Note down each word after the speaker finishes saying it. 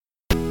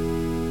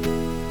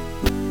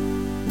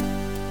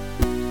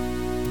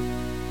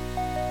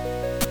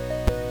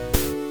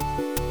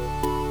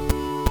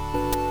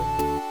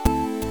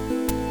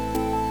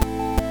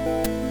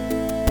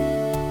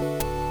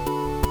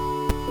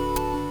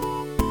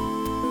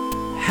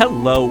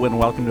Hello and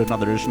welcome to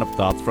another edition of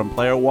Thoughts from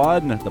Player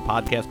One, the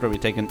podcast where we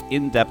take an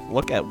in-depth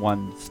look at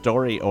one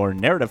story or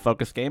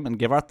narrative-focused game and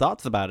give our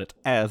thoughts about it.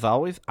 As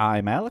always,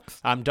 I'm Alex.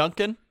 I'm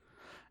Duncan.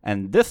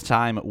 And this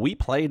time, we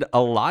played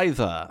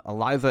Eliza.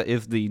 Eliza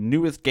is the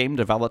newest game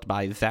developed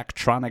by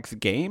Zachtronics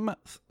Games.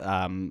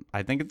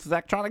 I think it's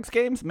Zachtronics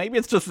Games? Maybe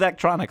it's just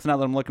Zachtronics now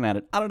that I'm looking at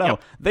it. I don't know.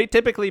 Yep. They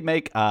typically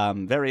make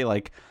very,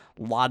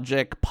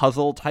 logic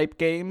puzzle type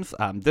games.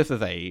 This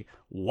is a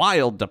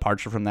wild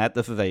departure from that.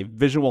 This is a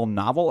visual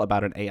novel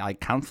about an AI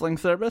counseling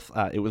service.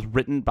 It was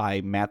written by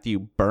Matthew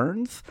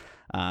Burns,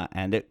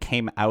 and it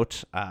came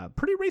out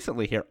pretty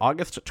recently here,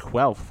 August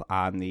 12th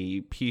on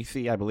the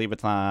PC. I believe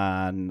it's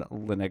on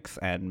Linux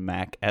and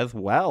Mac as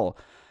well.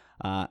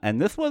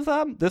 And this was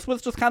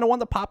just kind of one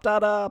that popped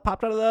out of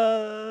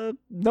the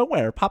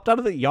nowhere, popped out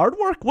of the yard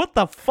work. What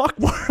the fuck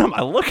am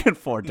I looking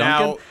for,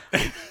 Duncan?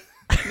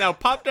 Now,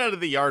 popped out of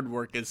the yard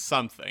work is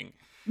something.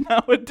 No,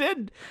 it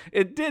did.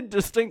 It did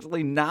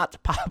distinctly not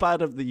pop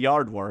out of the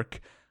yard work.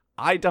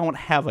 I don't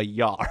have a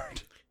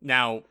yard.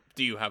 Now,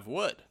 do you have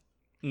wood?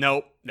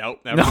 Nope,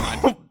 never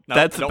mind. Nope,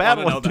 that's a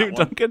bad one, too,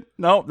 Duncan.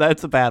 No,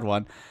 that's a bad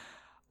one.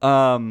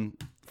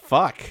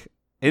 Fuck.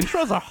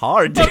 Intros are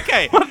hard.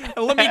 Okay,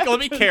 let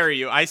me carry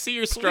you. I see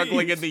you're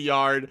struggling in the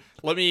yard.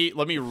 Let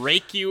me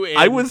rake you in.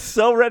 I was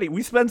so ready.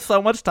 We spent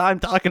so much time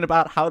talking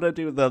about how to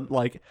do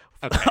the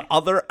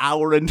other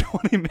hour and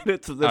 20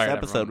 minutes of this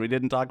episode. Everyone. We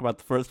didn't talk about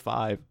the first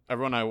 5.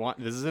 Everyone,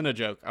 this isn't a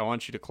joke. I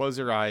want you to close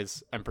your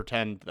eyes and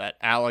pretend that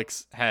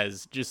Alex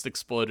has just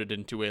exploded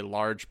into a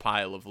large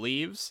pile of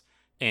leaves,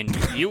 and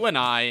you and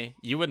I,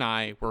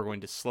 we're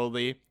going to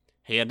slowly,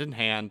 hand in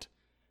hand,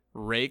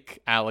 rake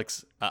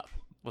Alex up.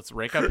 Let's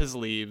rake up his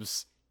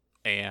leaves,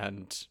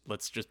 and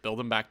let's just build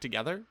them back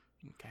together.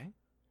 Okay.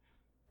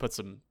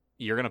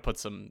 You're going to put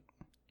some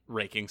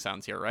raking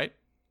sounds here, right?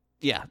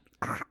 Yeah.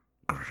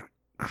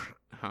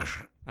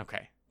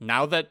 Okay.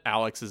 Now that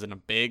Alex is in a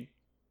big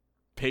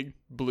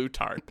blue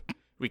tarp,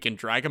 we can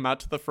drag him out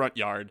to the front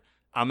yard.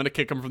 I'm going to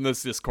kick him from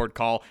this Discord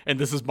call, and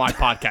this is my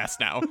podcast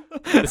now.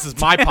 This is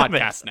my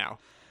podcast now.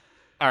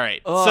 All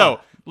right. Ugh. So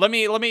let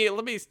me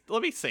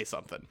say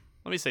something.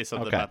 Let me say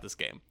something about this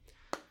game.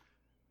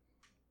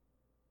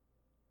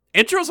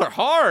 Intros are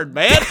hard,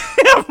 man.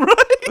 Yeah,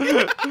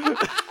 right.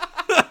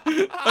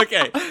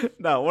 Okay.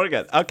 No, we're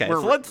good. Okay, so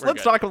let's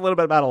talk a little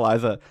bit about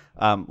Eliza.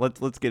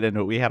 Let's get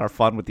into it. We had our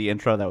fun with the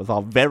intro. That was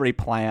all very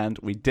planned.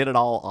 We did it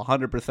all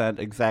 100%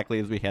 exactly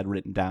as we had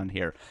written down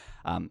here.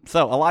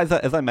 So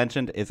Eliza, as I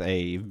mentioned, is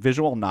a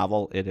visual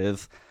novel. It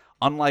is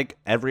unlike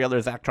every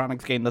other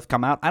Zachtronics game that's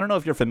come out. I don't know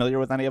if you're familiar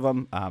with any of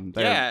them.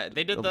 Yeah,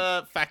 they did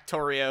the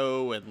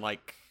Factorio and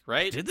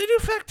right? Did they do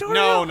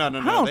Factorio? No. I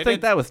don't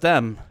think that was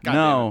them. God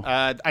no.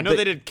 I know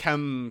they did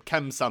Chem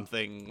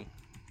something.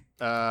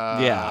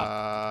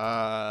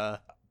 Yeah.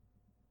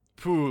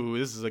 Pooh,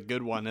 this is a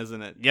good one,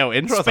 isn't it? Yo,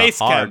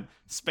 intros are hard.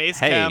 Space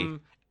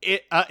Chem.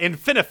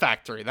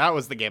 Infinifactory. That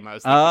was the game I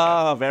was thinking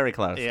of. Very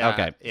close. Yeah,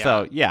 okay. Yeah.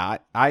 So, yeah,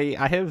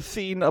 I have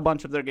seen a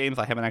bunch of their games.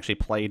 I haven't actually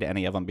played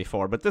any of them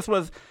before. But this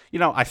was,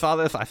 I saw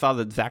this. I saw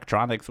that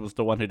Zachtronics was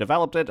the one who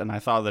developed it, and I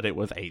saw that it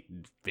was a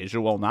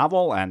visual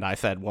novel, and I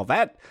said, well,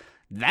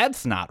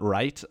 that's not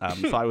right.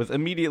 So I was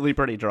immediately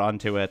pretty drawn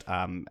to it,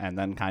 and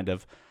then kind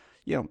of,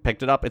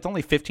 picked it up. It's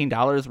only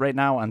 $15 right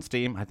now on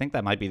Steam. I think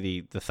that might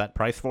be the set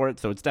price for it.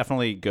 So it's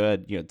definitely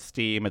good. It's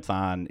Steam. It's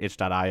on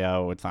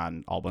itch.io. It's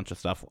on a whole bunch of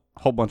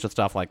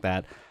stuff like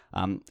that.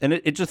 And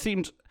it just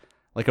seemed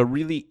like a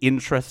really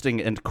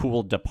interesting and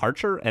cool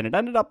departure. And it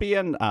ended up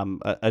being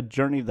a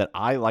journey that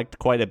I liked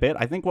quite a bit.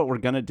 I think what we're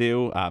going to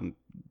do,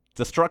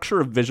 the structure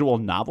of visual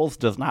novels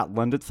does not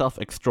lend itself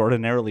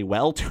extraordinarily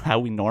well to how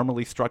we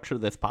normally structure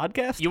this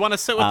podcast. You want to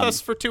sit with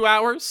us for 2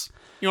 hours?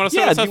 You want to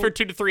sit with us for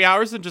 2 to 3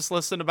 hours and just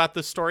listen about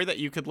this story that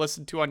you could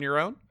listen to on your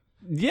own?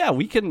 Yeah,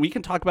 we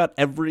can talk about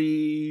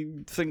every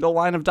single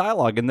line of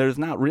dialogue, and there's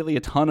not really a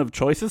ton of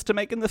choices to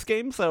make in this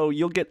game, so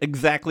you'll get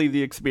exactly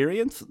the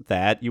experience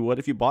that you would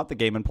if you bought the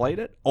game and played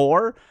it,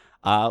 or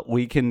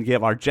we can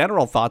give our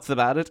general thoughts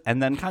about it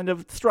and then kind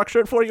of structure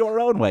it for your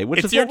own way,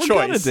 which is what we're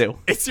going to do.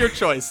 It's your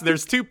choice.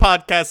 There's 2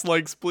 podcast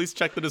links. Please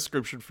check the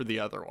description for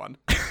the other one.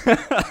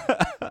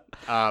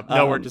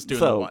 No, we're just doing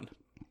the one.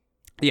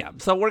 Yeah,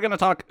 so we're going to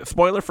talk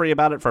spoiler-free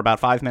about it for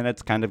about 5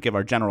 minutes, kind of give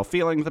our general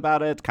feelings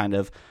about it, kind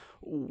of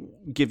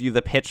give you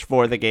the pitch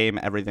for the game,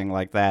 everything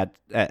like that.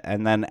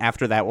 And then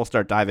after that, we'll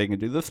start diving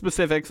into the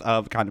specifics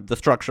of kind of the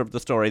structure of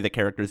the story, the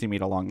characters you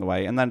meet along the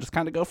way, and then just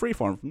kind of go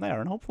freeform from there.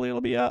 And hopefully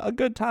it'll be a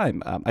good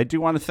time. I do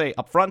want to say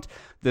up front,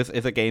 this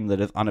is a game that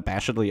is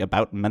unabashedly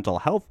about mental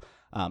health.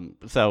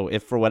 So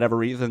if for whatever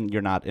reason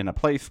you're not in a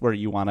place where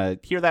you want to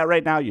hear that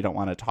right now, you don't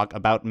want to talk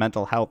about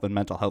mental health and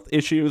mental health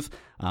issues,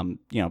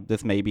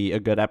 this may be a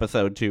good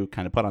episode to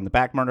kind of put on the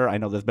back burner. I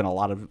know there's been a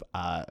lot of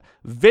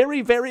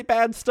very, very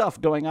bad stuff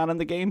going on in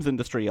the games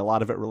industry, a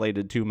lot of it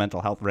related to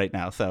mental health right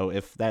now. So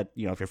if that,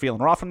 if you're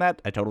feeling raw from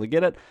that, I totally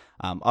get it.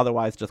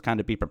 Otherwise, just kind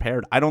of be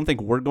prepared. I don't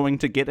think we're going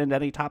to get into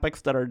any topics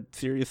that are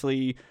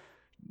seriously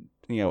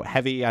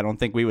heavy. I don't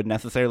think we would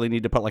necessarily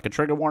need to put like a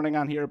trigger warning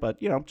on here, but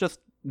just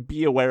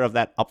be aware of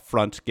that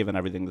upfront, given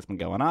everything that's been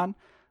going on.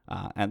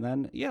 And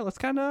then, let's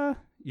kind of...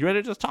 You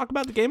ready to just talk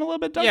about the game a little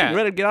bit, Doug? Yeah. You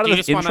ready to get out of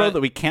this intro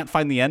that we can't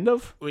find the end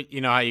of?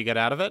 You know how you get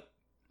out of it?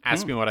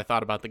 Ask me what I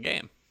thought about the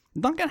game.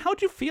 Duncan,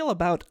 how'd you feel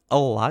about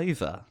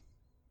Eliza?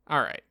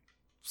 All right.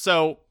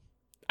 So,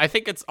 I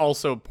think it's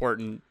also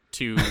important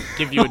to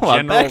give you a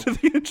general... Back to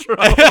the intro.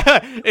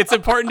 It's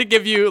important to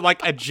give you,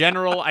 like, a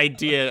general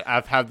idea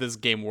of how this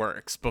game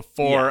works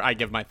before I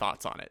give my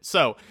thoughts on it.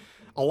 So,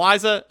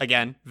 Eliza,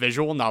 again,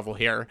 visual novel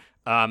here.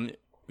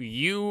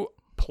 You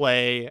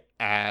play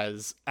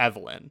as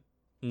Evelyn,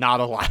 not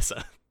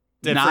Eliza.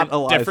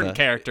 Different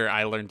character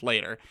I learned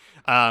later.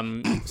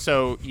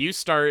 So you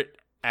start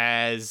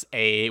as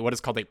what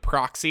is called a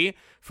proxy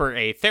for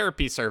a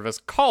therapy service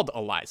called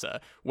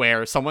Eliza,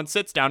 where someone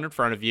sits down in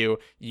front of you,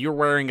 you're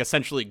wearing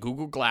essentially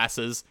Google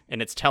glasses,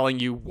 and it's telling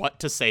you what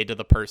to say to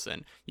the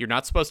person. You're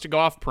not supposed to go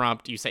off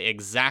prompt. You say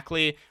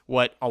exactly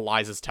what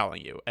Eliza's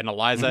telling you, and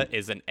Eliza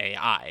is an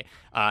AI.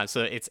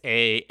 So it's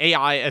a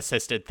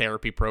AI-assisted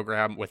therapy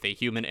program with a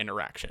human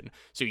interaction.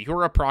 So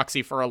you're a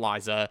proxy for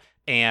Eliza,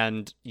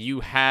 and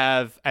you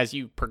have, as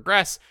you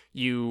progress,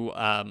 you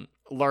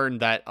learn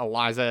that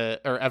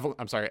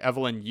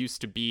Evelyn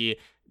used to be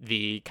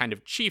the kind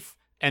of chief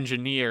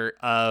engineer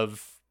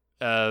of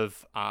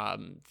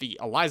the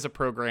Eliza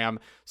program.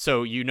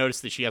 So you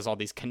notice that she has all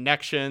these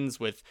connections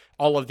with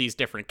all of these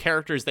different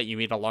characters that you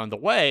meet along the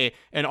way,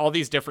 and all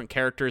these different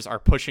characters are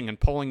pushing and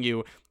pulling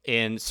you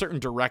in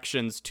certain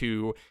directions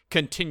to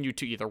continue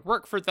to either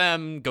work for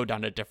them, go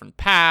down a different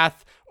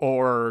path,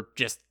 or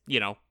just,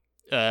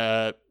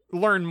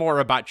 learn more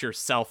about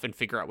yourself and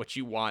figure out what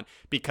you want,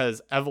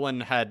 because Evelyn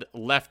had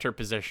left her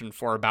position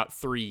for about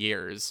 3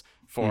 years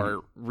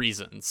for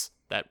reasons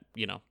that,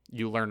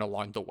 you learn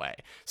along the way.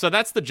 So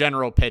that's the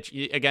general pitch.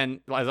 Again,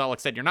 as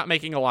Alex said, you're not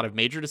making a lot of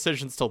major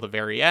decisions till the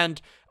very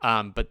end.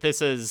 But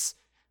this is,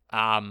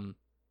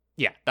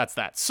 that's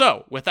that.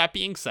 So with that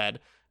being said,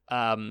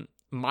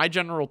 my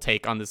general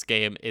take on this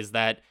game is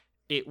that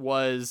it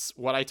was,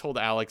 what I told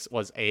Alex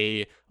was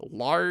a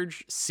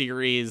large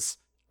series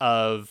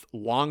of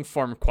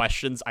long-form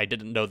questions I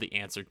didn't know the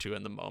answer to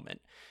in the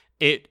moment.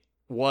 It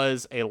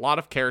was a lot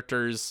of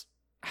characters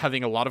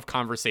having a lot of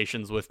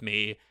conversations with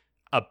me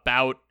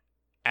about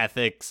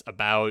ethics,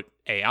 about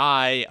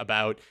AI,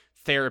 about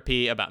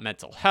therapy, about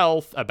mental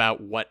health,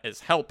 about what is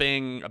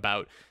helping,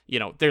 about,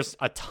 there's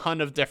a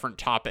ton of different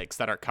topics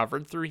that are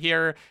covered through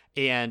here.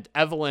 And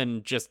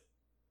Evelyn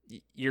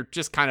you're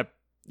just kind of,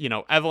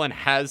 Evelyn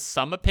has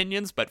some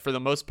opinions, but for the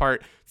most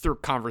part, through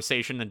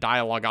conversation and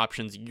dialogue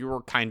options,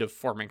 you're kind of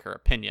forming her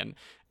opinion.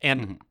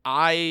 And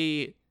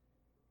I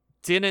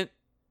didn't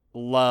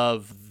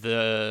love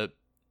the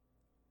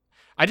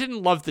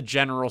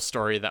general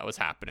story that was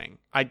happening.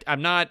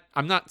 I'm not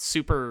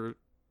super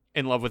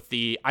in love with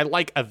I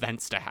like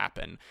events to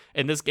happen.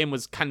 And this game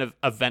was kind of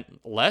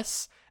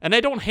eventless. And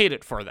I don't hate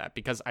it for that,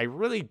 because I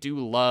really do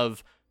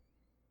love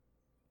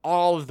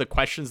all of the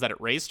questions that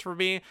it raised for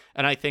me.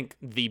 And I think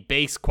the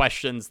base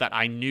questions that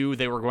I knew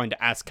they were going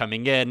to ask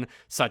coming in,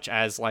 such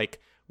as like,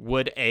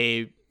 would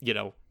a,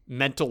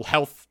 mental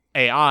health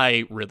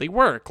AI really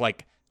work?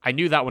 Like, I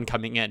knew that one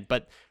coming in,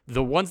 but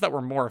the ones that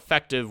were more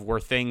effective were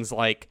things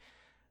like,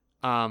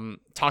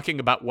 talking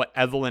about what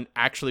Evelyn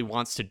actually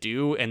wants to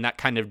do, and that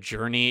kind of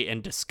journey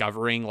and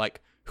discovering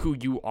like who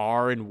you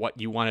are and what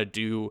you want to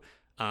do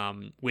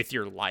with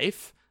your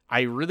life.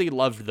 I really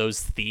loved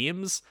those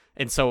themes.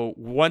 And so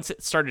once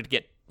it started to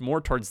get more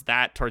towards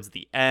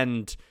the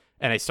end,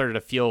 and I started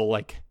to feel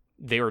like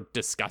they were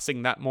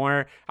discussing that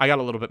more, I got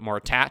a little bit more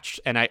attached.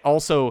 And I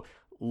also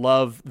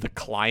love the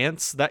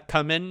clients that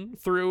come in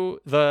through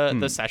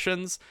the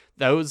sessions.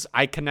 Those,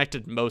 I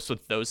connected most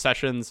with those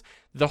sessions.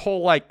 The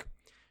whole like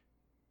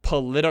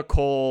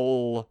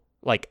political,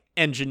 like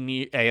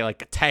engineer,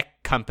 like a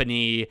tech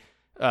company,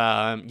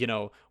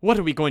 what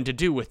are we going to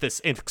do with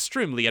this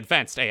extremely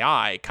advanced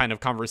AI kind of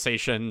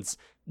conversations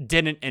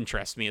didn't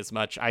interest me as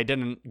much. I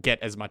didn't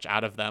get as much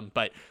out of them,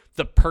 but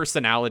the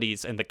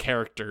personalities and the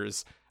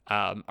characters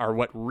are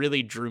what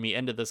really drew me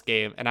into this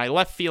game. And I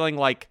left feeling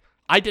like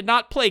I did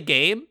not play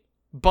game,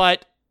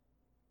 but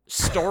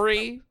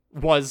story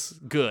was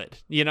good.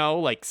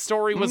 Like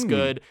story was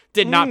good.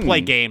 Did not play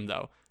game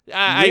though.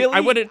 Really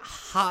I wouldn't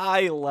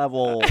high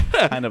level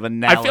kind of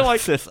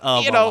analysis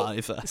I feel like, of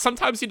Eliza.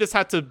 Sometimes you just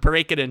have to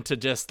break it into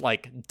just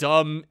like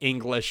dumb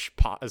English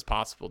as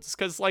possible, just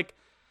because like,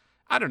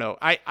 I don't know.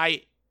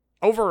 I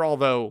overall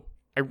though,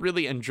 I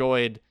really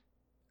enjoyed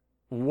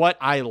what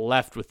I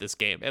left with this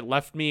game. It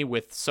left me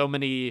with so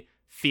many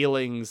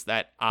feelings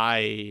that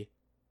I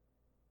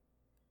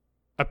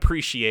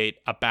appreciate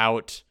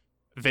about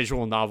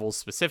visual novels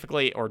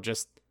specifically, or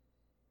just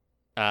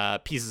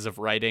pieces of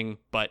writing,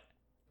 but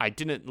I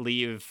didn't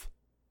leave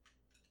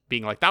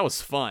being like, that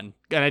was fun.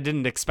 And I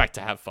didn't expect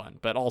to have fun,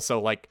 but also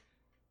like,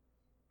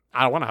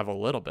 I want to have a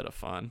little bit of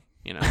fun.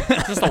 You know,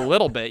 just a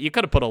little bit. You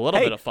could have put a little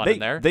bit of fun in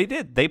there. They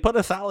did. They put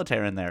a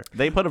solitaire in there.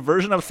 They put a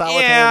version of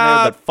solitaire in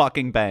Yeah. there that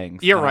fucking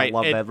bangs. You're And right. I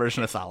love that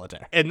version of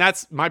solitaire. And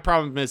that's my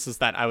problem is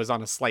that I was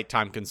on a slight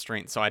time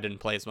constraint, so I didn't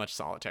play as much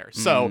solitaire.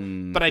 So,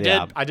 but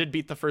yeah. I did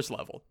beat the first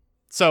level.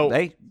 So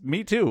Hey,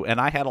 me too. And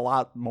I had a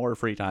lot more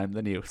free time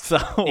than you. So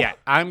yeah,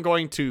 I'm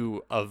going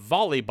to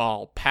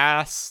volleyball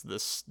pass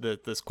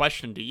this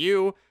question to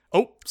you.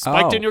 Oh,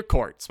 spiked in your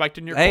court. Spiked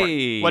in your court.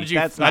 Hey, What did you?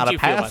 that's How not did a you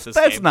feel pass. about this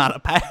That's game? not a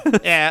pass.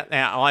 Yeah.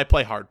 Well, I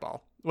play hardball.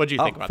 What did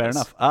you think about fair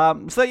this?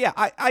 enough. So yeah,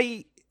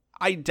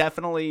 I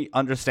definitely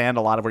understand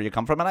a lot of where you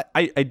come from, and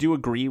I do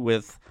agree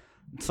with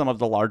some of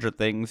the larger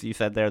things you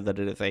said there, that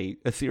it is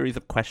a series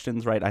of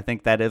questions, right? I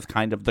think that is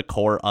kind of the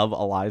core of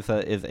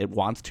Eliza, is it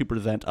wants to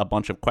present a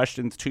bunch of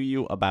questions to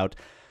you about,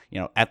 you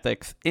know,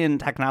 ethics in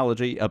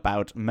technology,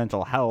 about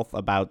mental health,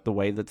 about the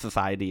way that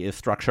society is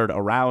structured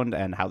around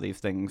and how these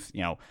things,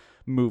 you know,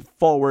 move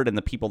forward and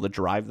the people that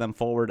drive them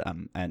forward.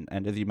 And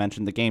as you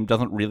mentioned, the game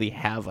doesn't really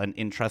have an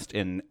interest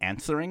in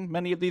answering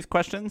many of these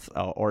questions,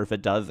 or if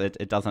it does,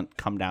 it doesn't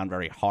come down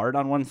very hard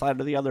on one side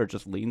or the other. It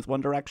just leans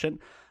one direction.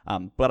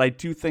 But I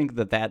do think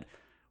that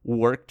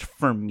worked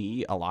for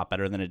me a lot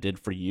better than it did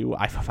for you.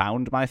 I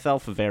found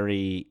myself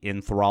very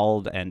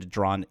enthralled and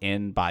drawn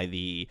in by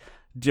the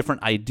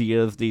different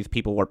ideas these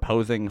people were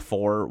posing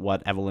for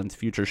what Evelyn's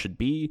future should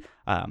be,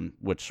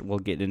 which we'll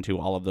get into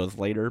all of those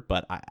later.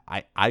 But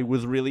I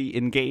was really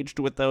engaged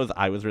with those.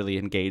 I was really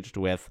engaged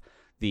with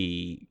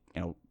the,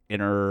 you know,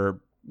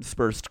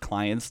 interspersed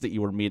clients that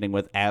you were meeting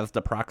with as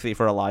the proxy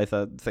for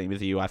Eliza. Same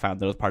as you, I found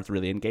those parts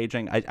really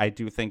engaging. I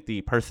do think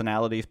the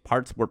personalities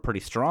parts were pretty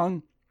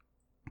strong.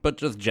 But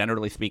just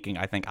generally speaking,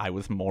 I think I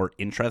was more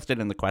interested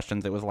in the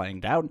questions it was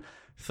laying down.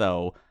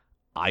 So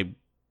I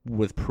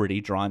was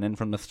pretty drawn in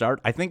from the start.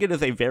 I think it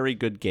is a very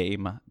good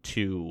game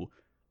to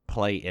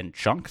play in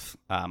chunks.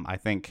 I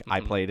think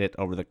I played it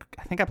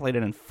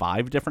in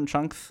 5 different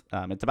chunks.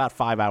 It's about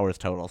 5 hours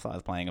total, so I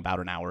was playing about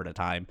an hour at a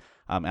time.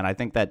 And I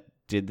think that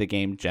did the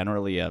game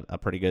generally a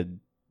pretty good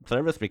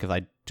service, because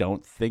I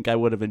don't think I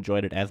would have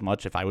enjoyed it as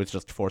much if I was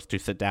just forced to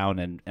sit down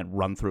and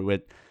run through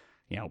it,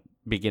 you know,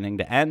 beginning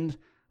to end.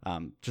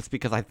 Just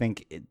because I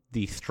think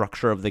the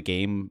structure of the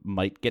game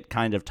might get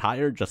kind of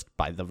tired just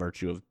by the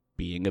virtue of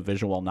being a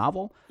visual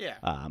novel.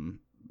 Yeah.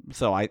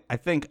 So I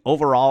think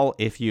overall,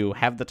 if you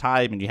have the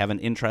time and you have an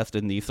interest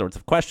in these sorts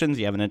of questions,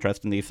 you have an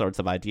interest in these sorts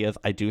of ideas,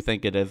 I do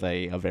think it is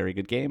a very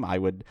good game. I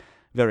would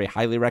very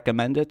highly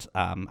recommend it.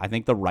 I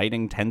think the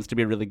writing tends to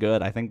be really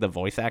good. I think the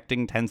voice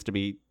acting tends to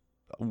be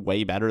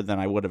way better than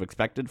I would have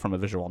expected from a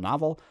visual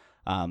novel.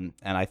 And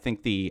I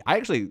think the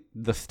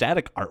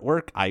static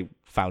artwork I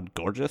found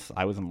gorgeous.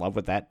 I was in love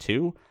with that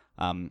too.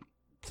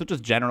 So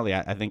just generally,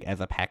 I think as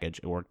a package,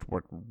 it worked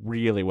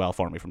really well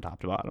for me from top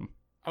to bottom.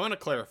 I want to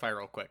clarify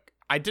real quick.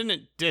 I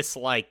didn't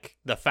dislike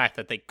the fact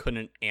that they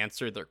couldn't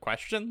answer their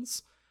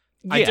questions.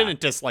 Yeah. I didn't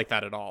dislike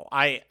that at all.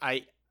 I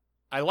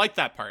like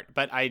that part,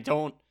 but I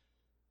don't.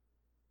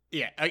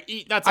 Yeah,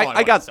 that's all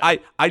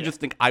I just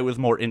think I was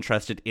more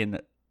interested in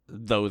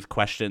those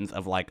questions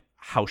of like,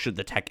 how should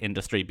the tech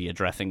industry be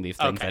addressing these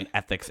things, and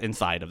ethics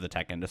inside of the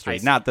tech industry.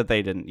 Not that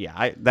they didn't.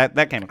 Yeah,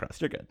 that came across.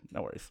 You're good.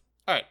 No worries.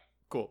 All right,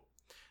 cool.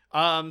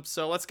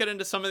 So let's get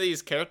into some of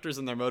these characters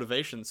and their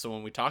motivations, so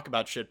when we talk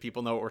about shit,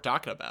 people know what we're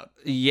talking about.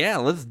 Yeah,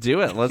 let's do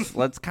it.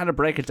 Let's kind of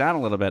break it down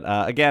a little bit.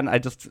 Again, I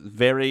just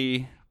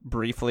very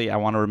briefly, I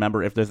want to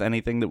remember if there's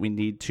anything that we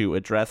need to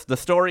address. The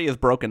story is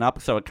broken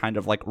up, so it kind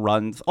of like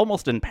runs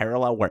almost in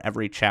parallel, where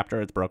every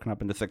chapter, it's broken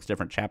up into 6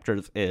 different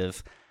chapters,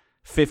 is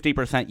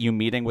 50% you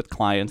meeting with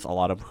clients, a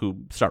lot of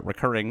who start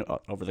recurring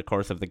over the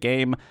course of the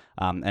game,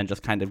 and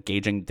just kind of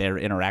gauging their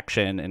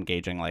interaction and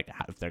gauging like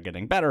if they're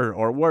getting better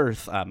or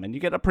worse. And you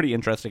get a pretty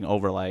interesting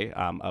overlay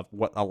of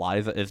what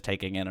Eliza is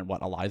taking in and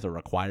what Eliza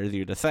requires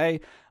you to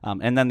say.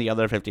 And then the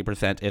other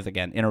 50% is,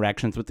 again,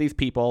 interactions with these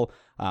people,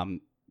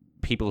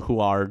 people who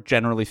are,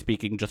 generally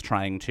speaking, just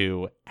trying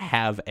to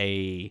have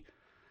a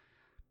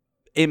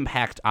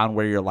impact on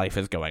where your life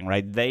is going,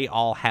 right? They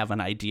all have an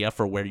idea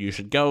for where you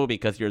should go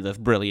because you're this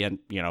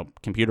brilliant, you know,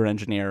 computer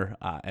engineer,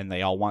 and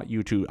they all want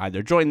you to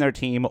either join their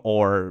team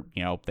or,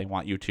 you know, they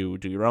want you to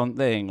do your own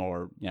thing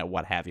or, you know,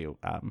 what have you.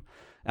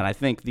 And I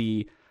think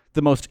the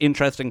most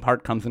interesting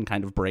part comes in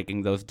kind of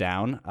breaking those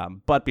down.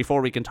 But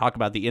before we can talk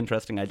about the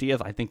interesting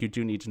ideas, I think you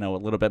do need to know a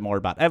little bit more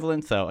about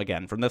Evelyn. So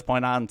again, from this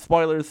point on,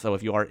 spoilers. So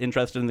if you are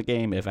interested in the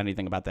game, if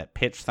anything about that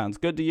pitch sounds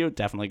good to you,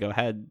 definitely go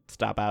ahead,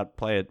 stop out,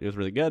 play it. It was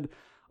really good.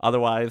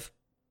 Otherwise,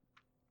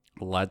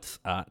 let's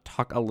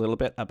talk a little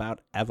bit about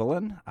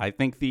Evelyn. I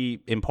think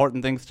the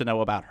important things to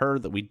know about her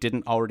that we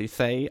didn't already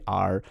say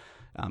are,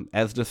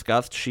 as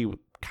discussed, she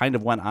kind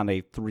of went on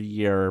a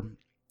 3-year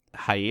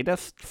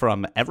hiatus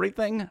from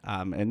everything.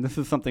 And this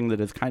is something that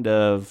is kind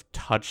of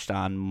touched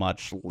on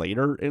much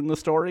later in the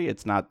story.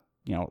 It's not,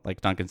 you know,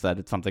 like Duncan said,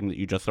 it's something that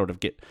you just sort of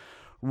get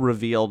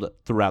revealed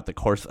throughout the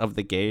course of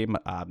the game,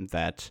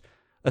 that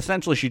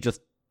essentially she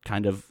just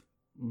kind of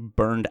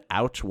burned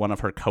out. One of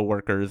her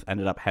coworkers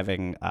ended up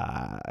having,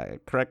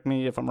 correct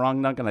me if I'm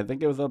wrong, Duncan, I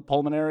think it was a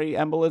pulmonary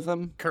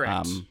embolism.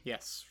 Correct.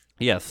 Yes.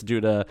 Yes,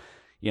 due to,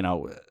 you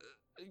know,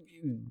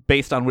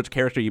 based on which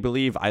character you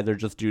believe, either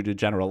just due to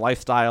general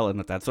lifestyle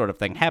and that sort of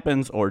thing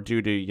happens, or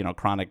due to, you know,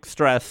 chronic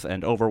stress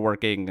and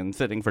overworking and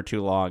sitting for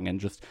too long and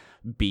just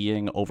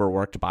being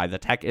overworked by the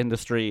tech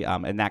industry.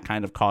 And that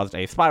kind of caused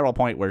a spiral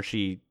point where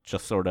she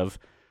just sort of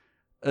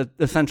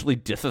essentially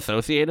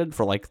disassociated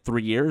for like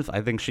 3 years.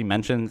 I think she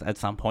mentions at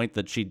some point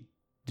that she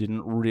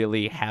didn't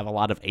really have a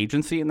lot of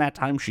agency in that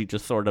time. She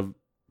just sort of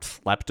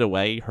slept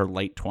away her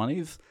late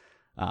 20s,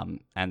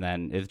 and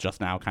then is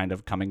just now kind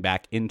of coming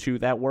back into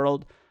that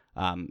world.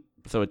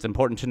 So it's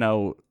important to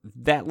know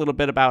that little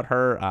bit about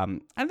her.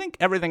 I think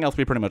everything else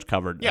we pretty much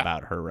covered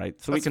about her, right?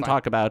 So we can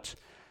talk about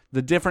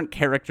the different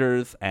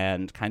characters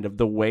and kind of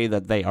the way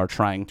that they are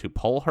trying to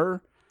pull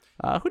her.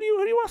 Who do you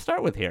want to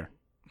start with here?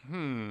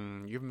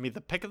 You're giving me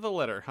the pick of the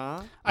litter,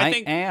 huh? I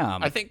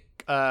think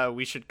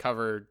we should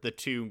cover the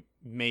two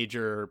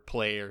major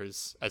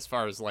players as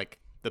far as like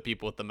the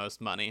people with the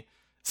most money.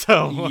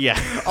 So yeah,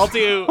 I'll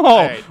do.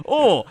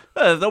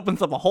 That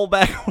opens up a whole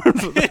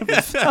backwards.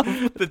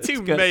 The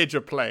two major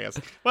players.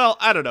 Well,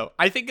 I don't know.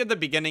 I think at the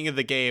beginning of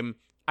the game,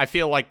 I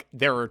feel like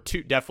there are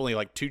definitely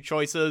like two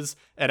choices,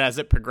 and as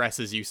it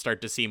progresses, you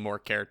start to see more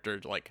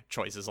character like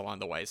choices along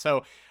the way.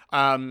 So,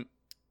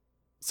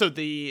 so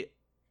the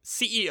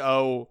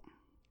CEO,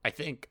 I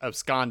think, of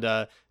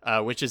Skandha,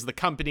 which is the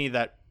company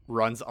that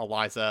runs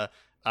Eliza,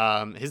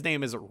 his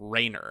name is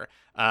Raynor.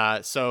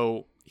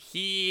 So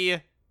he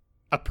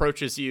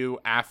approaches you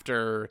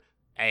after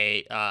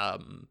a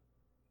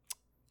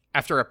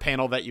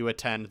panel that you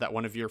attend that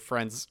one of your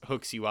friends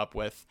hooks you up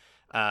with,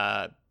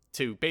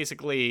 to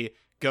basically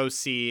go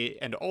see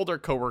an older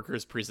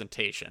coworker's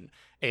presentation.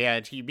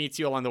 And he meets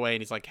you along the way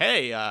and he's like,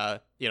 hey, I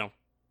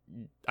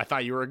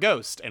thought you were a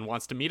ghost, and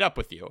wants to meet up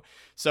with you.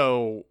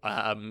 So,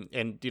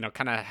 and,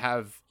 kind of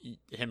have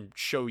him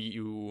show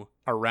you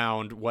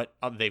around what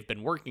they've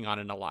been working on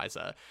in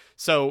Eliza.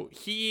 So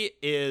he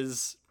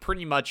is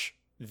pretty much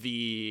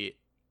the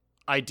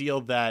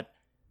ideal that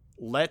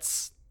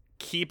let's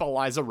keep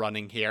Eliza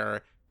running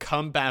here,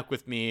 come back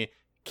with me,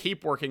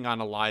 keep working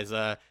on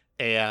Eliza,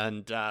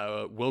 and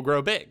we'll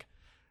grow big.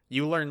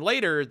 You learn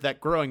later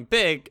that growing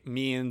big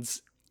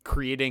means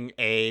creating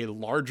a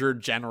larger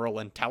general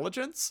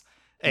intelligence.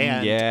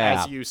 And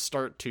as you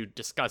start to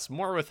discuss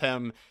more with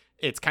him,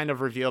 it's kind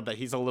of revealed that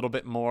he's a little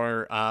bit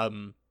more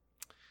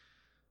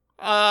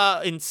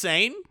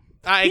insane,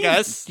 I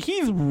guess.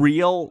 He's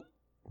real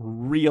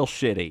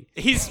shitty.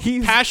 He's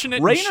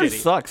passionate Raynor and shitty.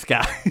 Sucks,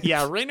 guys.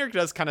 Yeah, Raynor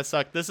does kind of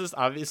suck. This is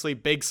obviously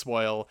big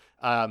spoil.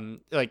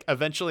 Like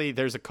eventually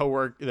there's a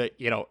coworker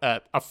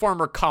that, a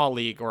former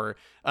colleague or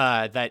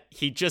that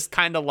he just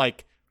kind of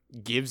like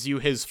gives you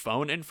his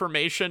phone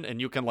information and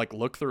you can like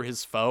look through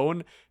his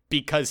phone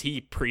because he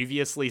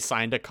previously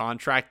signed a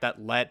contract that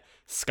let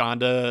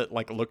Skandha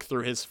like look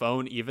through his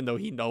phone even though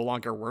he no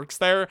longer works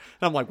there. And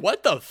I'm like,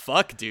 what the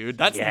fuck, dude?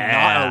 That's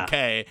not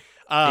okay.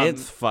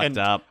 It's fucked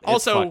up.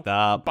 Also,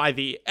 by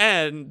the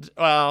end,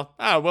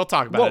 we'll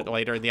talk about it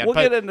later in the end.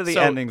 We'll get into the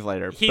endings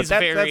later. He's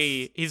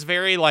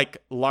very like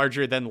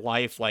larger than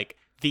life. Like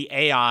the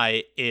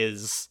AI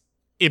is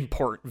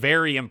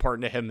very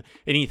important to him,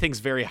 and he thinks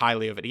very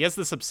highly of it. He has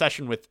this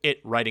obsession with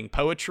it writing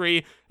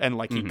poetry, and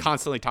like he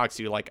constantly talks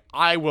to you like,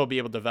 I will be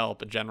able to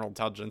develop a general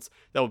intelligence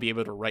that will be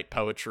able to write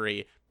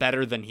poetry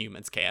better than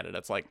humans can. And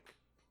it's like,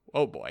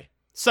 oh boy.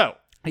 So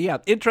yeah,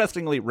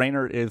 interestingly,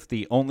 Raynor is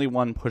the only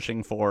one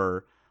pushing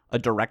for a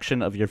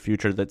direction of your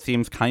future that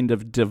seems kind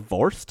of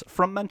divorced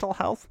from mental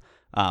health.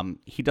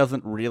 He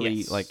doesn't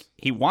really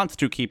he wants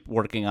to keep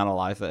working on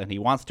Eliza and he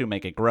wants to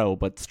make it grow,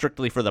 but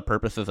strictly for the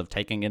purposes of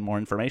taking in more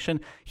information.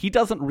 He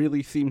doesn't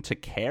really seem to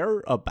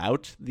care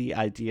about the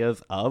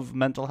ideas of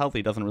mental health.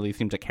 He doesn't really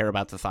seem to care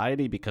about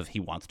society because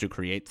he wants to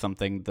create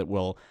something that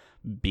will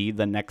be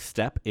the next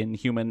step in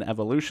human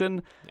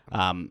evolution.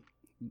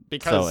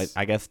 So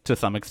I guess to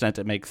some extent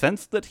it makes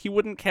sense that he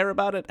wouldn't care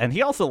about it. And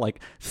he also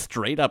like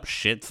straight up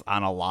shits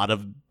on a lot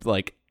of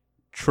like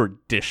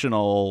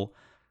traditional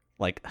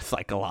like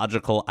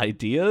psychological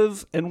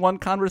ideas in one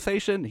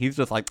conversation. He's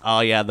just like, oh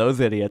yeah, those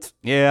idiots.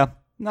 Yeah,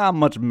 not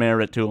much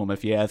merit to them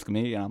if you ask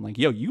me. And I'm like,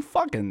 yo, you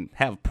fucking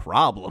have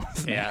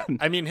problems. Yeah, man.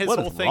 I mean, his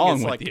whole thing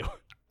is like,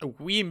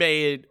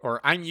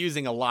 I'm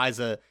using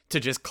Eliza to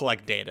just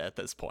collect data at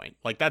this point.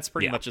 Like that's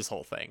pretty much his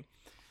whole thing.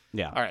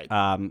 Yeah. All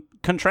right.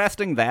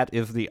 Contrasting that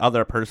is the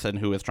other person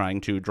who is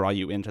trying to draw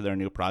you into their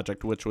new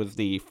project, which was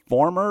the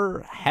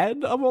former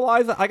head of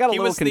Eliza. I got a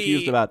little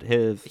confused about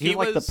his. He's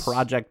like the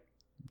project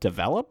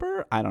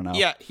developer. I don't know.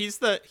 Yeah, he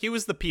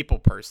was the people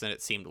person.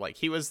 It seemed like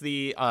he was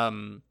the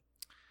kind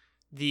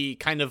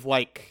of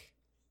like,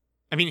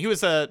 I mean, he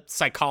was a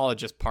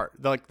psychologist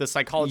part, like the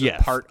psychologist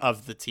part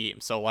of the team.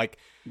 So like,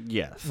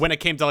 when it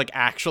came to like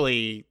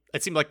actually,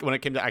 it seemed like when it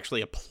came to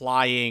actually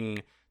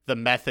applying the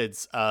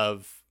methods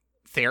of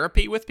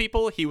therapy with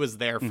people, he was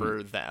there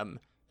for them,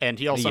 and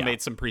he also made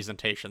some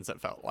presentations,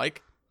 it felt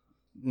like.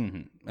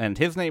 And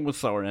his name was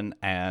Soren,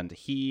 and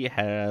he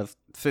has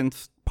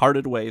since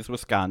parted ways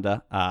with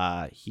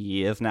Skandha.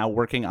 He is now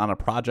working on a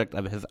project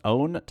of his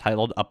own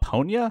titled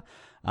Aponia,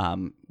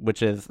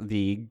 which is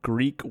the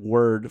Greek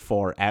word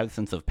for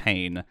absence of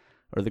pain,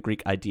 or the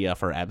Greek idea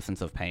for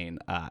absence of pain,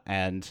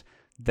 and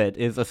that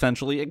is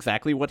essentially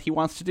exactly what he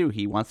wants to do.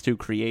 He wants to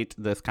create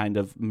this kind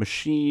of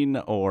machine,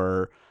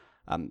 or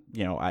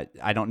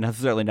I don't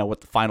necessarily know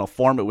what the final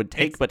form it would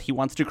take, but he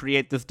wants to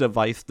create this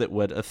device that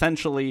would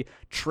essentially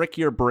trick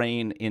your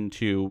brain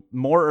into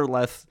more or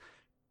less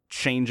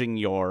changing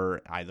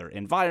your either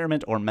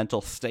environment or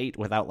mental state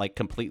without like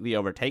completely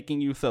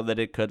overtaking you, so that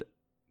it could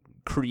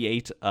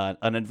create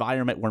an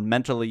environment where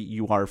mentally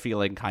you are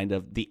feeling kind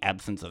of the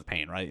absence of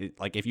pain, right?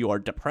 Like if you are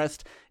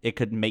depressed, it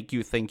could make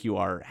you think you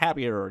are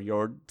happier or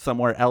you're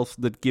somewhere else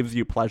that gives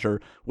you pleasure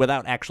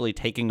without actually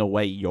taking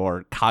away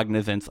your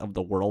cognizance of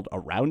the world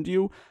around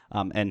you.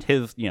 And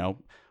his,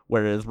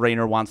 whereas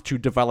Raynor wants to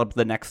develop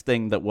the next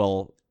thing that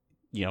will,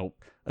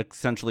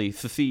 essentially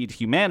secede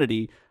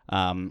humanity,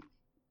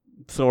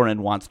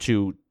 Soren wants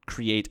to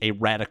create a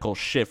radical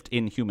shift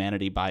in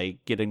humanity by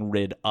getting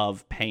rid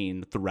of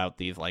pain throughout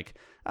these, like,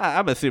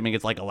 I'm assuming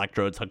it's like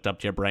electrodes hooked up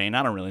to your brain.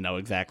 I don't really know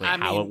exactly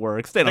how it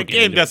works. They don't the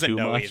game doesn't too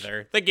know much.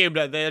 either. The game,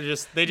 they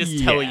just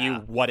tell you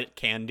what it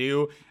can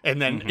do,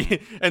 and then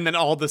and then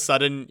all of a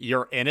sudden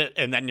you're in it,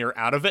 and then you're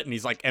out of it, and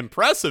he's like,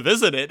 "Impressive,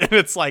 isn't it?" And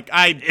it's like,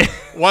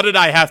 what did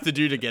I have to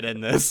do to get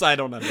in this? I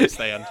don't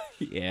understand.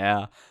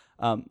 Yeah.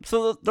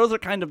 So those are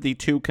kind of the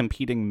two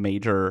competing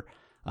major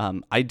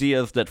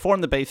ideas that form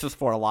the basis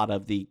for a lot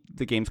of the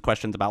game's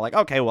questions about, like,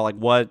 okay, well, like,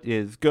 what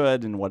is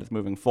good and what is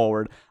moving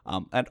forward.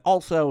 And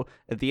also,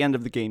 at the end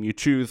of the game, you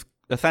choose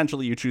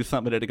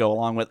somebody to go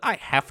along with. I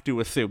have to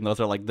assume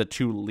those are, like, the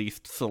two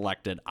least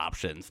selected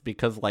options,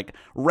 because, like,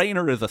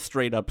 Raynor is a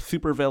straight-up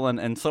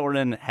supervillain, and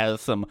Soren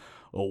has some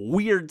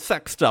weird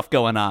sex stuff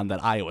going on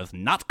that I was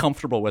not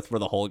comfortable with for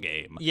the whole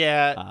game.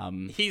 Yeah,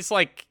 he's,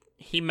 like,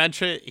 he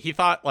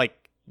thought,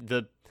 like,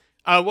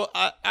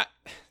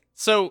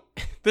 so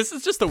this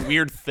is just a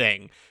weird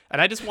thing,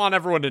 and I just want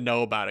everyone to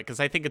know about it because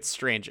I think it's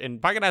strange. And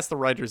if I could ask the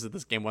writers of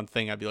this game one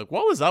thing, I'd be like,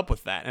 what was up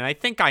with that? And I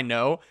think I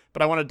know,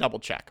 but I want to double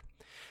check.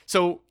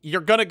 So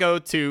you're going to go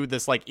to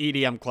this like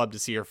EDM club to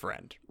see your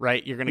friend,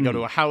 right? You're going to go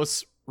to a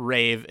house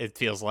rave, it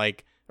feels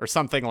like, or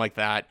something like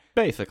that.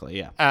 Basically,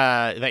 yeah.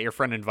 That your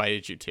friend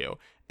invited you to.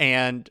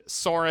 And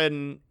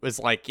Soren was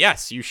like,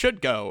 yes, you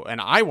should go,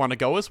 and I want to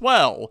go as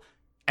well.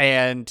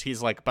 And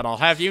he's like, but I'll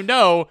have you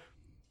know,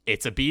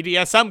 it's a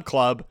BDSM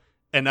club.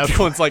 And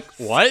everyone's like,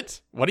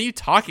 what? What are you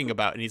talking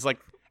about? And he's like,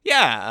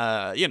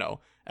 yeah,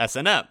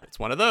 S&M. It's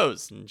one of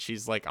those. And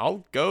she's like,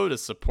 I'll go to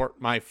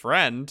support my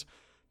friend,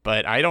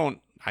 but I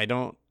don't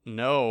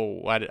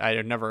know. I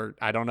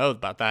don't know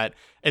about that.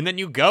 And then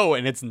you go,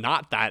 and it's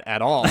not that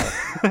at all.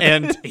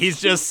 And he's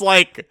just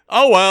like,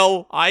 oh,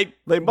 well,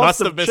 they must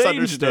have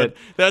misunderstood.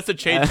 That's a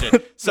changed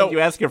it. So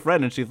you ask your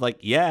friend, and she's like,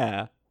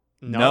 yeah.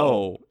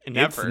 No,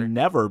 never. It's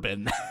never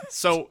been that.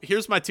 So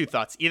here's my two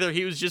thoughts. Either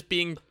he was just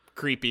being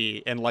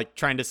creepy and like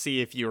trying to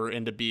see if you were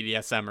into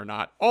BDSM or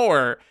not,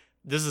 or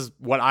this is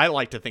what I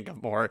like to think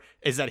of more,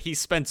 is that he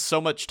spent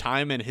so much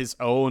time in his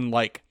own,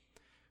 like,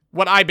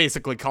 what I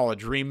basically call a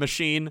dream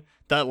machine,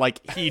 that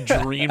like he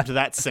dreamed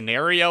that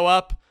scenario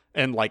up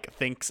and like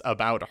thinks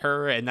about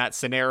her in that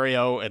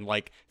scenario, and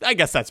like I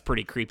guess that's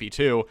pretty creepy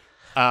too.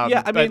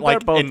 Yeah, I mean, they're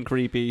both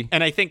creepy.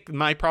 And I think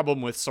my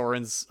problem with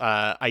Soren's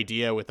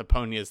idea with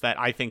Epona is that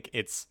I think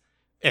it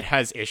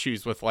has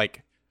issues with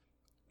like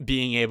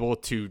being able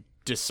to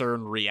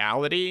discern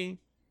reality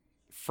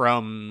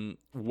from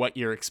what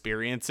you're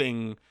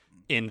experiencing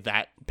in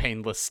that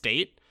painless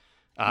state.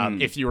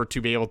 If you were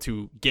to be able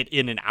to get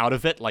in and out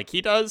of it like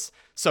he does.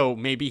 So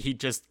maybe he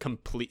just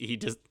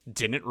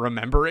didn't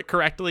remember it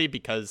correctly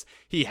because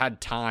he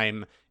had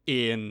time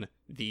in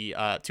the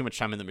too much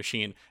time in the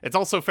machine. It's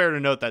also fair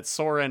to note that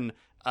Soren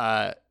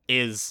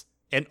is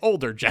an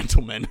older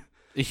gentleman.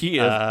 He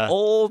is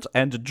old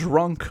and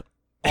drunk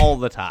all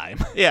the time.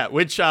 Yeah,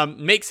 which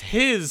makes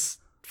his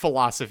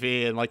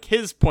philosophy and like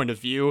his point of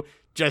view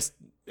just,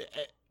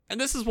 and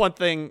this is one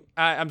thing,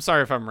 I'm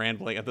sorry if I'm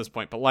rambling at this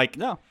point, but like,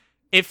 no,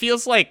 it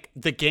feels like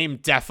the game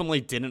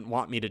definitely didn't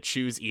want me to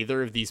choose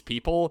either of these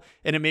people,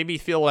 and it made me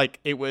feel like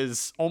it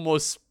was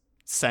almost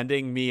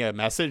sending me a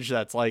message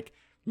that's like,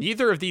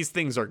 neither of these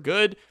things are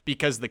good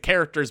because the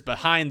characters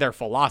behind their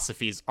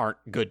philosophies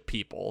aren't good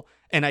people.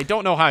 And I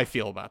don't know how I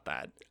feel about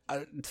that.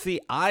 See,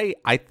 I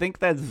think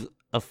that's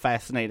a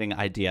fascinating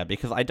idea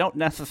because I don't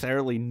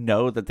necessarily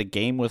know that the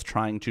game was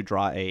trying to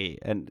draw a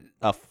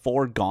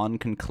foregone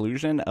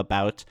conclusion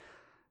about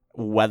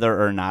whether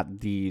or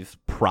not these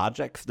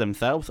projects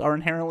themselves are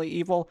inherently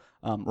evil.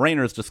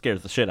 Raynor's just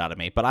scares the shit out of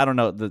me, but I don't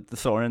know that the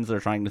Sorens are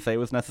trying to say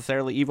was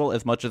necessarily evil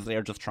as much as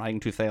they're just trying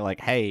to say,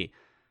 like, hey,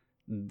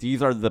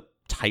 these are the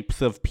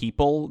types of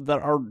people that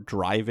are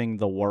driving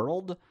the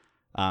world.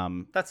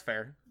 That's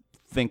fair.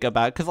 Think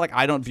about, because like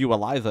I don't view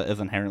Eliza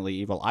as inherently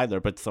evil either,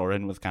 but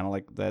Soren was kind of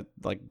like that.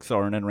 Like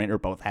Soren and Raynor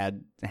both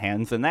had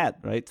hands in that,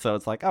 right? So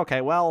it's like,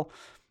 okay, well,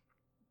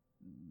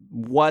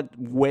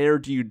 where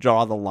do you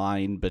draw the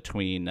line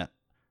between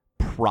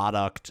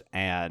product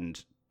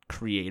and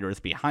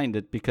creators behind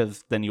it?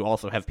 Because then you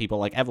also have people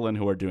like Evelyn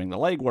who are doing the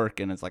legwork,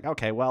 and it's like,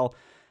 okay, well,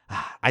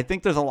 I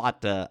think there's a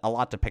lot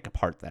to pick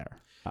apart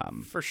there.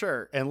 For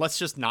sure. And let's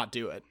just not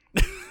do it.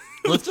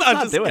 Let's just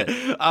not do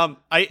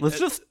it.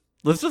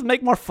 Let's just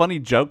make more funny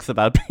jokes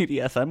about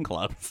BDSM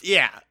clubs.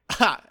 Yeah.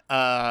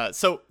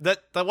 So the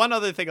one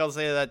other thing I'll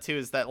say to that too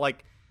is that,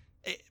 like,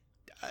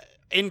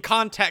 in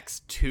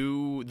context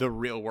to the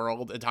real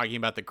world and talking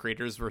about the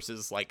creators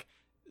versus like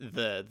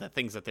the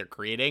things that they're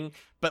creating,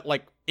 but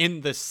like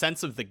in the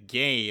sense of the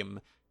game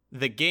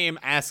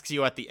asks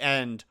you at the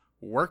end,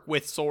 work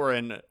with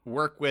Soren,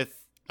 work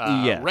with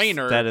yes,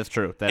 Raynor. That is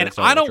true. And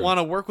I don't want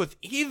to work with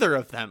either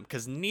of them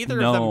because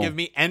neither of them give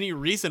me any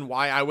reason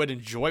why I would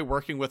enjoy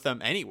working with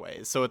them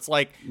anyways. So it's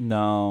like,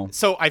 no.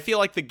 So I feel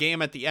like the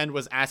game at the end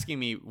was asking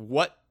me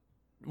what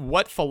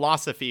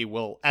philosophy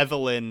will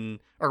Evelyn,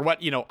 or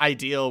what,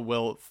 ideal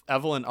will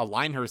Evelyn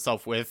align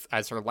herself with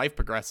as her life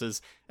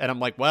progresses. And I'm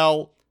like,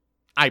 well,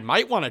 I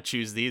might want to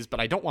choose these, but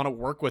I don't want to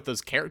work with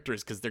those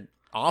characters because they're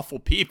awful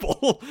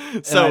people.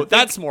 So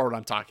that's more what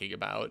I'm talking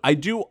about. I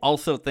do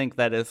also think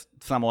that is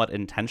somewhat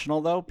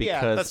intentional though,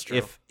 because that's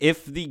true.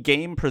 if the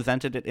game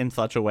presented it in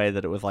such a way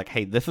that it was like,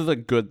 hey, this is a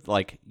good,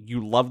 like,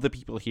 you love the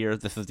people here,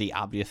 this is the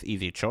obvious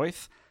easy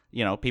choice,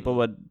 people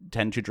would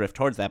tend to drift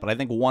towards that. But I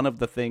think one of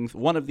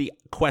the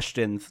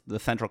questions, the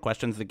central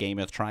questions the game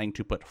is trying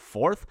to put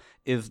forth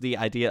is the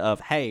idea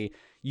of, hey,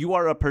 you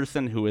are a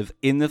person who is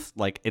in this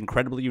like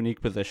incredibly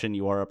unique position.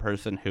 You are a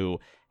person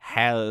who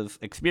has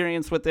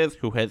experience with this,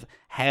 who has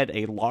had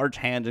a large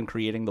hand in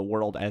creating the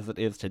world as it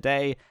is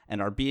today,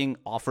 and are being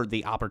offered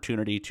the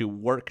opportunity to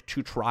work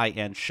to try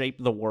and shape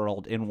the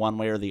world in one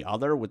way or the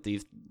other with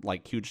these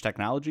like huge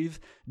technologies.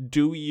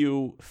 Do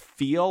you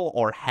feel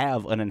or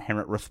have an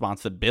inherent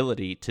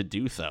responsibility to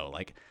do so?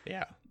 Like,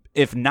 yeah.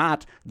 If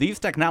not, these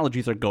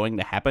technologies are going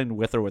to happen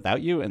with or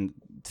without you. And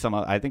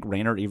I think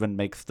Raynor even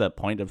makes the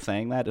point of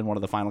saying that in one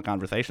of the final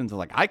conversations. Is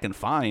like, I can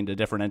find a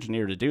different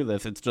engineer to do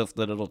this. It's just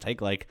that it'll take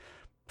like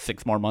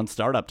 6 more months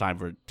startup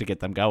time to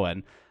get them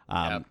going.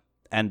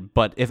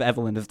 But if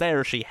Evelyn is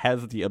there, she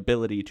has the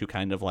ability to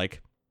kind of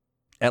like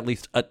at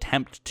least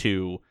attempt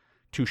to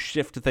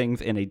shift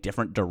things in a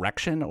different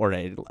direction or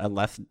a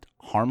less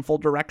harmful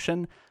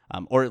direction.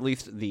 Or at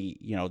least the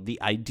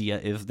idea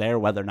is there.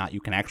 Whether or not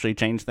you can actually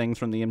change things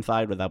from the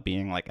inside without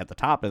being like at the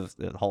top is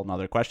a whole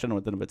nother question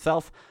within of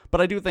itself. But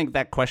I do think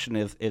that question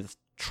is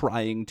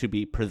trying to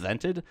be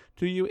presented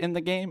to you in the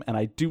game, and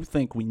I do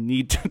think we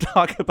need to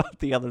talk about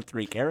the other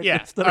 3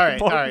 characters. Yeah.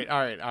 All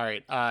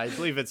right. I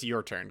believe it's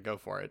your turn. Go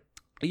for it.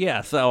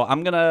 Yeah, so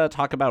I'm going to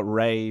talk about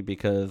Ray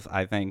because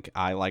I think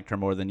I liked her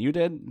more than you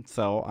did,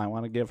 so I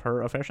want to give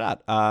her a fair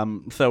shot.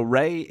 So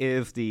Ray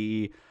is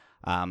the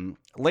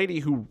lady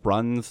who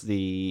runs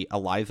the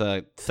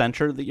ELIZA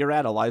center that you're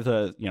at.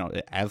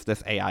 ELIZA, as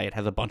this AI, it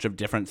has a bunch of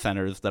different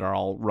centers that are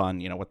all run,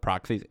 with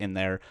proxies in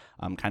there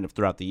kind of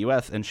throughout the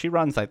U.S., and she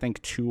runs, I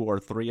think, 2 or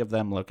 3 of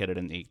them located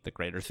in the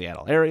greater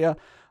Seattle area,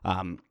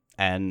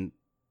 and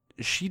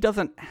she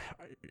doesn't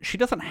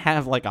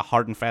have like a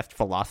hard and fast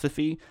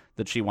philosophy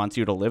that she wants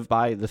you to live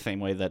by the same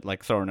way that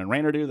like Soren and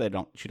Raynor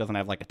do. She doesn't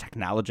have like a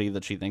technology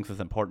that she thinks is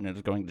important and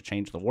is going to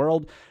change the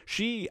world.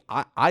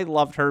 I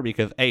loved her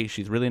because A,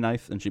 she's really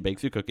nice and she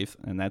bakes you cookies,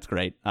 and that's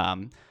great.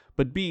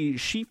 But B,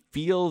 she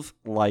feels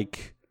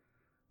like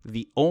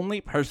the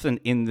only person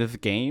in this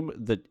game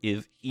that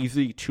is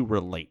easy to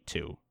relate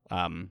to.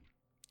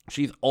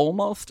 She's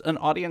almost an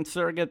audience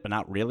surrogate, but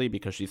not really,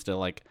 because she's still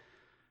like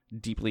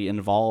deeply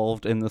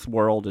involved in this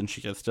world, and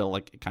she's still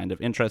like kind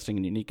of interesting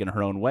and unique in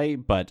her own way,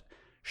 but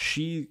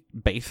she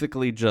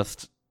basically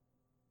just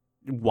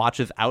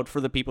watches out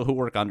for the people who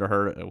work under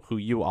her, who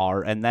you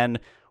are, and then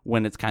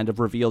when it's kind of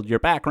revealed your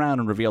background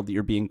and revealed that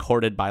you're being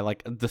courted by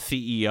like the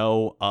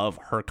CEO of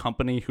her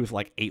company who's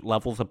like 8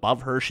 levels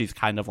above her, she's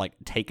kind of like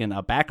taken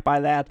aback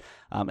by that,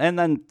 and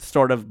then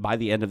sort of by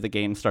the end of the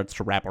game starts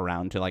to wrap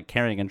around to like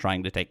caring and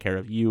trying to take care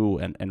of you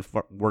and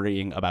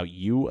worrying about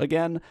you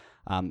again,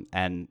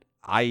 and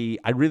I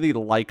really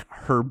like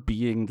her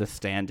being the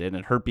stand-in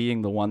and her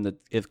being the one that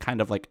is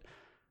kind of like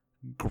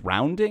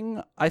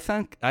grounding. I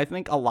think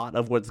a lot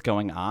of what's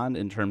going on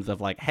in terms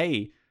of like,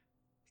 hey,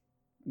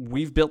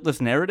 we've built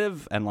this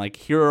narrative and like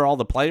here are all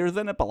the players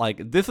in it, but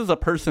like this is a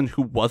person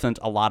who wasn't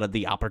allotted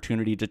the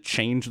opportunity to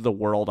change the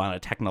world on a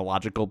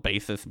technological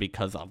basis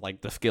because of like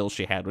the skills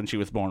she had when she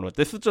was born with.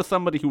 This is just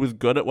somebody who was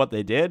good at what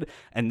they did,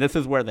 and this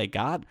is where they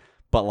got,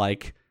 but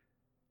like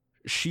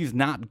she's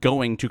not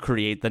going to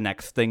create the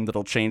next thing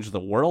that'll change the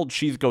world.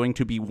 She's going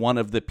to be one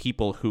of the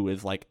people who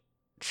is like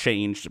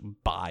changed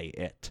by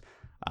it.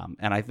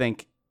 And I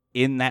think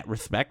in that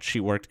respect, she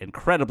worked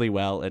incredibly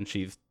well, and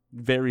she's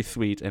very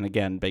sweet. And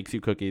again, bakes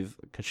you cookies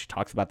because she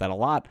talks about that a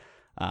lot.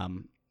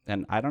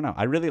 And I don't know.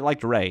 I really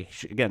liked Ray.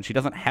 She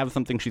doesn't have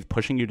something she's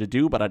pushing you to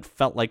do, but I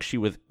felt like she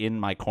was in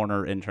my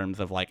corner in terms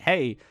of like,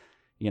 hey,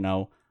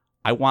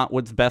 I want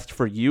what's best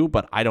for you,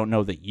 but I don't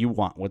know that you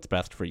want what's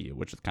best for you,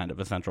 which is kind of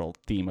a central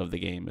theme of the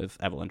game, is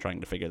Evelyn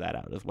trying to figure that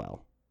out as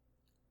well.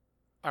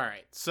 All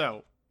right,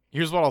 so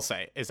here's what I'll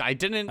say: is I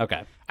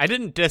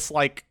didn't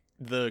dislike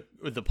the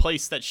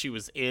place that she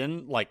was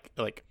in, like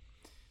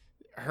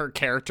her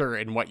character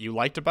and what you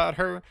liked about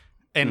her.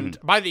 And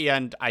by the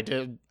end, I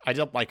did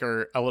like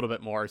her a little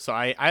bit more. So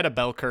I had a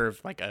bell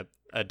curve, like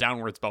a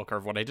downwards bell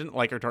curve when I didn't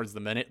like her towards the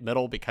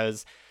middle,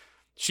 because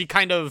she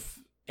kind of,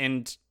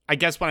 and I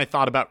guess when I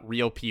thought about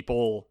real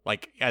people,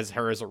 like as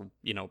her as a,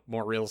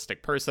 more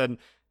realistic person,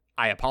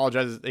 I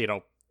apologize,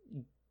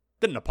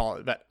 didn't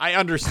apologize, but I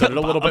understood it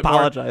a little bit more.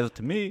 Apologize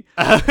to me.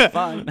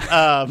 Fine.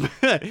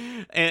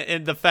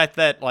 And the fact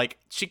that like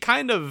she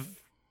kind of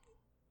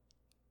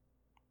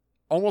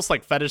almost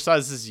like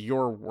fetishizes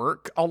your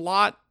work a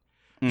lot.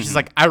 She's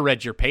like, I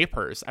read your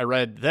papers, I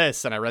read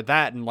this and I read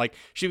that, and like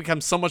she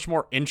becomes so much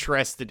more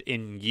interested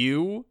in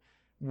you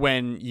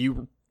when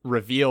you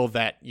reveal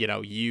that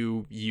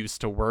you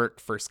used to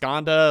work for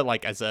Skanda,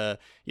 like as a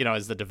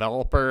as the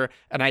developer.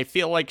 And I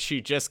feel like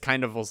she just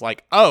kind of was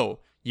like,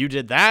 oh, you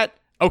did that,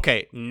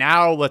 okay,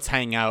 now let's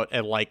hang out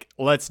and like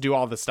let's do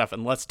all this stuff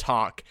and let's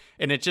talk.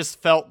 And it just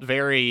felt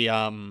very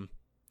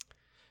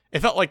it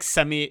felt like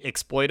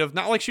semi-exploitive,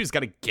 not like she was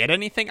gonna get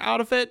anything out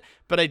of it,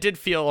 but I did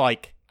feel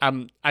like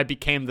I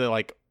became the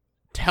like,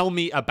 tell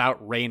me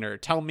about Raynor,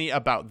 tell me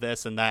about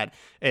this and that.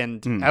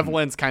 And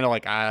Evelyn's kind of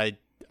like, I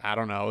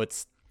don't know,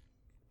 it's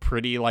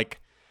pretty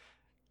like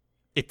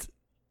it's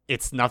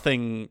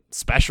nothing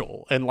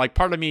special. And like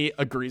part of me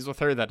agrees with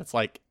her that it's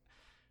like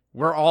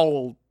we're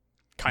all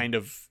kind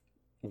of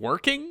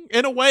working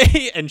in a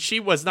way, and she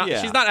was not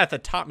she's not at the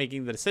top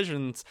making the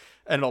decisions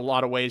in a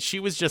lot of ways. She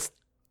was just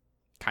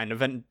kind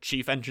of a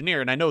chief engineer,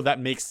 and I know that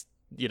makes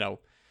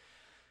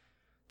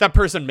that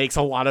person makes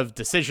a lot of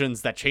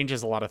decisions that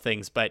changes a lot of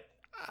things, but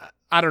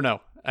I don't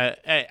know.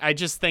 I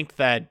just think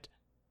that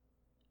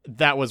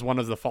was one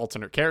of the faults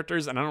in her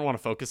characters, and I don't want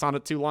to focus on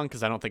it too long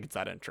because I don't think it's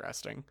that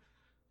interesting.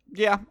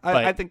 Yeah,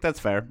 I think that's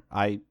fair.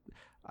 I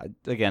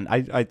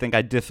think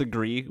I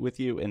disagree with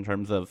you in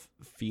terms of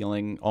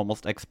feeling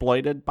almost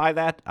exploited by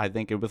that. I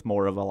think it was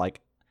more of a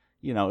like,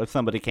 if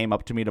somebody came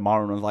up to me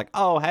tomorrow and was like,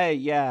 oh, hey,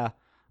 yeah,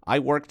 I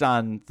worked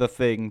on the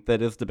thing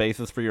that is the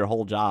basis for your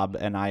whole job,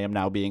 and I am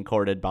now being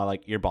courted by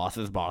like your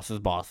boss's boss's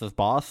boss's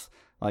boss.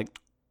 Like,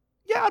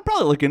 yeah, I'd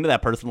probably look into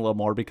that person a little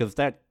more because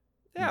there's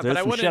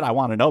some shit I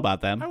want to know about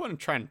them. I wouldn't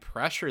try and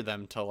pressure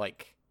them to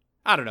like,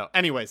 I don't know.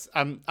 Anyways,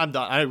 I'm done.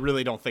 I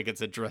really don't think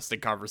it's a interesting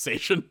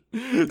conversation.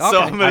 Okay,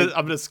 so I'm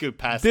gonna scoop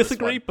past.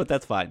 Disagree, this one. But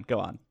that's fine. Go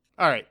on.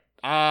 All right.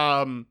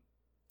 I'll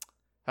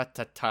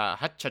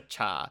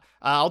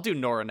do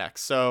Nora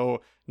next.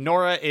 So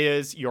Nora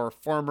is your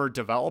former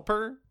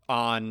developer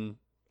on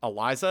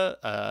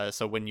Eliza.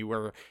 So when you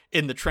were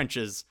in the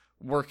trenches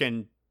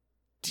working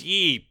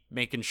deep,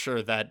 making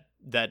sure that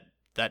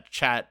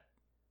chat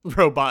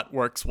robot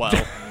works well.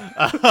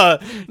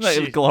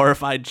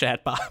 Glorified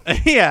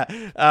chatbot. Yeah.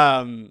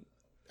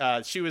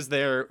 She was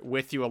there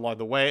with you along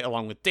the way,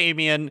 along with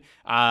Damien.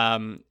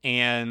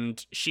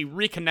 And she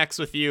reconnects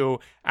with you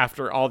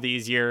after all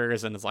these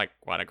years and is like,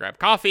 want to grab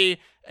coffee?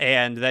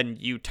 And then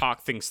you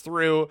talk things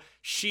through.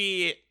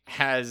 She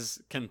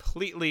has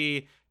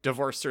completely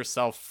divorced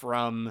herself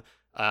from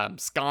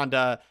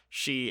Skanda.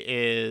 She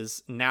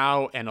is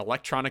now an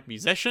electronic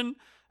musician.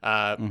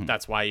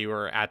 That's why you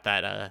were at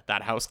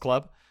that house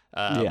club.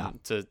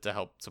 To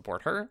help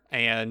support her.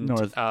 And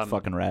Nora's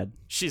fucking rad.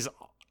 She's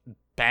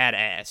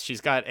badass.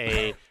 She's got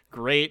a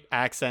great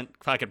accent.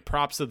 Fucking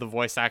props to the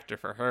voice actor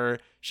for her.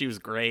 She was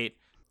great.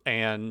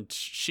 And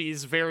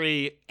she's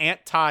very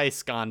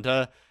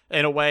anti-Skanda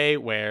in a way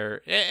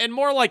where, and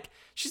more like,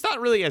 she's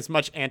not really as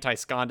much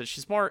anti-Skanda.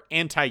 She's more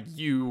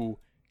anti-you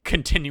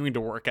continuing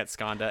to work at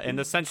Skanda in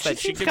the sense that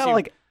she gives kind of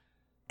like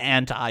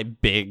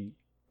anti-big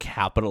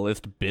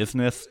capitalist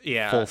business.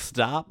 Yeah. Full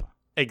stop.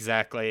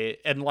 Exactly.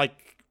 And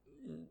like,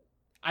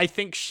 I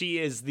think she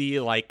is the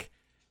like,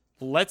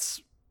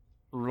 let's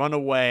run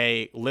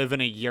away, live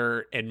in a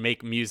yurt, and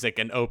make music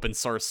and open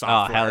source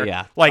software. Oh, hell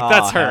yeah. Like,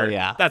 that's her. Hell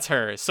yeah. That's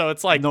her. So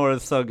it's like,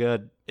 Nora's so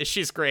good.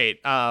 She's great.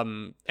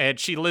 And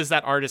she lives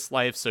that artist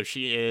life. So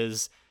she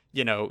is,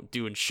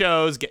 doing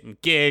shows, getting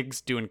gigs,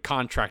 doing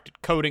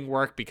contracted coding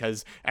work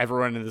because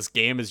everyone in this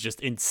game is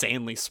just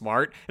insanely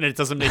smart. And it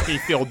doesn't make me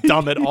feel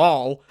dumb at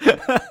all.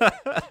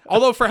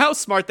 Although for how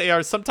smart they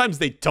are, sometimes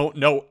they don't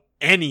know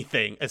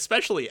anything,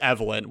 especially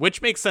Evelyn,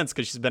 which makes sense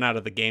because she's been out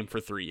of the game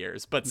for 3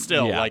 years. But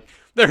still, like,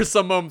 there's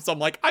some moments I'm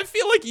like, I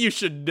feel like you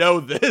should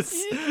know this.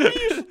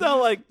 You should know,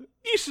 like,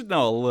 you should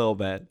know a little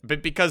bit.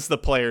 But because the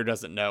player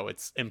doesn't know,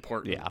 it's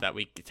important that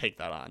we take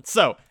that on.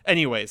 So,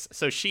 anyways,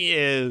 she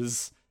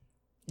is.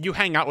 You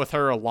hang out with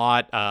her a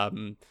lot.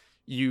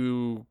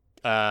 You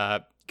go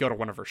to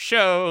one of her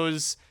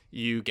shows.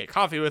 You get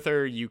coffee with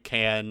her. You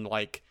can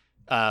like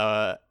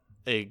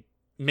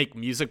make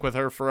music with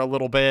her for a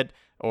little bit,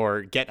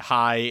 or get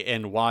high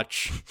and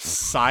watch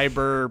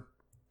cyberpunk.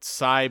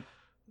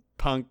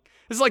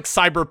 It's like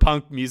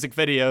cyberpunk music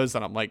videos,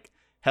 and I'm like,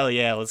 hell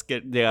yeah, let's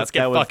get fucking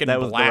blasted. That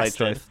was the right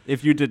choice.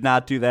 If you did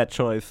not do that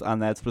choice on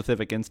that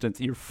specific instance,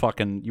 you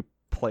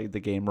played the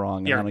game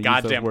wrong. You're a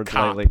goddamn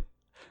cop.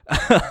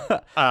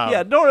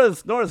 Yeah,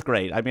 Nora's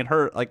great. I mean,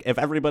 her, like, if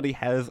everybody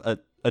has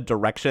a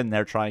direction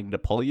they're trying to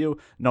pull you,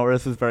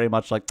 Nora's is very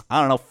much like, I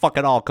don't know, fuck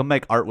it all, come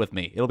make art with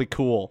me, it'll be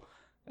cool.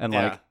 And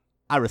like,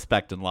 I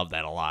respect and love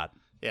that a lot.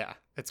 Yeah,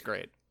 It's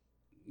great.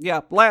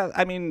 Yeah,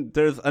 I mean,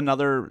 there's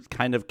another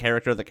kind of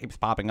character that keeps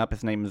popping up.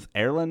 His name is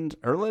Erland.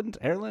 I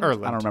don't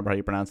remember how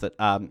you pronounce it.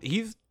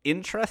 He's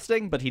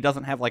interesting, but he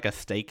doesn't have like a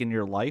stake in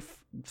your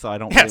life, so I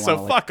don't. Yeah, really so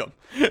wanna, fuck him.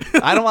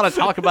 I don't want to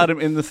talk about him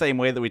in the same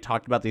way that we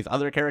talked about these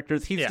other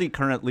characters. He's Yeah. the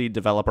current lead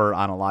developer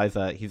on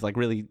Eliza. He's like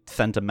really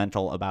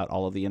sentimental about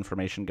all of the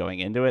information going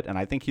into it, and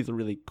I think he's a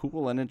really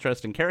cool and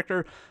interesting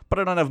character, but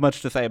I don't have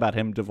much to say about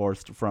him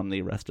divorced from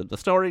the rest of the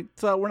story,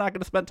 so we're not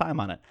going to spend time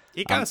on it.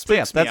 He kind of so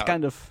yeah, spooks me that's out.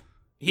 kind of...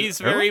 He's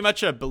very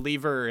much a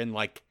believer in,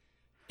 like,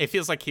 it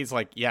feels like he's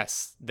like,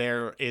 yes,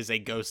 there is a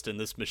ghost in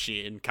this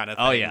machine kind of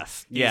thing. Oh,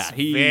 yes. Yeah,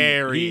 he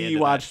he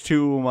watched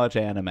too much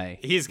anime.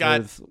 He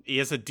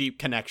has a deep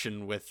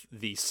connection with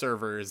the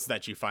servers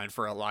that you find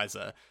for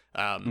Eliza.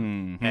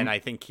 And I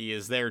think he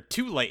is there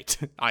too late.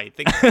 I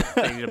think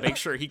they need to make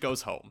sure he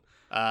goes home.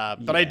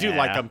 But I do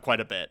like him quite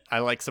a bit. I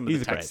like some of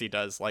the text he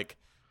does, like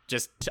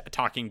just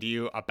talking to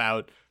you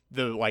about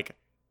the, like,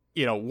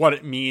 you know, what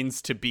it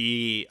means to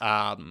be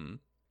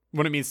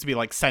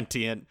like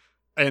sentient.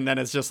 And then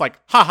it's just like,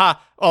 haha,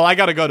 oh, I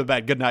gotta go to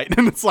bed. Good night.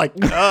 And it's like,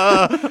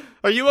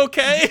 are you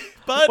okay,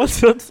 bud?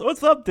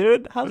 What's up,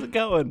 dude? How's it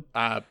going?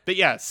 But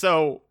yeah,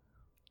 so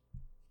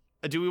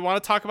do we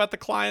want to talk about the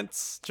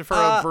clients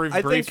very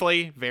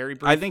briefly?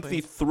 I think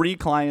the 3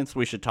 clients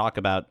we should talk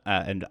about,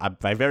 and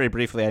by very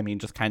briefly, I mean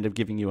just kind of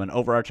giving you an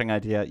overarching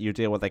idea. You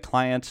deal with a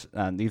client,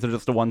 these are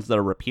just the ones that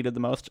are repeated the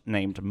most,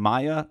 named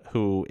Maya,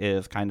 who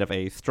is kind of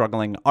a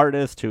struggling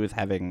artist who is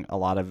having a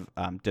lot of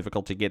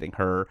difficulty getting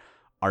her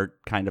art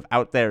kind of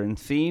out there and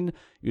seen.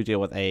 You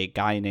deal with a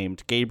guy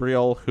named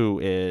Gabriel who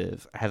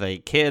has a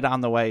kid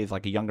on the way. He's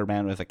like a younger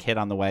man who has a kid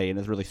on the way and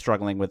is really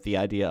struggling with the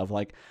idea of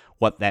like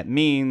what that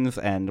means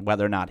and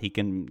whether or not he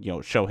can, you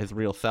know, show his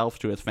real self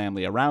to his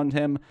family around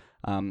him.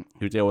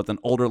 You deal with an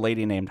older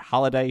lady named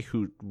Holiday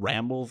who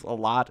rambles a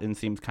lot and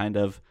seems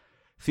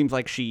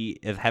like she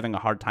is having a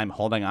hard time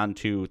holding on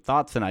to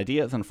thoughts and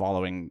ideas and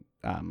following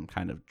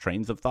kind of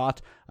trains of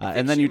thought.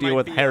 And then you deal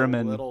with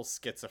Harriman. A little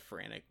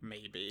schizophrenic,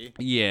 maybe.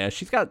 Yeah,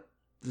 she's got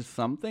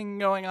something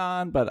going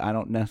on, but I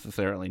don't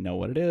necessarily know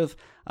what it is.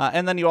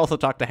 And then you also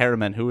talk to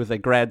Harriman, who is a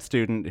grad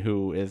student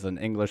who is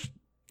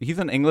he's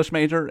an English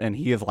major, and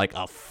he is like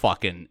a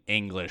fucking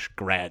English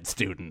grad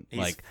student. He's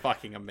like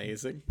fucking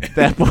amazing.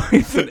 That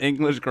boy's an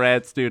English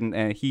grad student,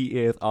 and he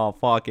is a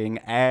fucking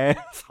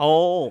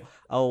asshole.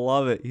 I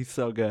love it. He's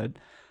so good.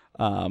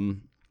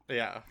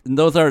 Yeah. And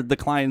those are the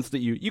clients that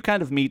you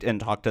kind of meet and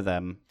talk to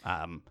them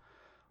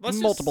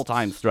multiple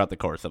times throughout the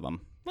course of them.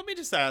 Let me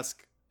just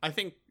ask. I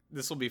think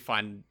this will be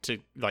fine to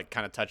like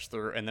kind of touch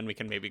through, and then we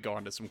can maybe go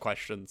on to some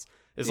questions.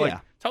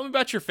 Tell me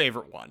about your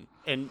favorite one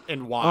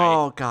and why.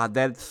 Oh god,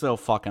 that's so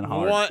fucking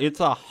hard. What?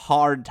 It's a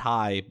hard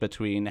tie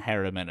between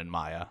Harriman and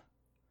Maya.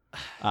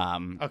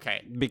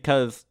 Okay.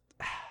 Because,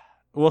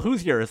 well,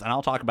 who's yours? And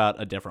I'll talk about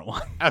a different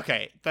one.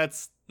 Okay,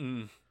 that's.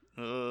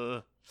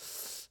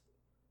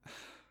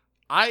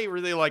 I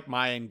really like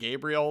Maya and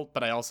Gabriel,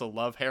 but I also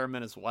love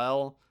Harriman as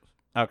well.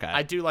 Okay.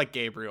 I do like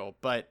Gabriel,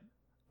 but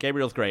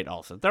Gabriel's great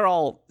also. They're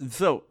all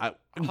so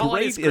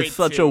Holland's great great is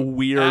such too. a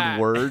weird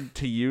word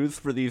to use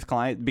for these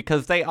clients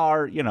because they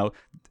are, you know,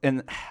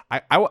 and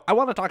I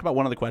want to talk about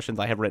one of the questions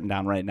I have written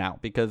down right now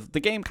because the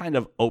game kind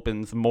of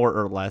opens more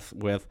or less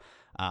with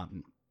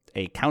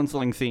a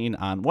counseling scene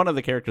on one of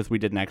the characters we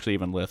didn't actually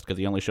even list because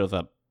he only shows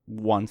up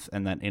once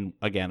and then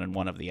again in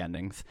one of the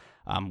endings,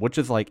 which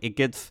is like it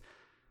gets.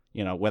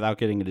 You know, without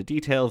getting into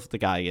details, the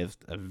guy is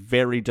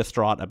very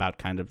distraught about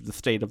kind of the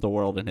state of the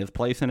world and his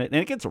place in it.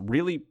 And it gets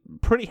really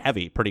pretty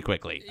heavy pretty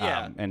quickly.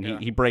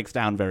 He breaks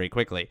down very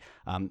quickly.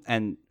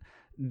 And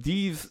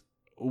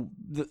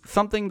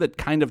something that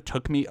kind of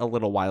took me a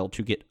little while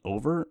to get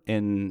over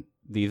in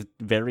these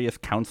various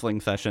counseling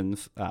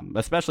sessions,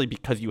 especially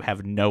because you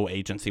have no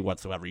agency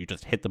whatsoever. You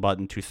just hit the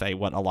button to say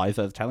what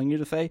Eliza is telling you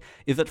to say,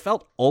 is it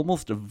felt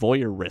almost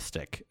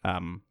voyeuristic.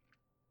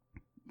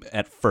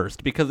 At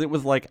first, because it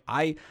was like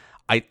I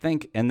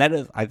think, and that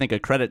is I think a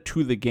credit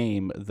to the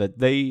game that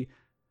they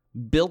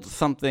built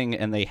something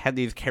and they had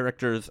these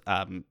characters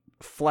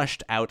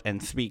fleshed out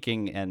and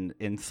speaking and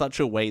in such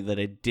a way that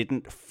it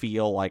didn't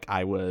feel like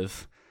I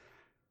was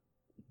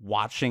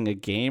watching a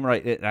game,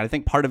 right? And I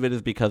think part of it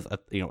is because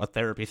a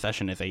therapy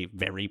session is a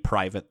very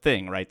private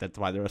thing, right? That's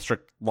why there are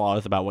strict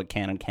laws about what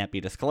can and can't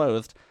be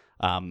disclosed.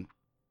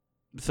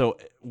 So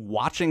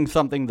watching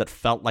something that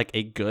felt like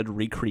a good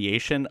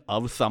recreation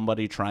of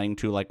somebody trying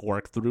to like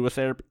work through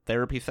a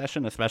therapy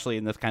session, especially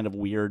in this kind of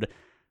weird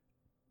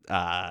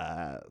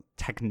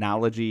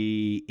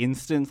technology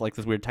instance, like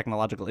this weird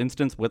technological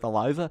instance with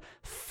Eliza,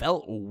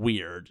 felt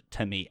weird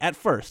to me. At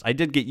first, I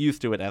did get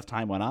used to it as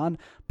time went on,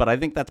 but I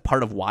think that's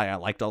part of why I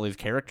liked all these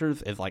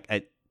characters is like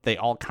they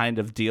all kind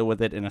of deal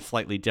with it in a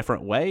slightly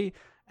different way,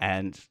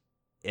 and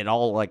it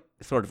all like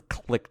sort of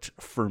clicked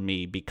for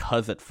me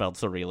because it felt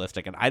so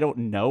realistic. And I don't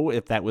know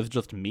if that was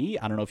just me.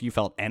 I don't know if you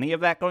felt any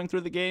of that going through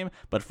the game,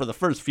 but for the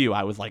first few,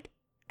 I was like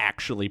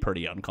actually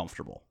pretty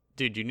uncomfortable.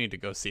 Dude, you need to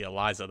go see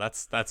Eliza.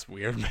 That's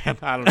weird, man.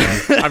 I don't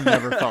know. I've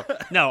never felt.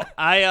 No,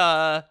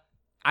 I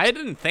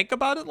didn't think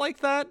about it like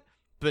that,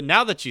 But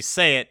now that you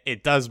say it,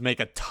 it does make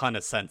a ton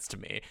of sense to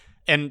me.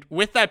 And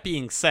with that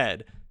being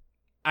said,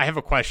 I have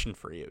a question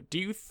for you. Do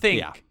you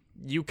think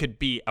you could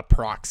be a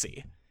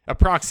proxy? A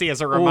proxy,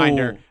 as a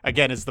reminder,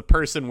 again, is the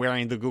person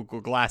wearing the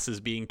Google glasses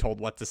being told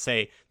what to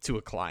say to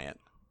a client.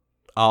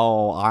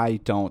 Oh, I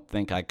don't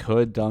think I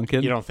could,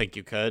 Duncan. You don't think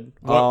you could?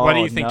 What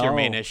do you think your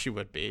main no. issue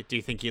would be? Do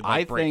you think you'd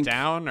break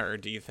down, or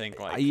do you think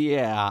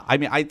Yeah, I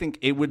mean, I think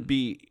it would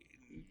be.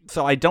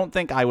 So I don't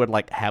think I would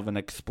have an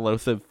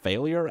explosive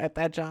failure at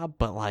that job,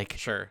 but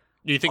sure.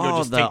 Do you think it would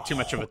just take too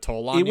much of a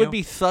toll on you? It would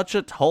be such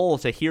a toll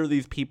to hear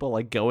these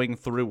people going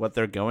through what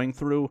they're going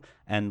through,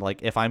 and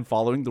if I'm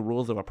following the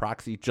rules of a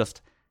proxy,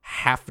 just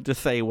have to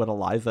say what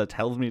Eliza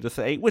tells me to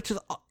say, which is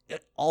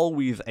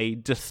always a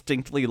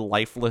distinctly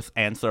lifeless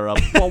answer of,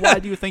 well, why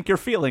do you think you're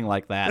feeling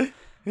like that?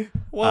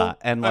 Well,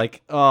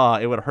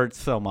 it would hurt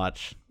so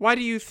much. Why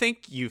do you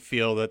think you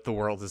feel that the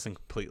world is in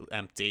complete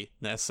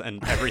emptiness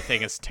and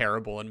everything is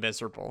terrible and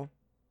miserable?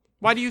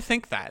 Why do you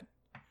think that?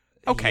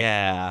 Okay.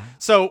 Yeah.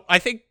 So I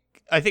think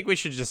we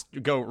should just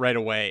go right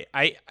away.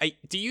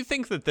 Do you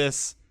think that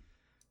this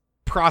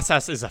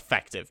process is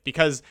effective?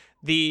 Because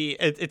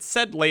it's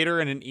said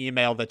later in an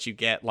email that you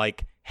get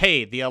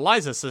hey, the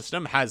Eliza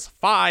system has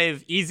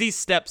 5 easy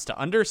steps to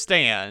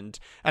understand.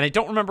 And I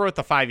don't remember what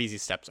the 5 easy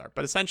steps are,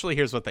 but essentially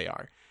here's what they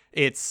are.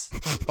 It's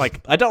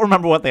I don't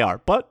remember what they are,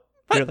 but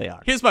here they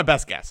are. Here's my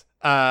best guess.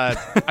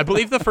 I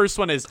believe the first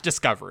one is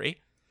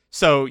discovery.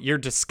 So you're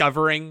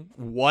discovering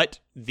what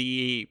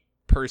the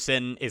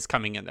person is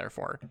coming in there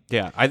for.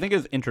 Yeah, I think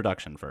it's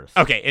introduction first.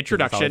 Okay,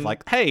 introduction.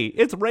 It's hey,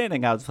 it's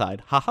raining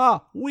outside. Haha,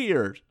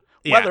 weird.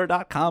 Yeah.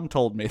 Weather.com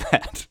told me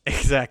that.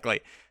 Exactly.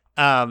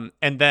 And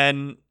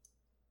then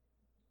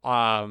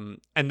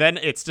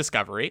it's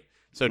discovery.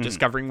 So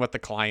discovering what the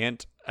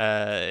client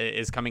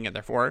is coming in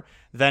there for.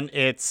 Then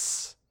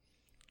it's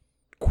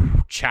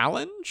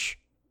challenge.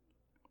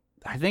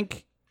 I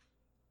think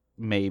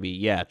maybe,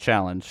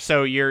 challenge.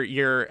 So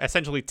you're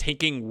essentially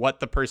taking what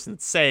the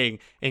person's saying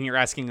and you're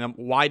asking them,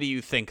 why do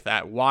you think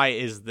that? Why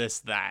is this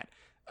that?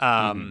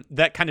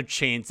 That kind of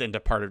chains into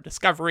part of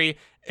discovery.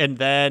 And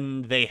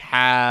then they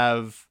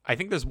have, I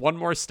think there's one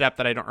more step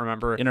that I don't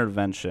remember.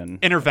 Intervention.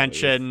 I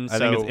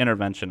think it's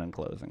intervention and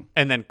closing.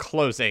 And then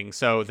closing.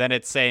 So then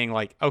it's saying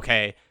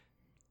okay,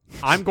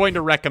 I'm going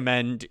to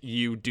recommend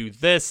you do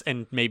this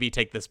and maybe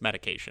take this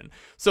medication.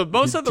 So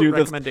most of the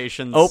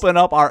recommendations... Open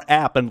up our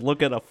app and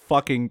look at a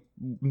fucking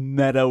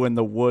meadow in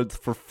the woods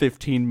for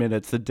 15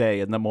 minutes a day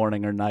in the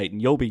morning or night,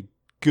 and you'll be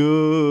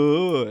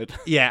good.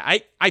 Yeah,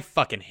 I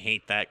fucking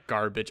hate that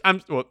garbage. I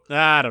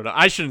don't know.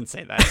 I shouldn't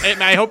say that.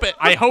 And I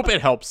hope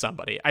it helps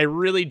somebody. I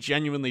really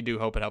genuinely do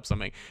hope it helps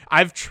somebody.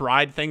 I've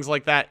tried things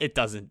like that. It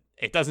doesn't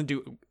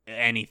do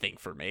anything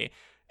for me.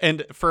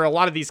 And for a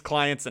lot of these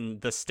clients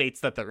and the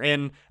states that they're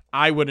in,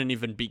 I wouldn't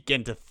even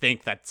begin to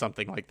think that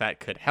something like that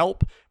could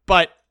help.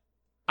 But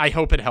I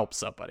hope it helps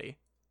somebody.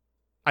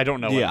 I don't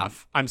know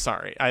enough. I'm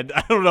sorry. I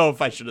don't know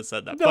if I should have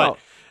said that. No, but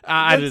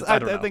I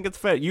don't know. I think it's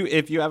fair.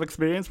 If you have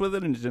experience with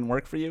it and it didn't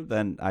work for you,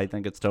 then I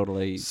think it's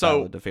totally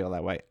valid to feel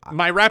that way.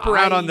 My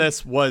wraparound on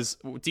this was,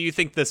 do you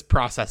think this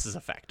process is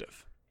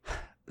effective?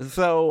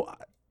 So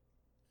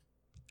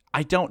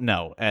I don't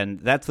know, and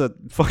that's a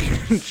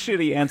fucking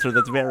shitty answer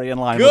that's very in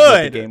line with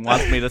what the game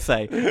wants me to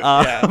say.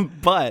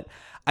 But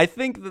I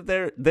think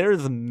that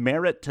there's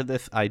merit to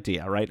this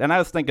idea, right? And I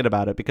was thinking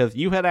about it because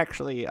you had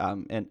actually,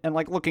 and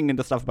looking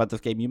into stuff about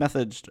this game, you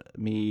messaged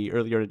me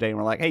earlier today and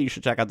were like, hey, you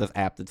should check out this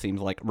app that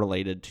seems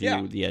related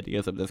to the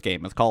ideas of this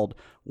game. It's called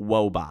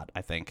Woebot,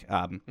 I think.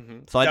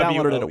 So I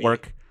downloaded it at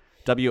work.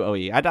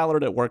 WOE. I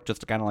downloaded it at work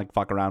just to kind of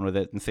fuck around with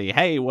it and see,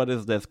 hey, what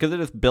is this? Because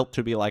it is built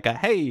to be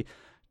hey,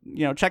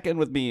 check in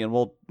with me and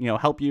we'll,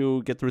 help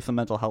you get through some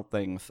mental health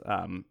things.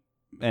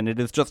 And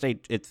it's just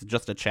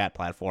a chat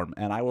platform.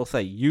 And I will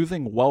say,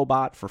 using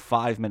Woebot for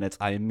 5 minutes,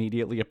 I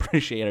immediately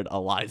appreciated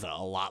Eliza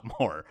a lot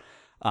more.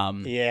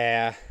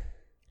 Yeah.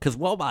 Because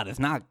Woebot is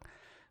not...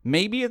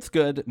 Maybe it's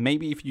good.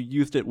 Maybe if you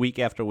used it week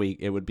after week,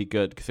 it would be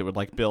good because it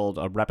would build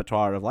a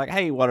repertoire of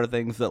hey, what are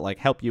things that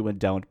help you and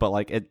don't?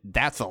 But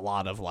that's a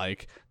lot of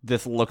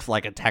this looks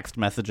like a text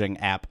messaging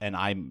app and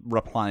I'm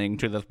replying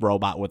to this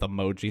robot with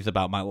emojis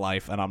about my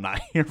life and I'm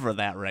not here for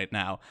that right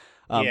now.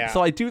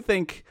 So I do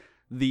think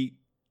the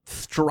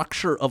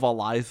structure of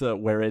Eliza,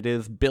 where it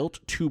is built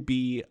to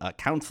be a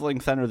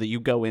counseling center that you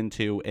go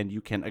into and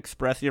you can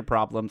express your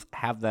problems,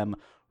 have them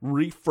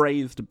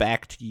rephrased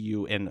back to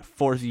you and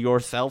force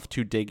yourself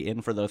to dig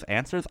in for those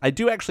answers. I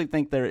do actually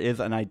think there is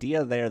an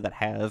idea there that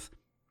has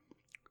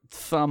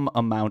some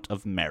amount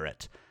of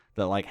merit.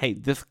 That hey,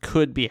 this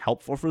could be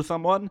helpful for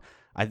someone.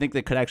 I think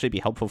that could actually be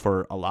helpful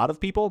for a lot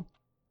of people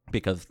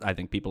because I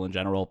think people in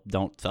general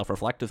don't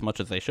self-reflect as much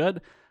as they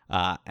should.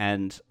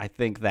 And I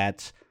think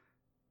that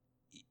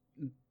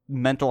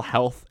mental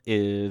health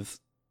is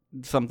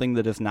something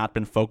that has not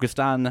been focused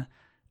on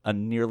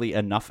nearly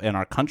enough in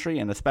our country,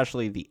 and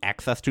especially the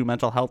access to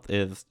mental health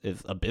is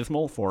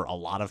abysmal for a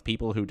lot of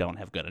people who don't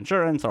have good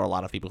insurance or a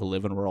lot of people who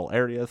live in rural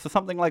areas. So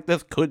something like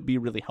this could be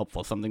really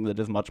helpful, something that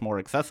is much more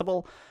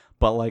accessible.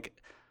 But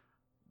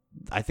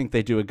I think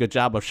they do a good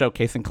job of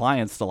showcasing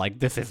clients to like,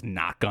 this is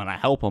not gonna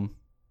help them.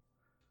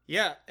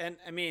 Yeah, and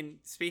I mean,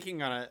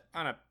 speaking on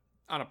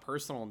a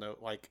personal note,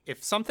 like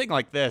if something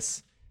like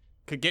this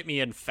could get me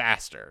in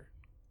faster,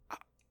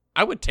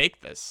 I would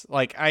take this.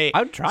 Like I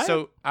would try.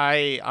 So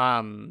I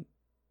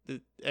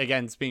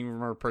again, speaking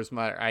from a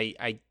personal matter,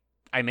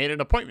 I made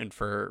an appointment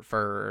for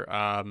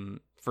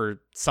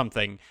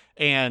something,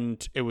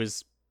 and it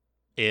was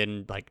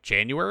in like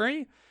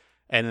January,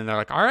 and then they're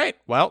like, all right,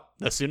 well,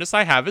 the soonest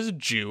I have is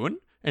June,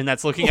 and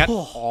that's looking at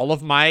all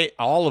of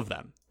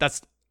them.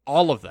 That's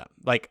all of them.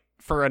 Like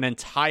for an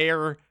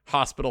entire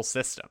hospital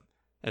system.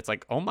 It's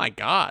like, oh my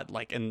God.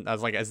 Like, and I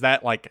was like, is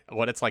that like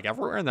what it's like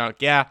everywhere? And they're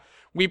like, yeah,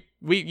 we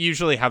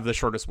usually have the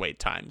shortest wait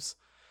times.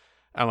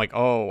 I'm like,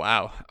 oh,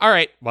 wow. All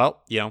right.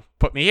 Well,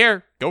 put me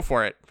here. Go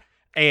for it.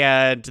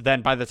 And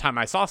then by the time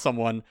I saw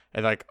someone,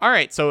 they're like, all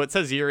right, so it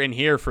says you're in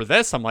here for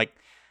this. I'm like,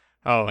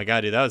 oh my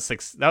God, dude, that was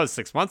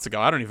 6 months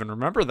ago. I don't even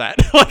remember that.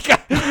 Like,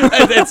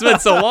 it's been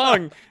so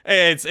long.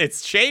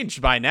 It's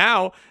changed by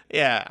now.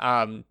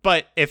 Yeah.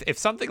 But if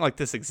something like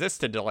this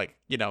existed to like,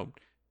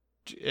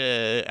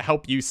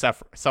 help you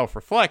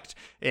self-reflect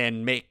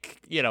and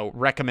make,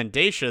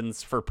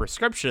 recommendations for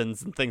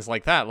prescriptions and things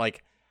like that,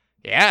 like,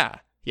 yeah,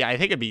 I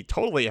think it'd be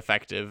totally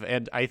effective.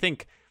 And I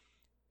think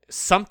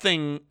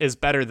something is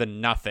better than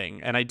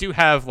nothing. And I do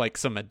have like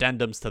some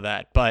addendums to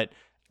that, but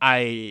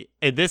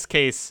in this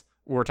case,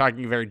 we're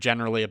talking very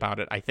generally about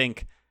it. I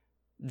think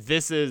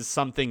this is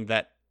something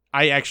that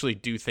I actually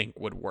do think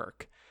would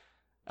work.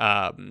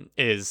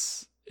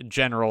 Is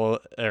general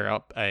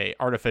or a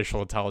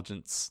artificial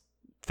intelligence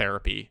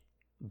therapy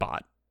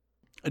bot.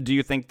 Do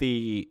you think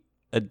the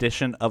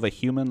addition of a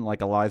human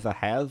like Eliza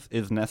has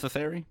is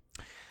necessary?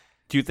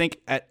 Do you think?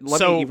 Let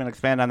me even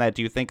expand on that.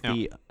 Do you think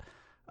the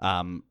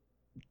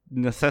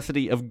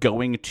necessity of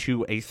going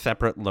to a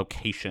separate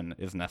location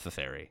is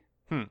necessary?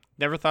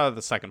 Never thought of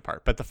the second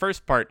part, but the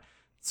first part.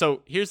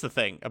 So here's the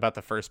thing about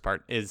the first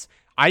part is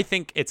I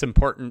think it's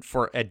important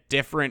for a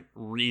different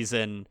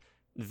reason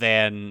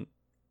than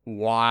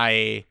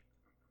why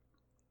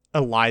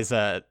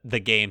Eliza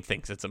the game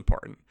thinks it's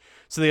important.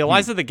 So the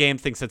Eliza the game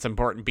thinks it's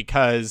important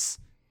because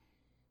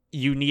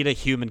you need a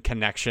human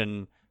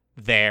connection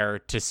there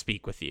to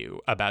speak with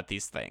you about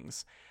these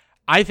things.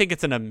 I think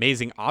it's an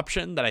amazing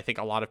option that I think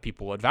a lot of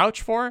people would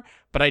vouch for,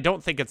 but I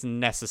don't think it's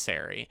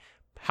necessary.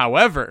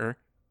 However,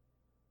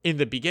 in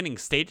the beginning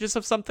stages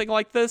of something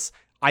like this,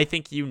 I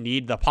think you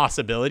need the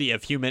possibility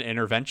of human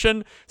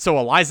intervention. So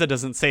Eliza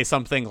doesn't say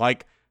something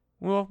like,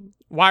 well,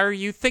 why are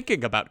you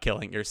thinking about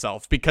killing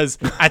yourself? Because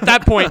at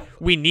that point,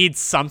 we need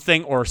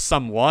something or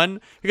someone.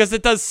 Because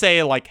it does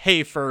say, like,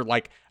 hey, for,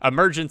 like,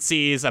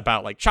 emergencies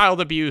about, like, child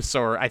abuse,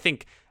 or I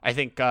think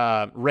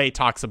Ray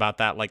talks about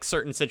that, like,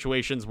 certain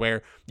situations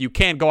where you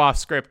can go off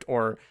script,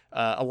 or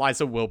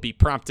Eliza will be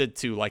prompted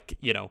to, like,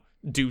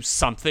 do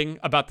something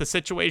about the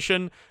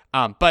situation.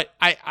 But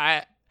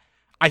I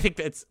think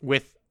that's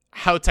with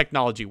how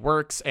technology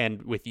works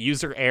and with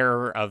user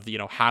error of,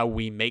 how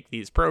we make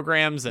these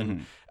programs.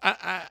 And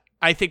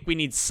I think we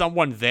need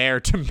someone there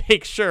to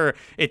make sure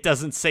it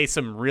doesn't say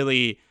some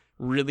really,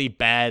 really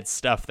bad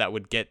stuff that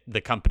would get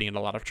the company in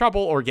a lot of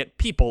trouble or get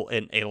people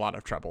in a lot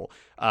of trouble.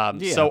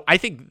 So I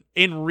think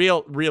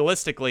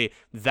realistically,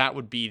 that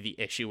would be the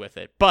issue with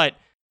it. But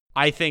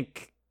I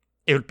think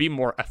it would be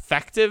more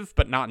effective,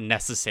 but not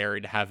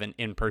necessary to have an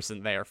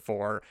in-person there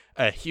for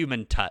a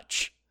human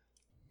touch.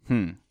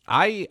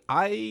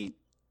 I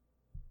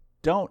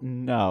don't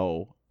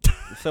know.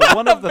 So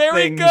one of the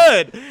Very things,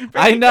 good.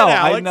 I know,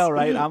 Alex.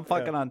 Right? I'm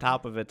fucking on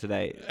top of it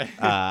today.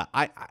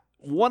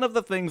 One of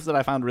the things that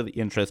I found really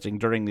interesting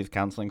during these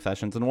counseling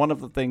sessions, and one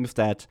of the things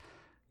that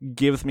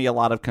gives me a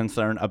lot of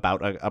concern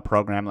about a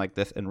program like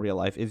this in real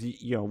life is,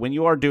 when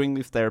you are doing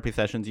these therapy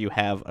sessions, you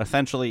have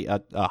essentially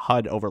a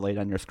HUD overlaid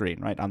on your screen,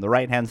 right? On the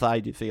right-hand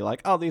side, you see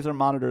like, oh, these are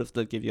monitors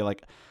that give you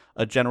like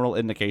a general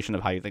indication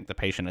of how you think the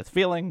patient is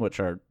feeling, which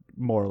are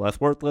more or less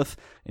worthless.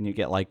 And you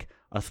get like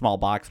a small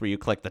box where you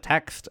click the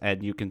text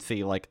and you can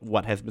see like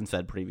what has been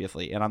said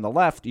previously. And on the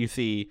left, you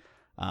see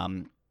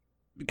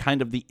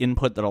kind of the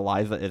input that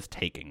Eliza is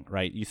taking,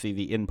 right? You see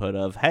the input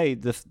of, hey,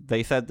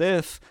 they said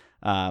this.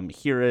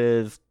 Here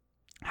is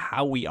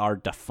how we are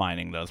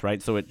defining those,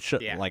 right? So it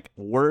should like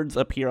words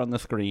appear on the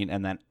screen,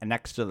 and then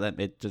next to them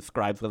it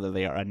describes whether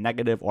they are a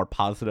negative or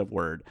positive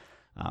word.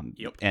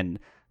 And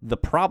the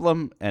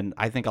problem, and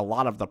I think a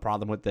lot of the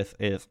problem with this,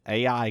 is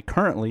AI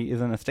currently is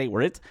in a state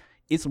where it's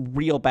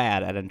real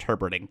bad at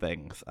interpreting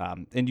things.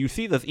 And you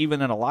see this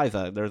even in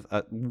Eliza. There's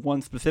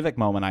one specific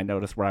moment I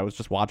noticed where I was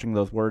just watching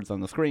those words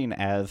on the screen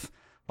as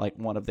like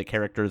one of the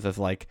characters is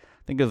like,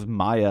 I think it was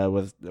Maya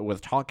was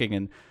talking,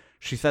 and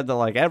she said that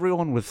like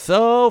everyone was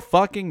so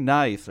fucking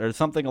nice or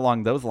something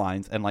along those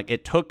lines. And like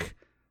it took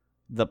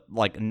the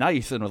like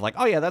nice and was like,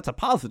 oh yeah, that's a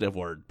positive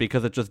word,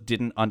 because it just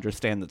didn't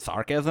understand that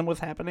sarcasm was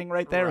happening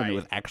right there. Right. And it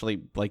was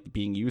actually like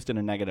being used in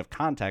a negative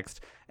context.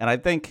 And I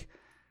think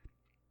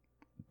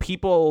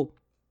people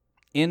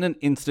in an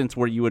instance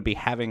where you would be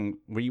having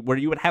where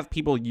you would have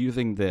people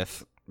using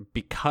this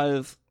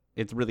because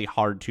it's really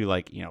hard to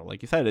like,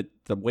 like you said,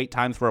 the wait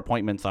times for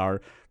appointments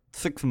are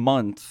 6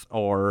 months,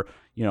 or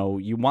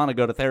you want to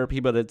go to therapy,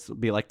 but it's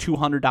be like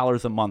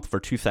 $200 a month for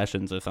 2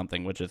 sessions or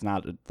something, which is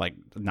not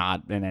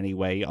in any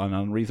way an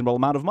unreasonable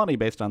amount of money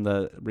based on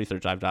the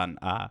research I've done.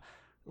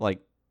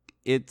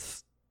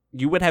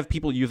 You would have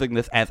people using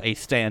this as a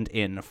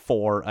stand-in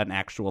for an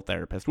actual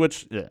therapist,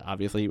 which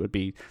obviously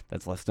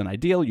that's less than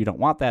ideal. You don't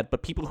want that,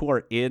 but people who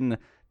are in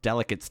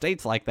delicate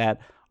states like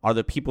that are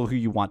the people who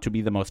you want to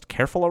be the most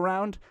careful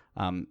around.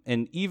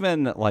 And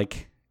even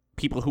like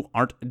people who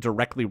aren't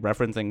directly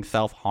referencing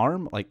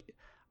self-harm, like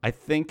I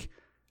think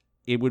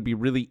it would be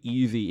really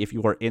easy if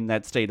you are in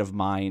that state of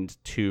mind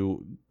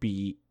to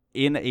be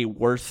in a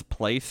worse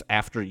place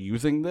after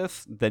using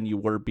this than you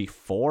were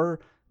before,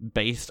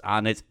 based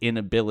on its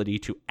inability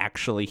to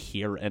actually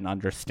hear and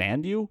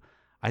understand you.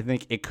 I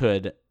think it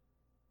could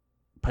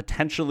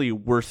potentially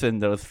worsen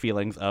those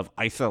feelings of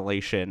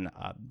isolation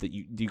that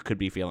you could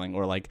be feeling,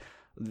 or like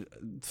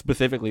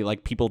specifically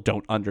like people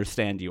don't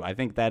understand you. I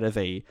think that is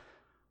a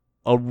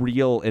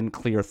real and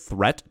clear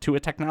threat to a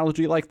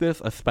technology like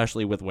this,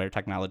 especially with where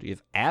technology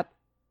is at.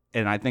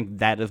 And I think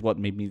that is what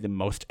made me the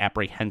most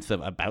apprehensive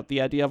about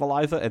the idea of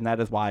Eliza, and that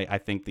is why I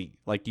think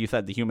like you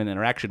said, the human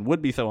interaction would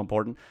be so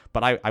important.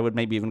 But I would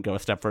maybe even go a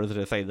step further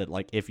to say that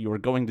like if you were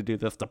going to do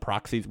this, the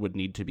proxies would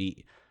need to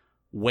be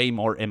way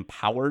more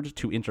empowered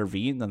to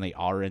intervene than they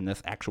are in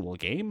this actual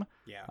game.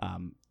 Yeah.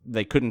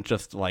 They couldn't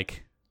just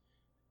like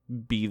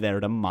be there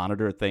to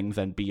monitor things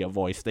and be a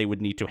voice. They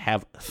would need to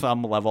have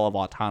some level of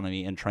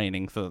autonomy and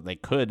training so that they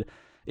could,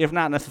 if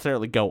not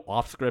necessarily go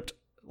off script,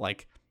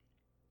 like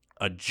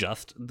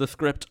adjust the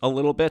script a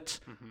little bit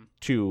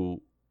to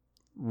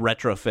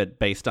retrofit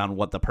based on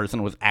what the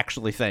person was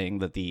actually saying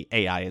that the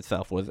AI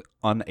itself was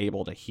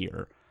unable to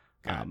hear.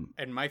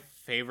 And my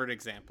favorite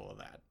example of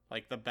that,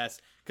 like the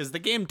best, because the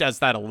game does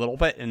that a little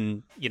bit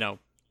in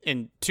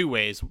 2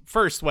 ways.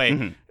 First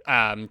way,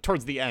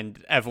 towards the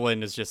end,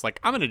 Evelyn is just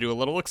like, I'm going to do a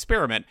little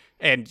experiment,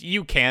 and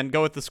you can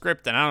go with the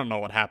script, and I don't know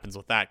what happens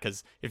with that,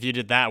 because if you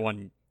did that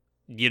one,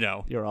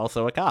 you're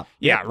also a cop.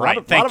 Yeah, right.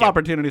 A lot of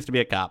opportunities to be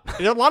a cop.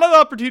 There's a lot of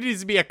opportunities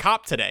to be a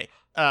cop today.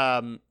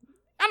 I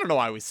don't know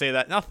why we say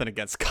that. Nothing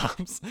against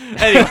cops.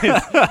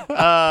 Anyways,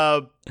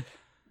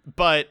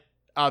 but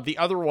the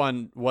other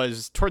one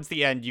was towards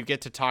the end, you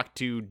get to talk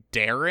to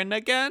Darren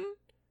again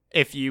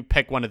if you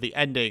pick one of the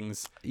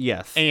endings.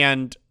 Yes.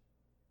 And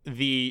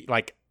the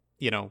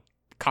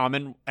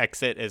common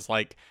exit is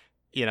like,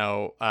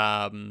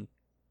 Darren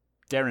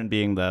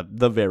being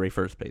the very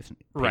first patient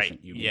right.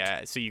 you meet.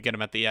 Yeah. So you get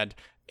him at the end,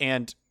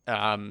 and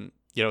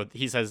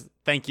he says,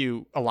 "Thank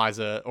you,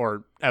 Eliza,"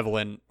 or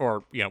Evelyn,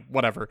 or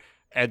whatever.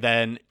 And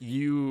then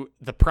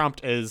the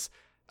prompt is,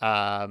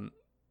 "Thank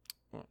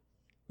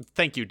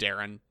you,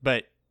 Darren."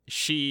 But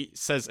she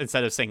says,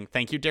 instead of saying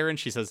 "Thank you, Darren,"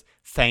 she says,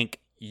 "Thank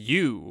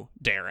you,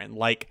 Darren."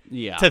 Like,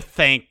 to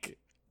thank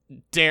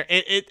Darren.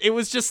 It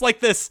was just like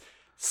this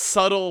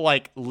subtle,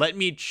 like, let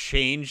me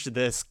change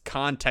this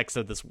context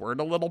of this word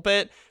a little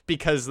bit,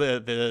 because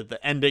the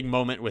ending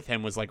moment with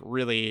him was like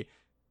really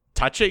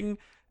touching.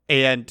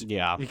 And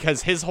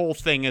because his whole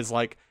thing is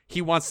like,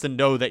 he wants to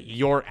know that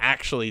you're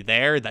actually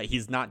there, that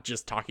he's not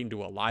just talking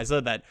to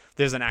Eliza, that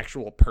there's an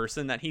actual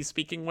person that he's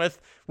speaking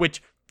with,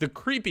 which the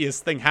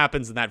creepiest thing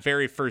happens in that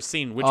very first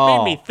scene, which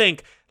made me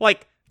think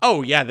like,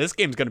 oh yeah, this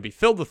game's going to be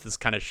filled with this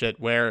kind of shit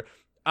where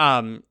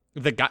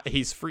the guy,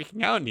 he's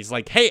freaking out and he's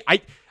like, hey,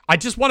 I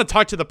just want to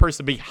talk to the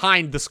person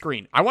behind the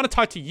screen. I want to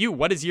talk to you.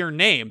 What is your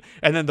name?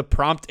 And then the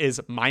prompt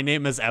is, my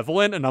name is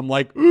Evelyn. And I'm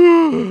like,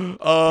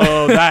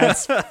 oh,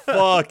 that's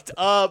fucked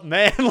up,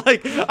 man.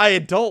 Like, I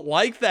don't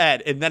like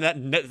that. And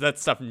then that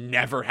stuff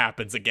never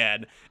happens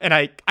again. And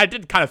I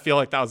did kind of feel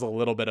like that was a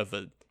little bit of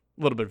a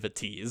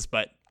tease,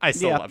 but I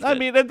still loved it. I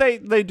mean,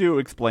 they do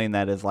explain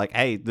that as like,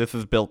 hey, this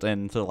is built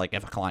in, so like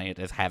if a client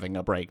is having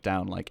a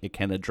breakdown, like it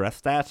can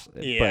address that.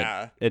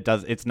 Yeah. But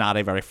it's not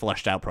a very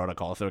fleshed out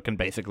protocol, so it can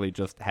basically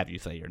just have you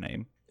say your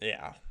name.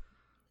 Yeah.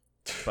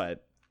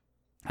 But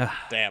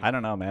damn, I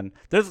don't know, man.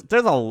 There's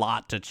a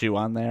lot to chew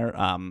on there.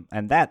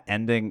 And that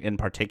ending in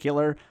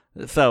particular.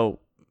 So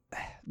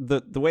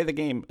the way the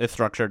game is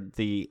structured,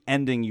 the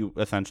ending, you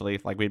essentially,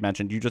 like we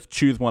mentioned, you just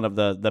choose one of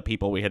the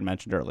people we had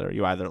mentioned earlier.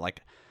 You either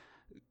like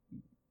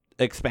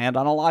expand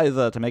on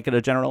Eliza to make it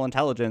a general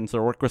intelligence,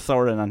 or work with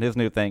Soren on his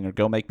new thing, or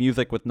go make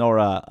music with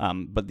Nora.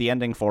 But the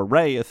ending for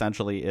Ray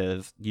essentially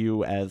is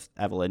you as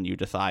Evelyn, you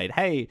decide,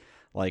 hey,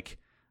 like,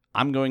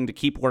 I'm going to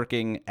keep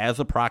working as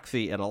a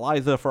proxy at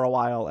Eliza for a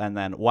while, and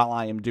then while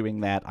I am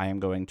doing that, I am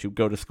going to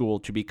go to school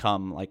to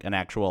become like an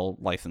actual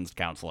licensed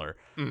counselor.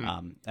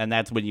 And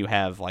that's when you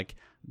have like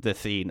the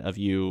scene of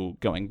you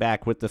going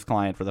back with this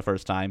client for the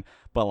first time.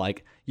 But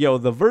like,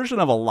 the version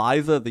of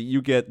Eliza that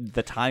you get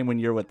the time when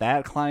you're with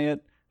that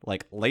client,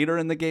 like later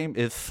in the game,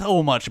 is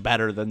so much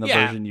better than the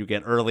version you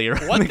get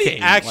earlier in the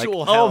game. Actual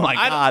like, hell? Oh my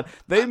god,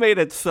 they made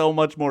it so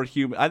much more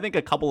human. I think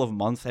a couple of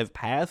months have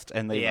passed,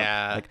 and they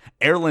like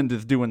Erland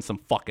is doing some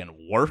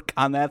fucking work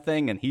on that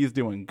thing, and he's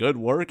doing good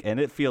work, and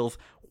it feels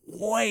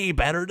way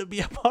better to be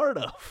a part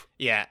of.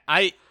 Yeah,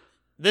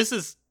 this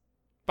is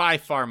by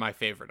far my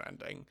favorite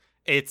ending.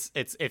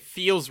 It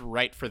feels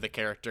right for the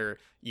character.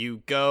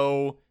 You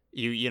go,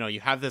 you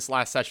have this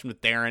last session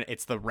with Darren.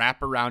 It's the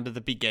wraparound to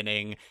the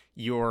beginning.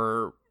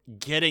 You're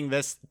getting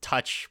this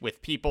touch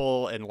with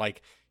people, and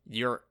like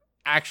you're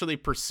actually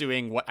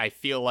pursuing what I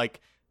feel like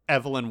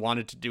Evelyn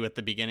wanted to do at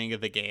the beginning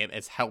of the game,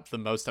 is help the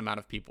most amount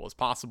of people as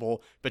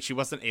possible, but she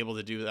wasn't able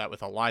to do that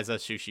with Eliza.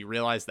 So she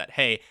realized that,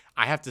 hey,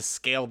 I have to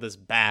scale this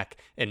back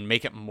and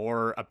make it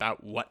more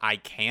about what I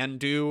can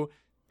do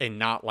and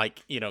not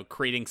like,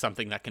 creating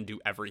something that can do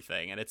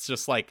everything. And it's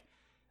just like,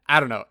 I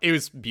don't know. It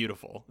was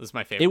beautiful. This is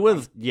my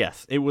favorite.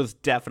 Yes, it was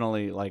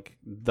definitely like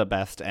the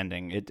best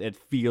ending. It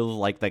feels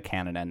like the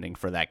canon ending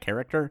for that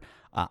character.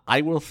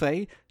 I will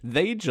say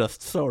they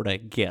just sort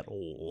of get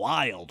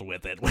wild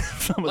with it with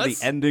some of the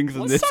endings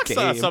in this game.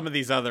 Let's talk some of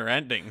these other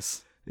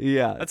endings.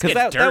 Yeah, because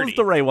that was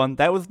the Ray one.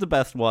 That was the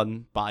best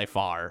one by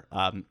far.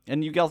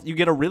 And you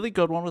get a really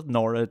good one with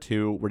Nora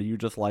too, where you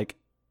just like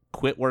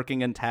quit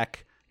working in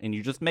tech and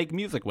you just make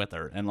music with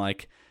her, and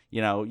like,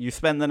 you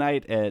spend the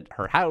night at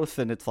her house,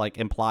 and it's like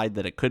implied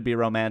that it could be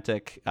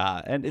romantic,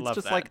 and it's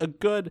just like a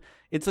good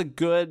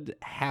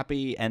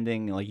happy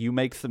ending. Like, you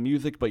make some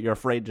music, but you're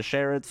afraid to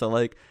share it, so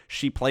like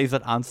she plays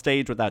it on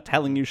stage without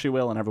telling you she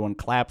will, and everyone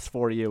claps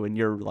for you, and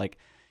you're like,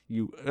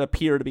 you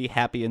appear to be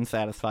happy and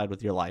satisfied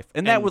with your life,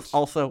 and that was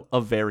also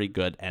a very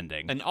good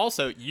ending. And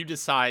also, you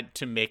decide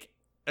to make,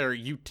 or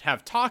you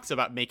have talks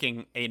about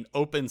making an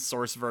open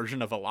source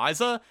version of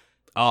Eliza.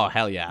 Oh,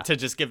 hell yeah. To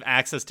just give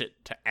access to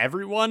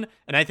everyone.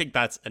 And I think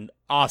that's an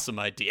awesome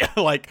idea.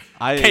 Like,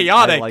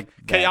 chaotic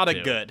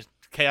good.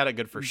 Chaotic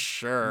good for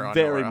sure.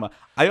 Very much.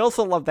 I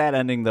also love that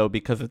ending, though,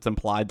 because it's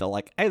implied that,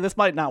 like, hey, this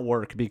might not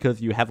work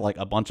because you have, like,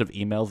 a bunch of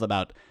emails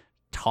about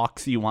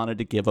talks you wanted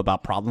to give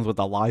about problems with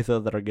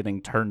Eliza that are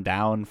getting turned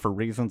down for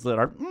reasons that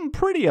are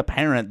pretty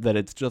apparent that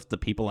it's just the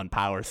people in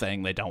power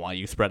saying they don't want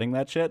you spreading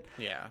that shit.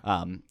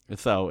 Yeah.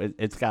 So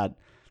it's got...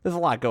 There's a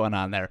lot going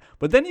on there.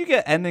 But then you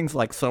get endings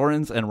like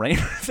Soren's and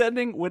Raynor's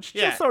ending, which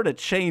just sort of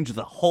change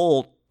the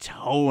whole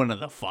tone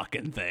of the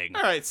fucking thing.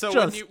 All right, so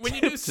when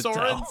you do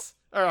Soren's...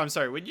 Or I'm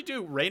sorry, when you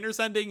do Raynor's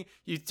ending,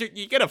 you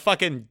get a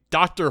fucking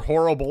Dr.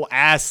 Horrible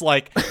ass,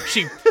 like,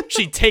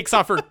 she takes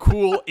off her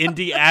cool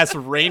indie ass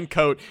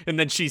raincoat, and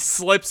then she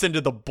slips into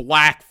the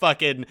black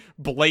fucking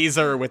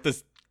blazer with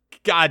this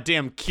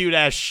goddamn cute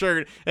ass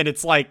shirt, and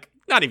it's like,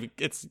 not even,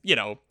 it's,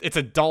 it's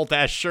adult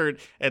ass shirt,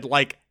 and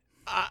like,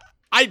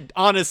 I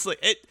honestly,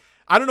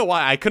 I don't know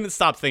why I couldn't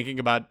stop thinking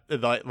about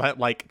the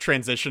like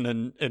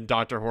transition in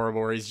Dr.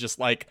 Horrible, where he's just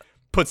like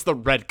puts the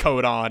red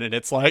coat on, and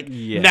it's like,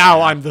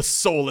 now I'm the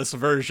soulless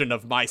version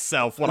of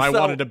myself, what I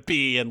wanted to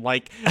be, and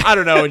like, I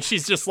don't know, and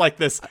she's just like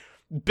this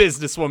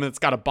businesswoman that's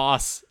got to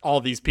boss all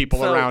these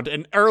people around,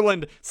 and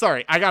Erland,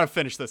 sorry, I gotta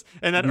finish this,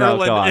 and then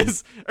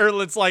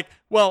Erland's like,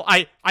 well,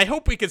 I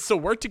hope we can still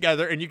work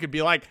together, and you could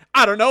be like,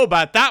 I don't know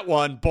about that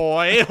one,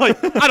 boy,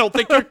 like, I don't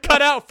think you're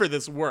cut out for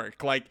this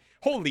work, like,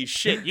 holy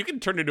shit, you can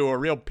turn into a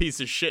real piece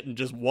of shit in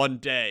just one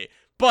day.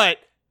 But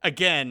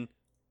again,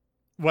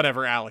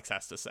 whatever Alex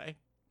has to say.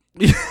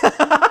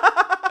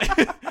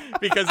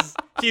 Because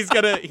he's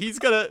gonna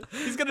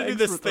do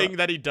this thing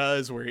that he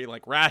does where he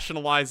like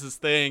rationalizes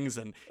things,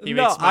 and he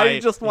makes my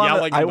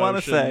yelling emotions. I want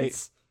to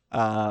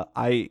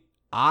say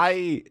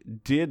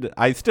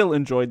I still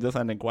enjoyed this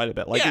ending quite a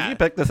bit. Like, if you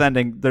pick this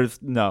ending,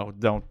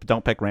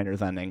 don't pick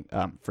Raynor's ending.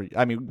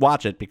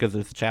 Watch it because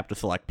there's a chapter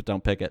select, but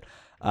don't pick it.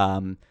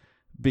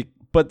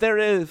 But there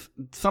is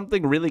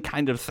something really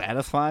kind of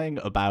satisfying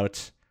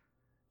about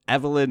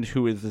Evelyn,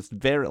 who is this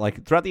very,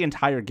 like, throughout the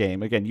entire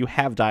game, again, you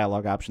have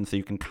dialogue options, so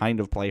you can kind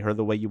of play her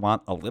the way you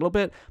want a little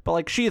bit, but,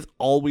 like, she is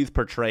always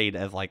portrayed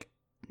as, like,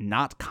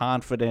 not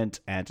confident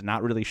and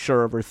not really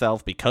sure of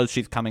herself because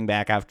she's coming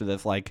back after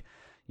this, like,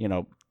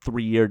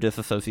 3-year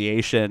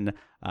disassociation.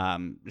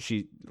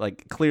 She,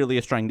 like, clearly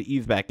is trying to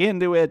ease back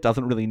into it,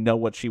 doesn't really know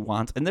what she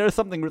wants, and there's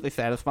something really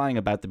satisfying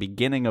about the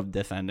beginning of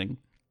this ending,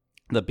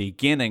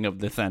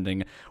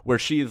 where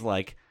she's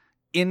like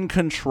in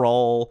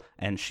control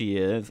and she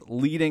is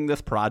leading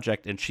this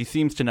project and she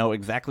seems to know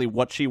exactly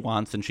what she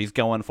wants and she's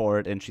going for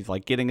it, and she's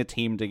like getting a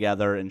team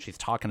together and she's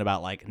talking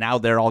about like now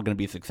they're all going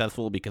to be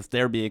successful because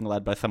they're being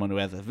led by someone who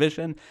has a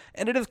vision.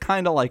 And it is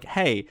kind of like,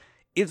 hey,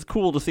 it's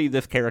cool to see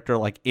this character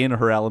like in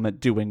her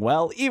element doing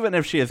well, even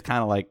if she is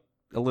kind of like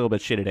a little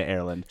bit shitty to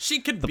Erland. She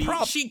can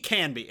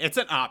be. It's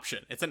an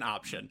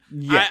option.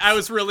 Yes. I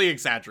was really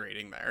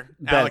exaggerating there.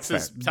 That's Alex fair.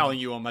 is telling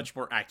you a much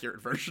more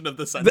accurate version of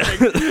this ending.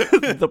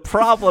 The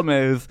problem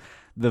is,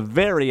 the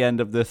very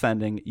end of this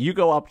ending, you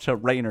go up to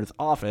Raynor's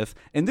office,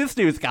 and this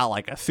dude's got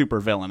like a super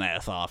villain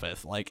ass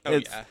office. Like,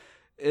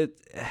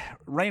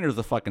 Raynor's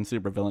a fucking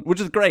supervillain, which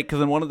is great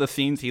because in one of the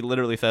scenes he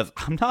literally says,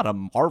 I'm not a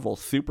Marvel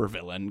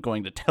supervillain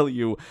going to tell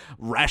you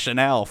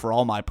rationale for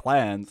all my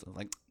plans.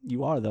 Like,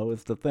 you are, though,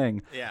 is the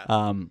thing.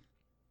 Yeah.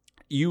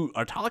 You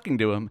are talking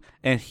to him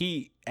and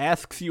he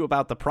asks you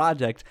about the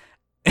project,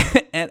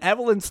 and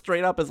Evelyn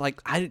straight up is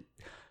like, I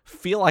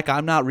feel like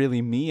I'm not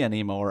really me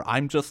anymore.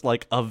 I'm just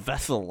like a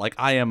vessel. Like,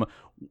 I am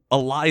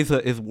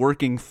Eliza is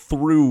working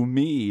through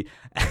me.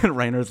 And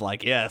Raynor's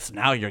like, yes,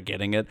 now you're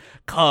getting it.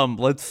 Come,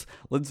 let's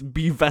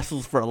be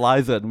vessels for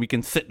Eliza, and we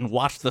can sit and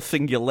watch the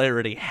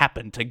singularity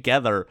happen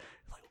together.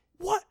 Like,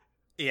 what?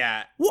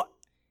 Yeah. What?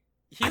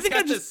 I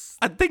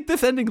think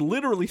this ending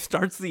literally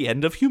starts the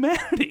end of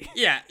humanity.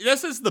 Yeah,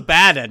 this is the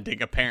bad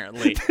ending,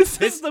 apparently.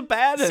 This is the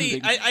bad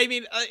ending. I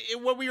mean,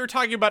 what we were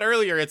talking about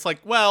earlier, it's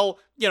like, well,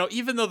 you know,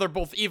 even though they're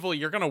both evil,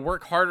 you're going to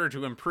work harder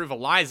to improve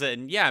Eliza.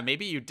 And yeah,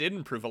 maybe you did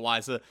improve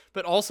Eliza,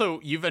 but also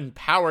you've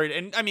empowered.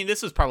 And I mean,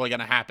 this is probably going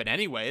to happen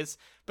anyways.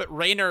 But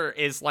Raynor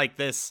is like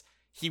this.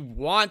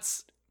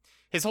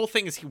 His whole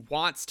thing is he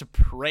wants to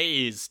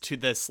praise to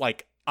this,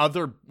 like,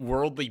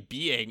 otherworldly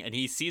being, and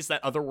he sees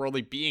that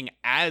otherworldly being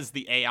as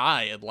the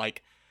AI, and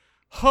like,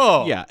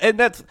 yeah, and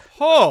that's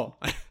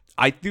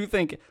I do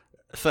think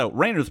so.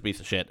 Raynor's a piece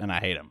of shit, and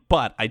I hate him,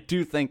 but I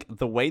do think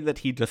the way that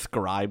he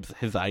describes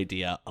his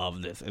idea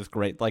of this is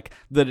great. Like,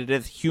 that it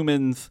is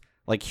humans,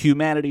 like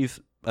humanity's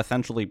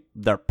essentially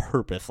their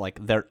purpose,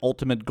 like their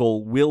ultimate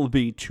goal will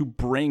be to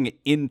bring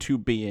into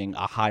being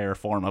a higher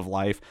form of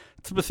life,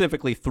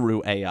 specifically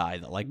through AI.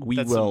 That like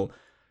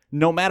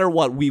no matter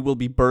what, we will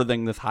be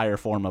birthing this higher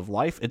form of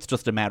life. It's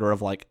just a matter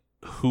of like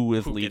who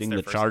is leading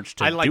the charge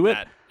to do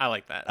it. I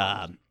like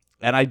that.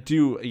 And I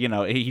do, you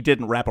know, he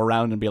didn't wrap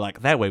around and be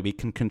like, that way we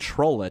can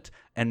control it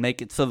and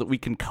make it so that we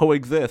can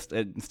coexist.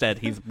 Instead,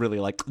 he's really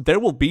like,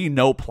 there will be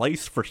no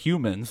place for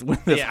humans when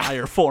this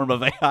higher form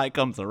of AI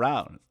comes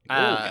around. Oh,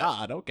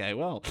 God. Okay,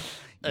 well,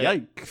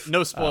 yikes.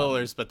 No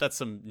spoilers, but that's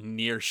some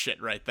near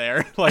shit right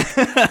there. Like,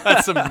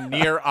 that's some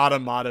near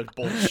automata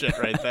bullshit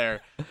right there.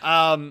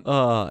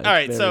 All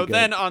right, so good.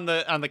 Then on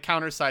the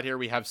counter side here,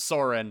 we have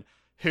Soren,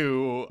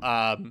 who,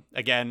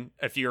 again,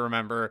 if you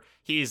remember,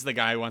 he's the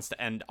guy who wants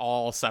to end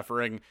all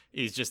suffering.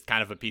 He's just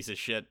kind of a piece of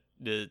shit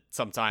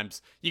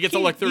sometimes. You get to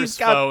look through his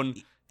phone.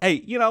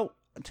 Hey, you know,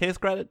 to his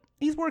credit,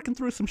 he's working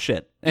through some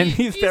shit. And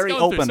he's very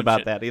open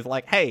about that. He's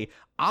like, hey,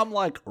 I'm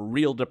like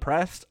real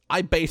depressed.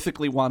 I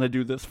basically want to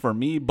do this for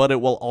me, but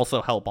it will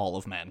also help all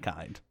of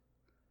mankind.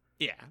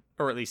 Yeah,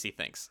 or at least he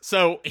thinks.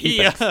 So we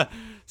get to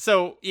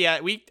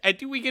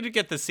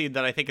get the scene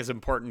that I think is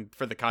important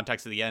for the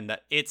context of the end,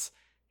 that it's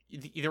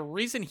the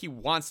reason he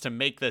wants to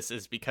make this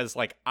is because,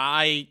 like,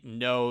 I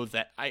know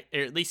that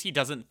or at least he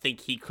doesn't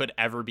think he could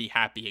ever be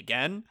happy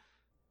again.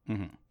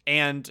 Mm-hmm.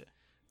 And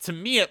to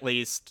me, at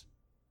least,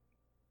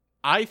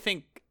 I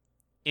think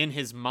in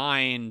his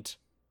mind,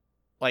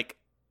 like,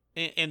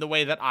 in the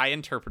way that I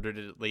interpreted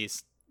it, at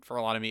least for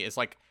a lot of me, is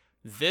like,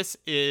 this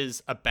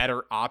is a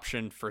better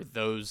option for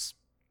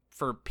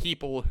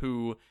people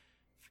who,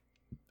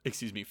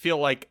 feel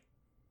like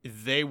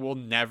they will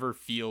never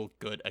feel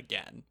good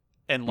again.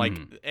 And like,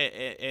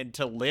 and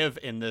to live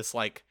in this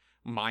like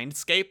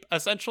mindscape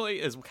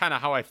essentially is kind of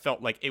how I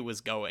felt like it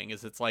was going.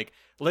 Is it's like,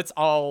 let's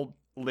all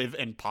live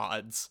in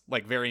pods,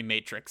 like very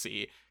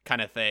Matrixy kind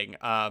of thing.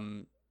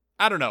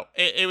 I don't know.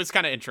 It was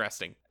kind of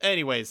interesting.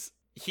 Anyways,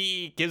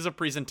 he gives a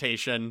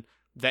presentation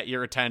that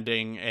you're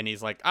attending, and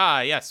he's like,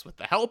 yes, with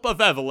the help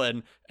of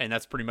Evelyn, and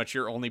that's pretty much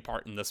your only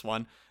part in this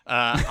one.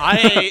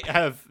 I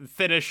have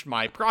finished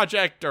my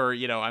project, or,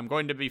 you know, I'm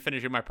going to be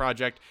finishing my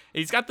project. And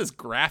he's got this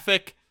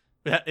graphic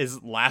that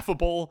is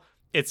laughable.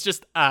 It's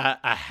just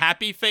a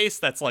happy face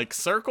that's like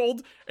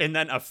circled, and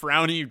then a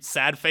frowny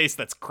sad face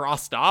that's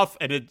crossed off,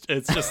 and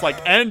it's just like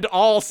end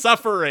all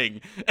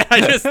suffering. And I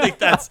just think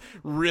that's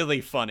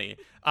really funny.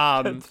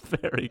 That's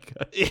very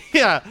good.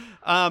 Yeah.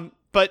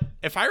 But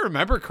if I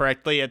remember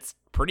correctly, it's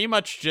pretty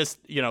much just,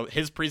 you know,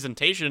 his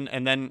presentation,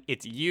 and then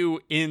it's you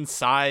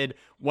inside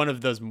one of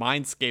those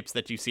mindscapes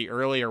that you see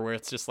earlier, where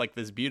it's just like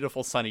this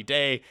beautiful sunny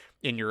day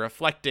and you're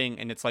reflecting,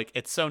 and it's like,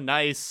 it's so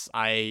nice.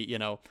 I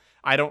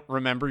don't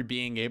remember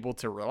being able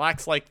to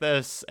relax like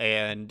this,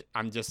 and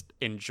I'm just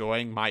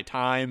enjoying my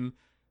time.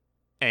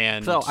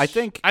 And so I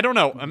don't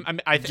know.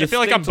 I feel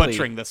like I'm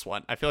butchering this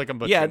one.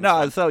 Yeah,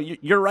 no. So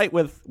you're right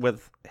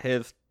with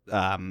his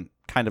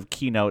kind of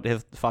keynote,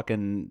 his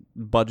fucking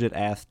budget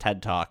ass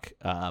TED talk,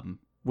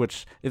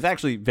 which is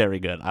actually very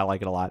good. I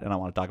like it a lot, and I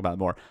want to talk about it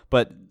more.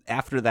 But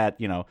after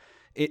that, you know,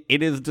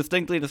 it is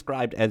distinctly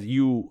described as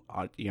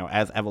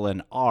as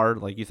Evelyn are,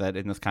 like you said,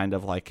 in this kind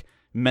of like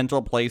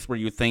mental place where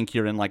you think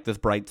you're in like this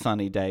bright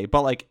sunny day,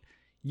 but like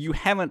you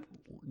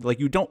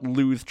don't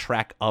lose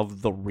track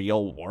of the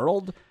real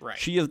world. Right.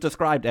 She is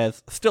described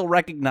as still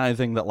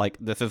recognizing that like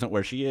this isn't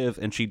where she is,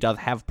 and she does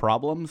have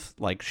problems,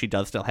 like she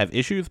does still have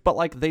issues, but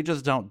like they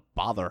just don't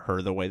bother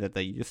her the way that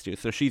they used to.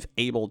 So she's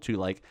able to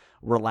like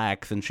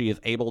relax, and she is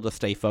able to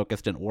stay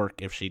focused and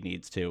work if she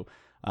needs to.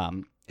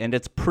 And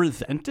it's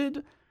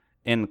presented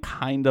in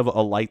kind of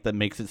a light that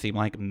makes it seem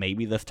like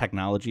maybe this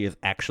technology is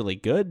actually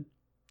good.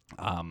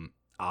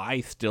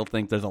 I still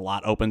think there's a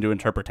lot open to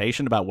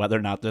interpretation about whether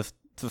or not this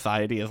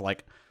society is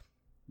like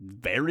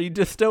very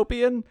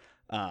dystopian.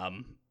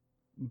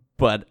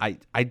 But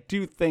I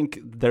do think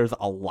there's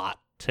a lot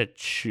to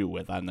chew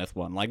with on this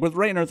one. Like with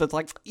Raynor's, it's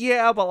like,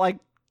 yeah, but like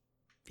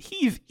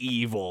he's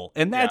evil,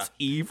 and that's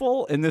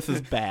evil, and this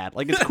is bad.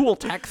 Like, it's cool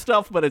tech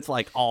stuff, but it's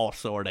like all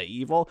sort of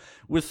evil.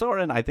 With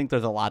Soren, I think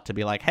there's a lot to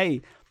be like,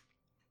 hey,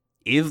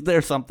 is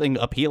there something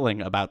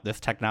appealing about this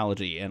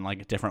technology and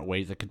like different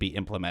ways it could be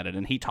implemented?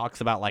 And he talks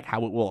about like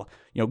how it will,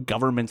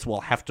 governments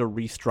will have to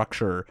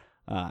restructure,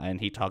 and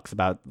he talks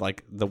about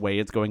like the way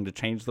it's going to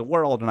change the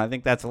world. And I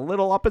think that's a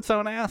little up its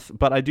own ass,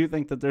 but I do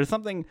think that there's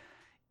something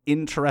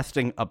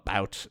interesting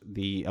about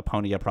the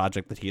Aponia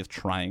project that he is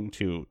trying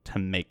to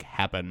make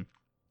happen.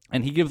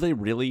 And he gives a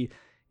really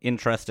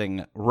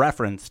interesting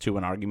reference to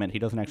an argument. He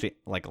doesn't actually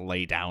like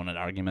lay down an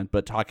argument,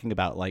 but talking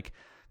about like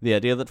the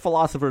idea that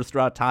philosophers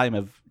throughout time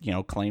have,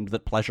 claimed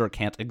that pleasure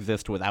can't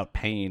exist without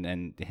pain,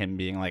 and him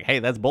being like, hey,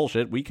 that's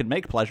bullshit. We can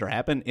make pleasure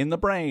happen in the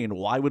brain.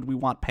 Why would we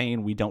want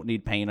pain? We don't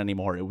need pain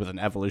anymore. It was an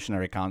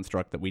evolutionary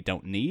construct that we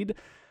don't need.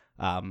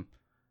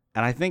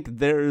 And I think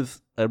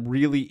there's a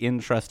really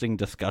interesting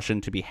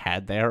discussion to be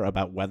had there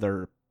about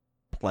whether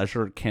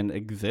pleasure can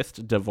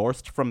exist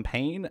divorced from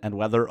pain, and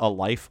whether a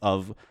life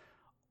of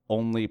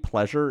only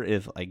pleasure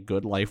is a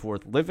good life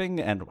worth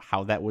living, and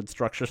how that would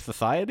structure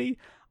society.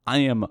 I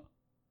am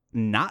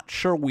not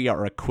sure we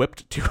are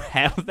equipped to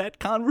have that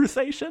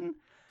conversation.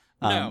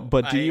 No,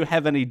 but do you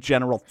have any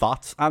general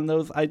thoughts on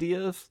those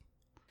ideas?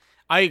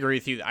 I agree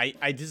with you.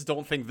 I just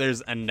don't think there's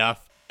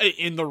enough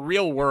in the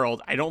real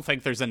world. I don't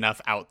think there's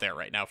enough out there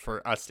right now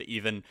for us to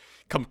even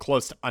come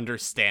close to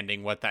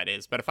understanding what that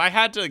is. But if I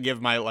had to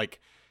give my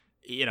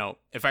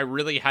if I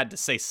really had to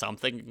say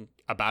something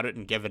about it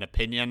and give an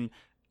opinion,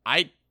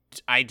 I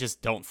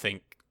just don't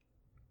think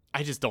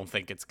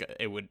it's good.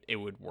 It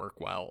would work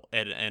well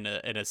in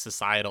a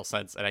societal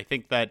sense, and I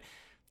think that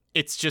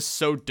it's just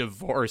so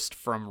divorced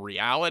from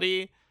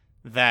reality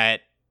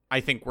that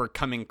I think we're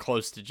coming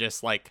close to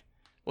just like,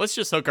 let's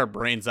just hook our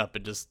brains up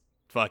and just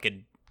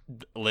fucking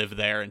live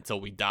there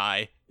until we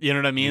die. You know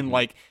what I mean? Mm-hmm.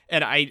 Like,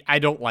 and I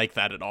don't like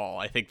that at all.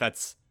 I think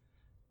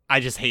I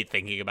just hate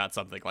thinking about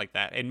something like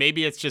that, and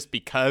maybe it's just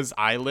because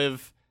I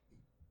live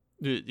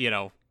in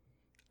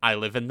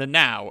the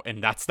now,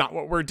 and that's not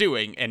what we're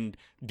doing. And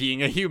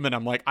being a human,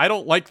 I'm like, I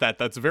don't like that.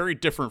 That's very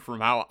different from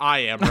how I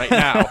am right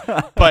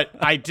now. But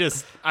I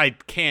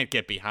can't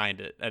get behind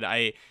it. And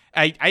I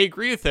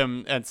agree with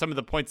him and some of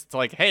the points. It's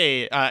like,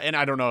 hey, and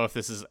I don't know if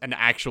this is an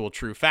actual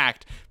true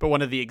fact, but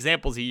one of the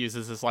examples he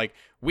uses is like,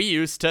 we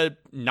used to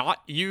not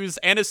use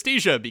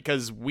anesthesia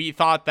because we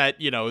thought that,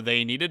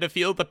 they needed to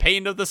feel the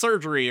pain of the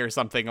surgery or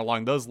something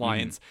along those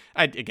lines.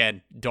 I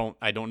don't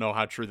know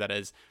how true that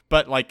is,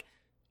 but like,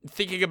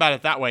 thinking about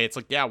it that way, it's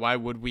like, yeah, why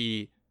would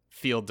we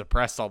feel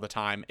depressed all the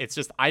time? It's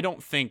just, I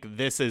don't think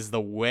this is the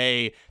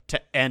way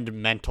to end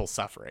mental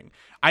suffering.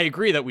 I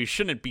agree that we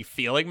shouldn't be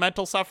feeling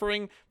mental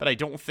suffering, but I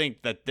don't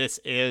think that this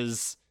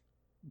is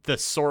the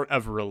sort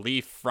of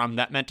relief from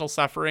that mental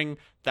suffering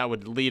that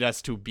would lead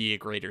us to be a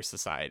greater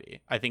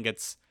society. I think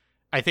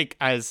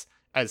as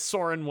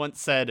Soren once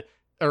said,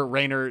 or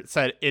Rainer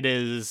said,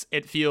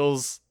 it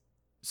feels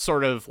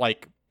sort of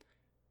like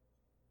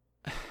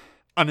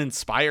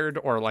uninspired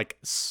or like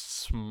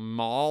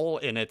small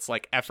in its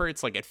like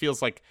efforts. Like, it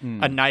feels like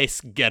a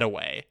nice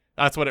getaway.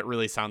 That's what it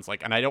really sounds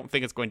like. And I don't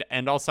think it's going to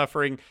end all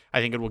suffering.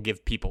 I think it will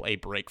give people a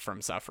break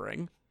from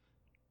suffering,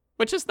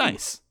 which is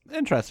nice.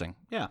 Interesting.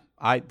 Yeah.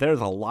 There's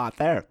a lot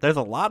there. There's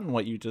a lot in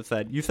what you just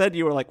said. You said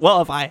you were like,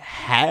 well, if I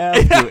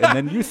have to, and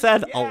then you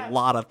said a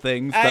lot of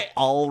things that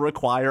all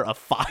require a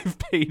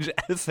 5-page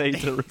essay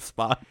to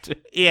respond to.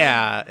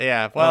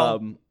 Yeah.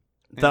 Well,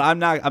 that I'm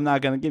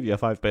not going to give you a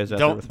 5-page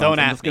essay response. Don't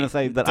I'm ask just going to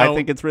say that I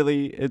think it's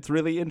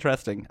really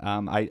interesting.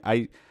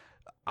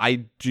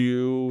 I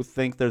do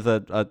think there's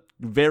a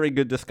very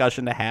good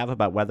discussion to have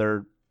about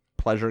whether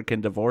pleasure can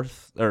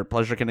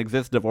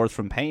exist divorced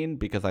from pain,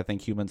 because I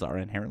think humans are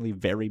inherently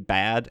very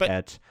bad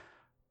at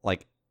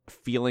like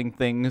feeling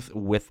things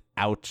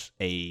without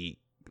a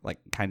like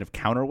kind of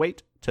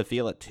counterweight to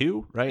feel it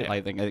too, right? Yeah.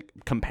 I think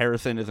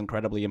comparison is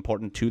incredibly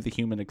important to the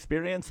human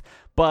experience,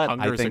 but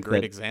hunger I think is a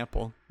great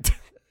example.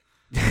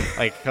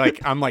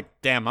 like I'm like,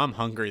 damn, I'm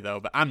hungry though,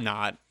 but I'm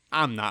not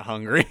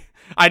hungry.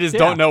 I just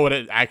don't know what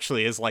it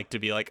actually is like to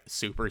be like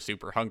super,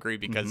 super hungry,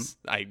 because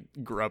I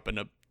grew up in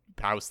a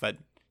house that,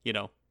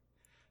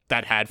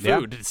 that had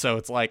food. Yeah. So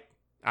it's like,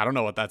 I don't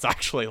know what that's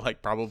actually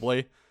like,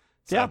 probably.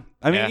 So, yeah.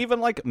 I mean, even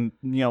like,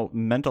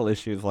 mental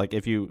issues, like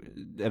if you,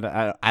 and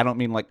I don't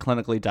mean like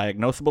clinically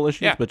diagnosable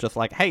issues, but just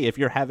like, hey, if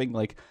you're having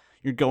like,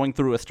 you're going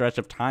through a stretch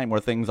of time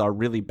where things are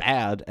really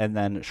bad, and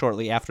then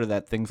shortly after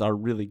that, things are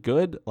really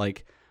good,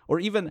 like, or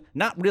even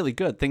not really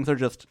good, things are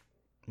just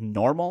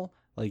normal.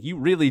 Like, you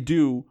really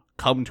do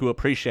come to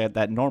appreciate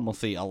that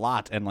normalcy a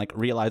lot, and like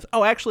realize,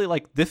 oh, actually,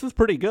 like, this is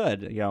pretty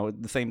good.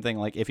 The same thing,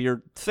 like if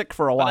you're sick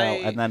for a while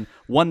and then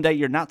one day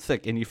you're not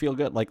sick and you feel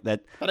good, like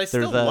that. But I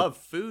still love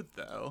food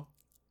though.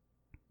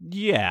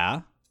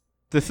 Yeah.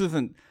 This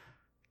isn't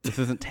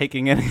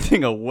taking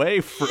anything away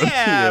from you.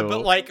 Yeah,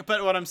 but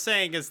what I'm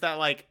saying is that,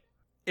 like,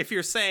 if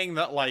you're saying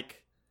that,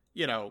 like,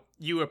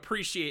 you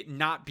appreciate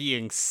not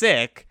being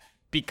sick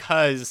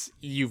because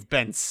you've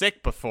been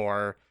sick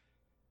before,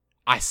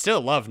 I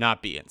still love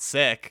not being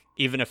sick,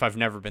 even if I've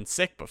never been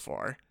sick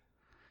before.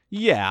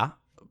 Yeah,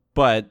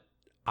 but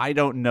I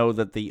don't know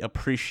that the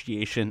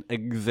appreciation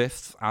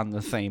exists on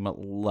the same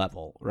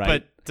level, right?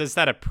 But does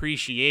that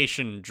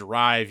appreciation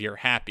drive your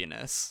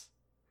happiness?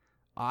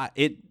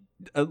 It,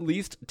 at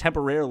least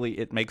temporarily,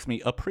 it makes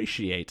me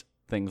appreciate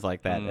things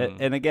like that.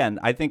 And again,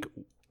 I think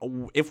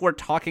if we're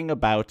talking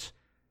about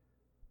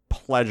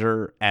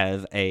pleasure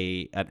as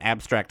an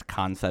abstract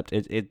concept,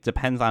 it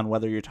depends on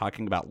whether you're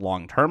talking about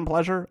long-term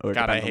pleasure or it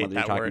God, I depends on hate whether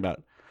you're that talking word.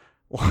 about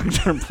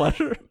long-term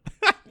pleasure.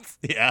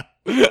 Yeah.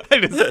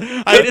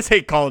 I just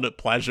hate calling it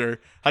pleasure.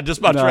 I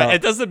just much No.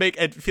 it doesn't make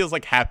it feels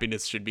like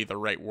happiness should be the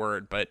right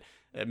word, but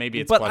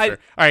maybe it's But pleasure.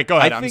 All right, go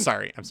ahead. I'm think-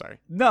 sorry.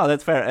 No,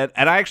 that's fair.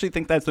 And I actually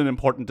think that's an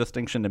important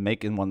distinction to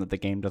make, and one that the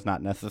game does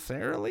not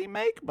necessarily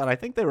make, but I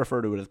think they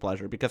refer to it as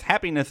pleasure because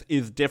happiness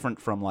is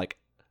different from like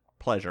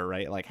pleasure,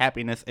 right? Like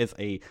happiness is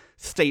a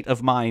state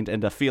of mind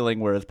and a feeling,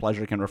 whereas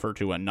pleasure can refer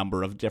to a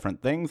number of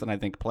different things. And I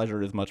think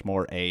pleasure is much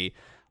more a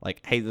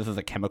like, hey, this is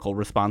a chemical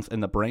response in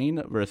the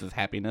brain versus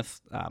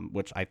happiness,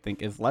 which I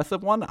think is less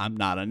of one. I'm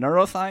not a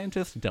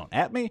neuroscientist. Don't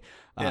at me.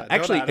 don't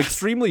Actually, at us.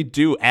 extremely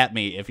do at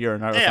me if you're a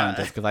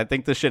neuroscientist, because I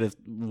think this shit is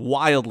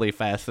wildly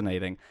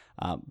fascinating.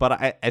 But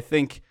I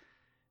think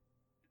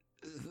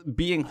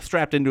being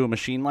strapped into a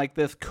machine like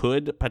this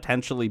could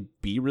potentially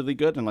be really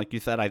good. And like you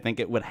said, I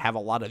think it would have a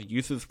lot of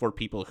uses for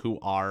people who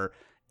are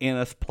in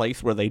a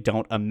place where they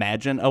don't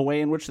imagine a way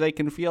in which they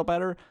can feel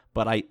better.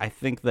 But I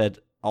think that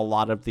a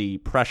lot of the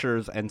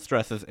pressures and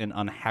stresses and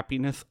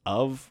unhappiness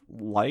of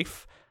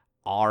life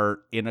are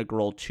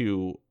integral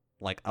to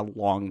like a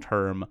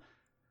long-term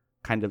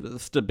kind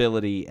of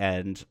stability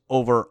and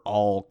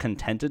overall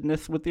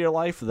contentedness with your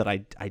life that I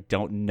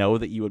don't know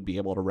that you would be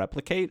able to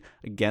replicate.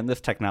 Again,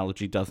 this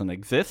technology doesn't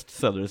exist,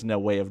 so there's no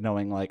way of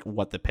knowing like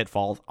what the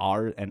pitfalls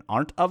are and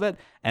aren't of it.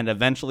 And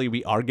eventually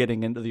we are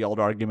getting into the old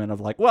argument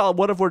of like, well,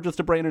 what if we're just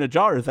a brain in a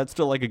jar? Is that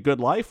still like a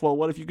good life? Well,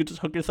 what if you could just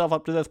hook yourself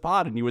up to this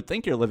pod and you would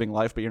think you're living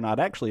life, but you're not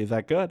actually? Is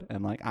that good?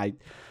 And like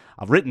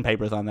I've written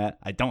papers on that.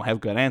 I don't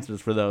have good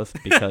answers for those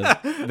because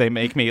they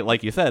make me,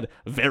 like you said,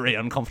 very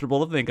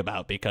uncomfortable to think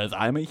about because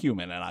I'm a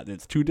human and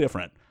it's too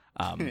different.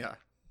 Yeah.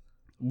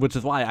 Which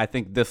is why I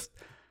think this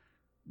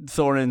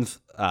Soren's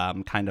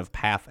kind of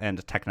path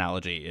and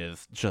technology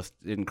is just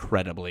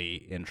incredibly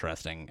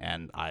interesting,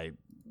 and I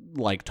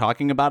like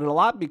talking about it a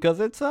lot because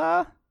it's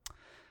got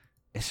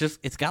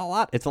a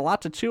lot. It's a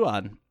lot to chew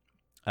on.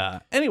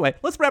 Anyway,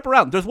 let's wrap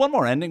around. There's one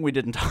more ending we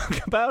didn't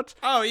talk about.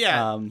 Oh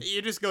yeah.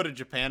 You just go to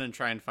Japan and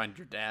try and find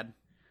your dad.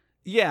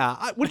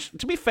 Yeah, which,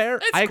 to be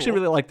fair, I actually cool.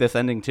 really like this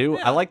ending, too.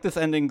 Yeah. I like this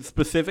ending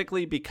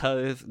specifically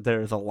because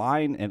there's a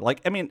line, and, like,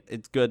 I mean,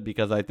 it's good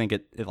because I think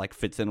it like,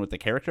 fits in with the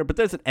character, but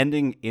there's an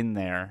ending in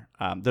there.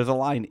 There's a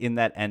line in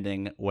that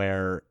ending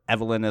where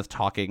Evelyn is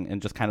talking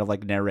and just kind of,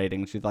 like,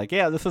 narrating. She's like,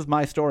 yeah, this is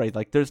my story.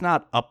 Like, there's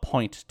not a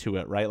point to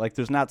it, right? Like,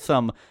 there's not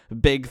some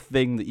big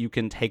thing that you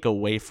can take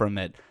away from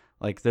it.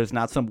 Like, there's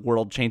not some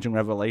world-changing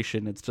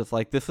revelation. It's just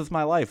like, this is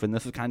my life, and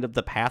this is kind of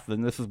the path,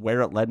 and this is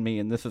where it led me,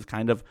 and this is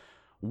kind of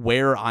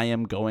where I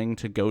am going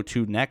to go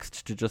to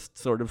next to just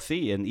sort of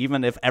see. And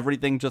even if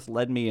everything just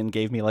led me and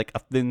gave me like a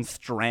thin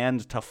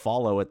strand to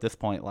follow at this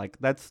point, like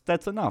that's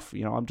enough.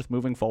 You know, I'm just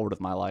moving forward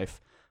with my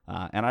life.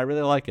 And I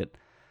really like it.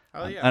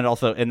 Oh yeah. And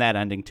also in that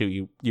ending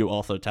too, you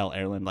also tell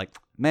Erlen like,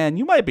 man,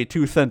 you might be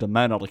too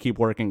sentimental to keep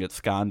working at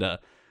Skanda.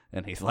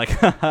 And he's like,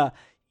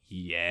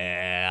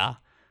 yeah.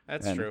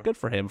 That's And true. good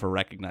for him for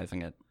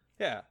recognizing it.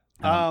 Yeah.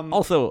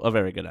 Also a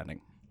very good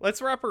ending.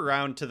 Let's wrap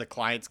around to the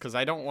clients because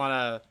I don't want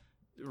to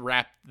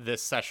wrap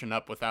this session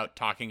up without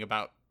talking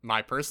about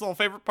my personal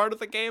favorite part of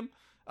the game.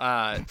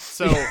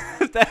 So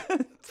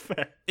That's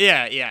fair.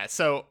 yeah.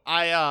 So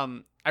I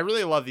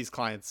really love these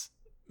clients.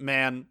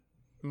 Man,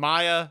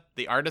 Maya,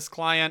 the artist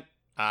client,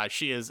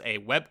 she is a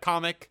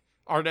webcomic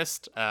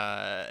artist.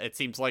 It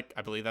seems like,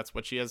 I believe that's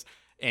what she is.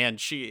 And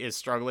she is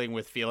struggling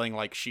with feeling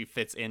like she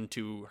fits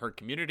into her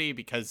community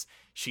because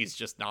she's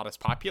just not as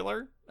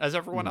popular as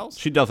everyone else.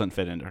 She doesn't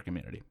fit into her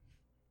community.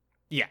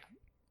 Yeah.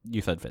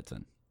 You said fits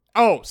in.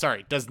 Oh,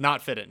 sorry. Does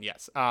not fit in.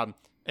 Yes.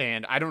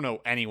 And I don't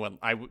know anyone.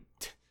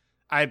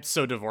 I'm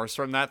so divorced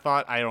from that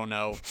thought. I don't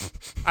know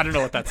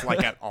what that's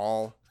like at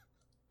all.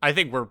 I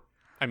think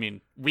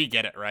we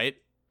get it, right?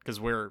 Because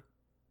we're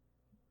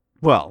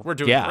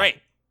doing great.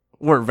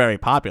 We're very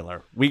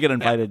popular. We get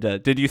invited to,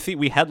 did you see,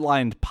 we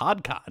headlined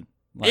PodCon.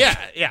 Like,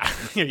 Yeah.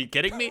 Are you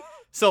kidding me?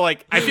 So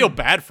like, I feel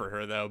bad for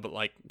her though, but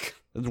like,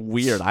 it's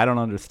weird. I don't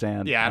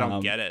understand. Yeah, I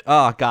don't get it.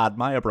 Oh God,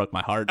 Maya broke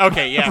my heart.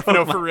 okay. Yeah.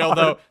 No, for real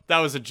though, that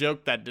was a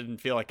joke that didn't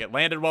feel like it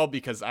landed well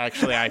because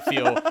actually I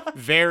feel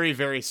very,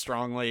 very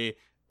strongly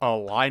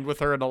aligned with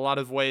her in a lot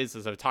of ways.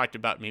 As I've talked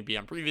about maybe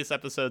on previous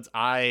episodes,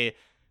 I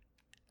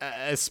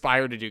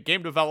aspire to do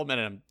game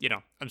development and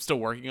I'm still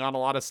working on a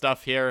lot of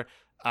stuff here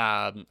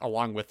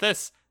along with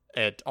this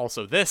and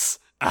also this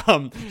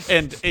and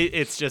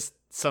it's just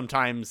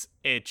sometimes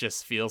it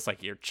just feels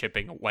like you're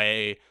chipping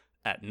away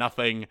at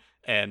nothing,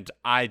 and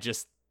I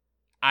just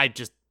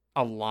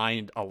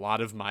aligned a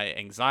lot of my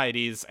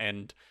anxieties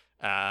and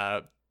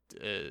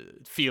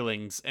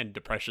feelings and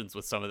depressions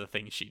with some of the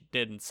things she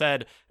did and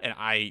said. And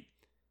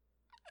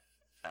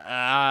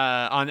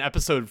on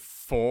episode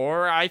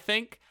 4, I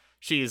think,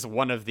 she's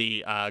one of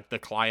the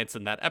clients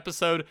in that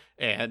episode,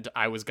 and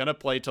I was gonna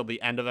play till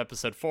the end of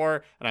episode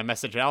 4, and I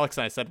messaged Alex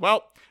and I said,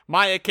 well,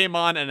 Maya came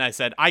on, and I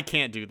said, I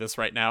can't do this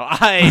right now.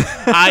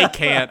 I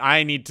can't.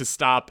 I need to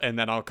stop, and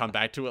then I'll come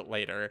back to it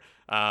later,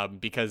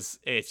 because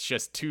it's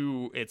just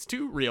too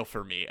real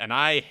for me, and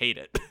I hate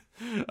it.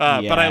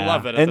 But I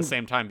love it at the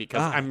same time,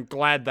 because I'm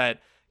glad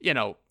that, you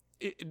know,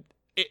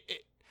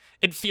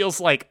 it feels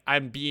like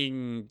I'm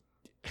being.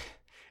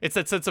 It's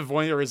that sense of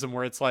voyeurism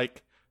where it's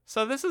like,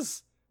 so this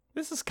is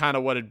kind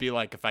of what it'd be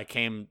like if I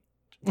came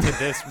to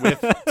this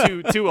with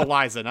to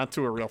Eliza, not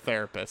to a real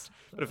therapist,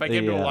 but if I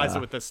came to Eliza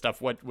with this stuff,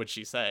 what would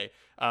she say?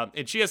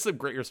 And she has some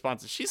great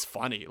responses. She's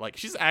funny, like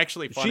she's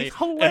actually funny. She's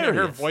hilarious. And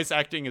her voice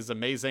acting is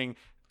amazing.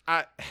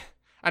 I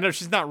know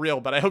she's not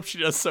real, but I hope she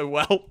does so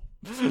well.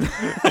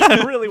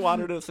 I really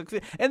want her to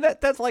succeed, and that's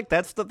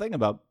the thing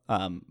about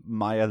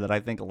Maya that I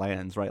think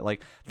lands, right?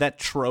 Like that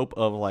trope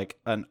of like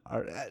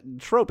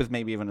trope is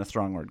maybe even a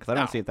strong word, because I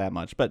don't see it that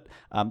much, but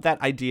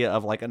that idea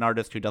of like an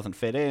artist who doesn't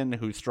fit in,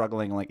 who's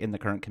struggling like in the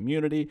current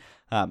community,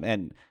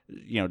 and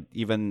you know,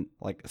 even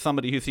like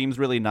somebody who seems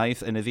really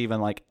nice and is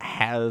even like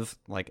has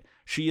like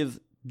she is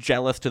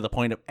jealous to the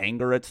point of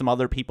anger at some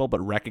other people,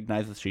 but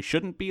recognizes she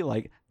shouldn't be,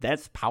 like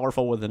that's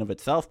powerful within of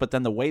itself. But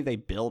then the way they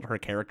build her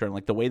character, and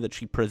like the way that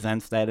she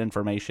presents that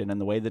information, and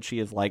the way that she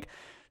is like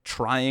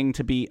trying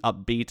to be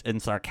upbeat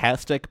and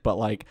sarcastic, but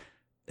like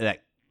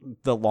that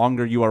the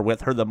longer you are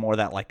with her, the more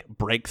that like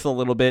breaks a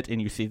little bit, and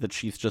you see that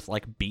she's just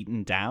like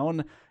beaten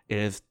down,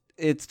 it's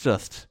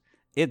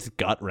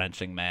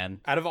gut-wrenching, man.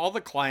 Out of all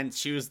the clients,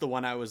 she was the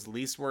one I was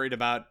least worried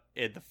about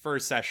in the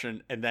first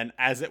session, and then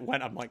as it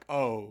went, I'm like,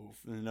 oh,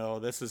 no,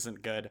 this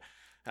isn't good.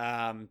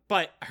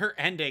 But her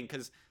ending,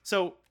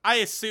 so I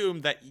assume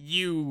that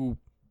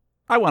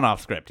I went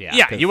off script, yeah.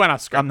 Yeah, you went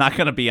off script. I'm not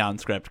going to be on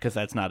script, because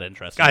that's not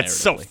interesting. God, it's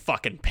so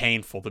fucking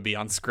painful to be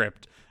on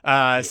script.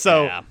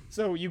 So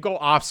you go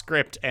off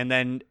script, and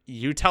then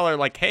you tell her,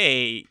 like,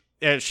 hey,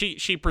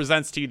 she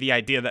presents to you the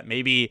idea that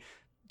maybe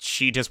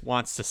she just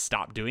wants to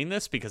stop doing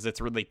this because it's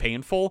really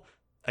painful.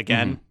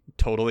 Again,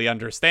 totally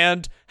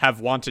understand, have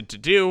wanted to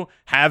do,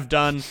 have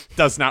done,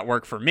 does not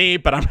work for me,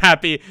 but I'm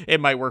happy it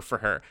might work for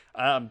her.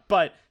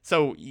 But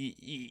so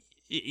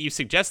you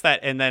suggest that,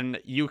 and then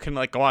you can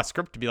like go off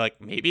script to be like,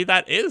 maybe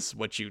that is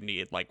what you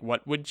need. Like,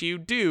 what would you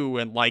do?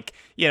 And like,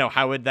 you know,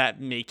 how would that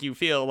make you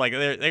feel? Like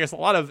there's a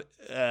lot of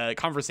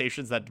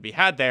conversations that to be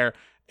had there.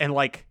 And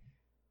like,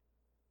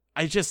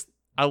 I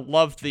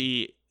love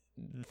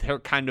their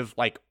kind of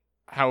like,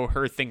 how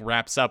her thing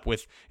wraps up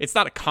with, it's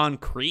not a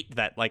concrete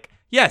that like,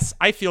 yes,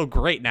 I feel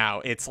great now.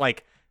 It's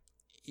like,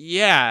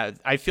 yeah,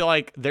 I feel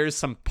like there's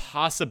some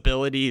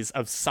possibilities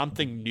of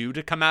something new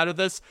to come out of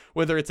this,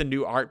 whether it's a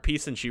new art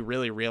piece and she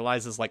really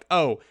realizes like,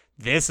 oh,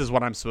 this is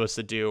what I'm supposed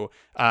to do.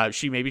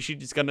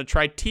 She's going to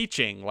try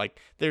teaching. Like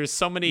there's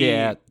so many,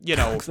 you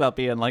know, talks about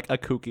being like a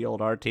kooky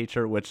old art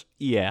teacher, which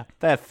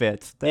that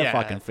fits. That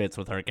fucking fits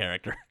with her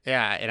character.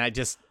 Yeah. And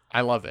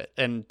I love it.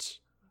 And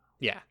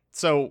yeah.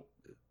 So,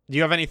 do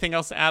you have anything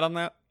else to add on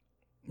that?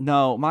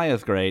 No,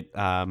 Maya's great.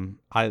 I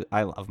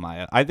love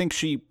Maya. I think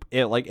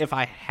if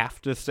I have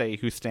to say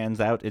who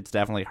stands out, it's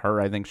definitely her.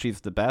 I think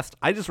she's the best.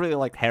 I just really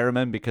liked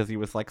Harriman because he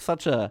was like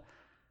such a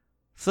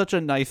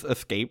nice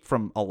escape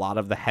from a lot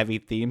of the heavy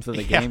themes of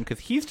the game, because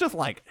he's just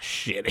like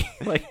shitty.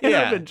 Like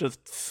Harriman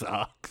just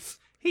sucks.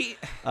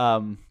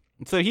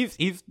 So he's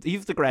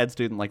the grad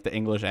student, like the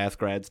English ass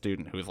grad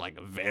student, who's like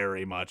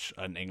very much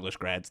an English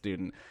grad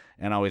student,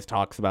 and always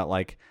talks about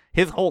like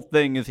his whole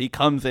thing is he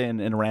comes in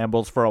and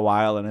rambles for a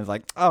while and is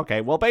like,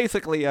 okay, well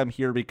basically I'm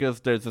here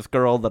because there's this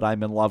girl that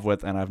I'm in love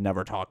with and I've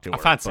never talked to her. I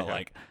fancy her.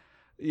 Like,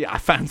 yeah, I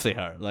fancy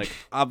her. Like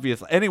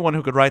obviously anyone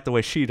who could write the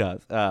way she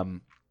does.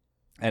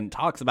 And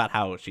talks about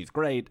how she's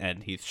great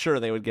and he's sure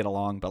they would get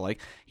along, but like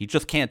he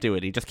just can't do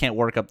it. He just can't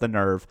work up the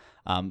nerve.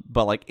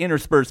 But like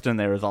interspersed in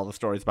there is all the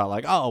stories about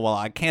like, oh well,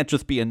 I can't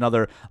just be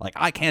another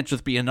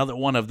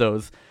one of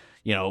those,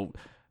 you know,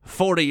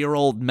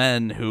 40-year-old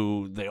men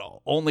who they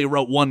only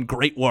wrote one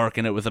great work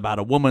and it was about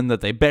a woman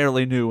that they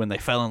barely knew and they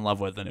fell in love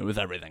with and it was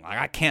everything. Like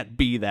I can't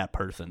be that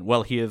person.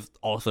 Well, he is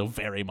also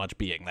very much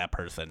being that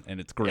person and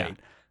it's great.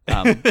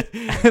 Yeah.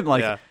 And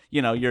like,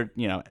 you know,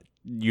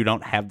 you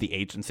don't have the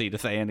agency to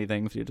say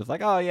anything, so you're just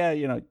like, oh yeah,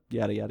 you know,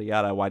 yada yada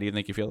yada, why do you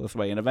think you feel this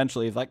way? And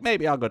eventually he's like,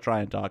 maybe I'll go try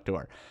and talk to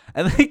her.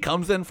 And then he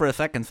comes in for a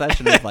second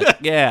session and he's like,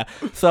 yeah,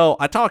 so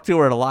I talked to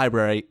her at a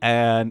library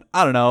and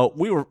I don't know,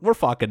 we're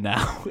fucking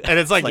now. And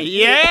it's like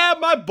yeah,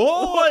 my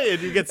boy,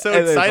 and you get so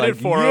excited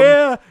for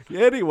him.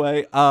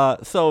 Anyway,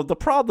 so the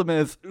problem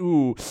is,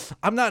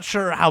 I'm not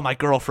sure how my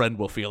girlfriend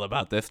will feel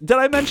about this. Did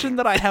I mention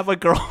that I have a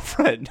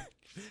girlfriend?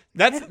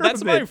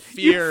 That's my Herman,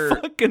 fear. You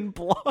fucking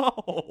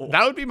blow.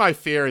 That would be my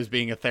fear as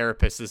being a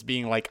therapist, is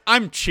being like,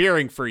 I'm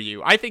cheering for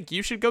you. I think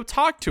you should go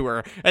talk to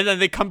her. And then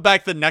they come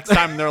back the next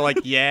time and they're like,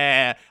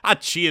 yeah, I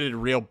cheated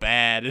real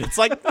bad. And it's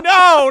like,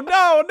 no.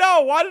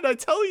 Why did I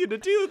tell you to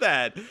do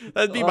that?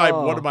 That'd be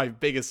one of my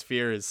biggest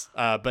fears.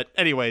 But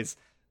anyways.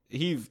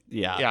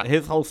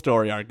 His whole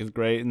story arc is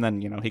great. And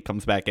then, he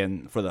comes back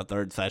in for the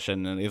third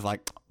session and he's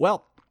like,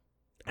 well,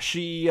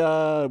 she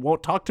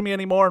won't talk to me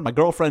anymore, and my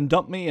girlfriend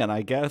dumped me, and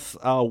I guess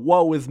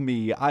woe is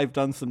me. I've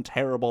done some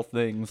terrible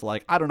things.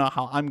 Like, I don't know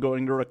how I'm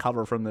going to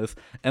recover from this.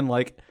 And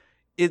like,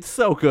 it's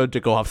so good to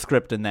go off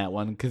script in that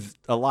one, because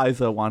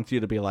Eliza wants you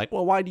to be like,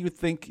 well, why do you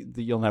think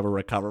that you'll never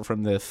recover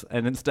from this?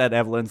 And instead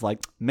Evelyn's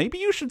like, maybe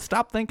you should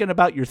stop thinking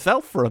about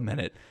yourself for a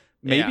minute.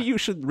 Maybe you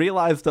should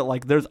realize that,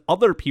 like, there's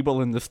other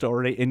people in the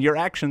story and your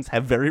actions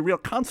have very real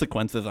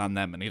consequences on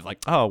them. And he's like,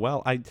 oh,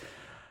 well,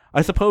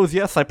 I suppose,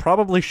 yes, I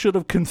probably should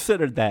have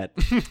considered that.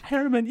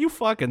 Harriman, you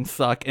fucking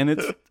suck. And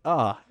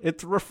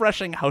it's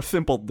refreshing how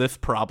simple this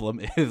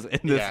problem is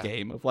in this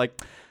game. Of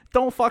like,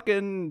 don't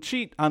fucking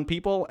cheat on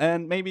people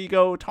and maybe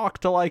go talk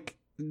to, like,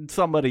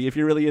 somebody if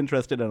you're really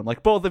interested in them.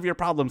 Like, both of your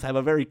problems have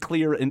a very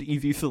clear and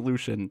easy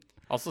solution.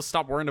 Also,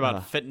 stop worrying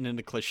about fitting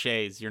into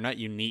cliches. You're not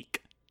unique.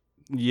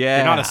 Yeah.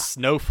 You're not a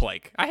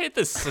snowflake. I hate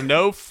this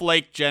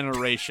snowflake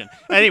generation.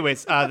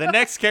 Anyways, the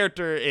next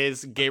character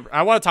is Gabriel.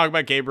 I want to talk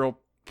about Gabriel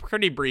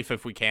pretty brief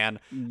if we can.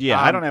 Yeah,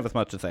 I don't have as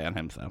much to say on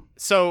him, so.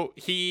 So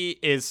he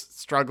is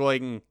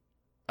struggling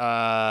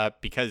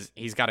because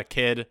he's got a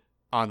kid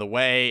on the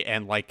way,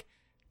 and like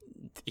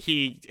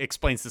he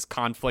explains this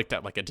conflict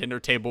at like a dinner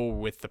table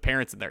with the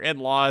parents and their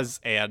in-laws,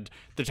 and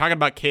they're talking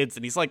about kids,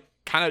 and he's like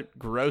kind of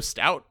grossed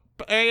out.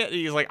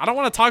 He's like, I don't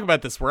want to talk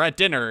about this. We're at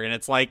dinner, and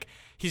it's like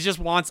he just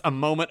wants a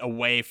moment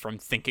away from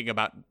thinking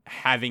about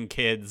having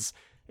kids.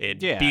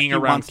 Being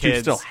around kids.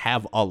 To still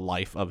have a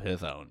life of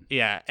his own.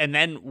 Yeah, and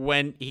then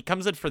when he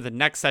comes in for the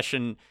next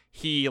session,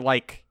 he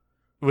like,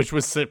 which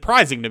was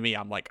surprising to me.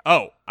 I'm like,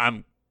 oh,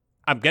 I'm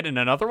getting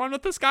another one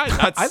with this guy.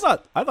 I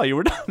thought you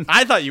were done.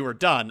 I thought you were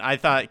done. I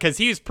thought, because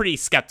he was pretty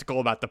skeptical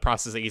about the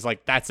processing. He's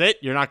like, that's it.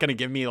 You're not going to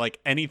give me like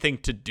anything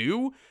to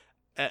do.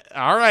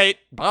 All right,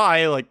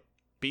 bye. Like,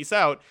 peace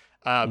out.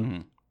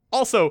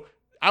 Also,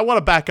 I want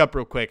to back up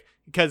real quick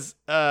because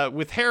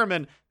with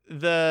Harriman,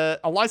 the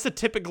Eliza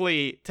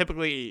typically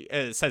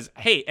says,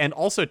 hey, and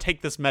also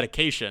take this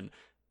medication.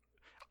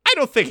 I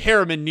don't think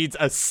Harriman needs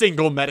a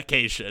single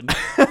medication,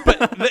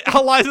 but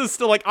Eliza's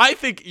still like, I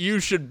think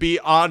you should be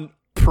on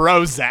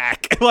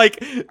Prozac.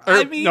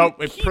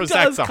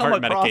 Prozac's a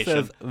heart medication.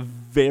 As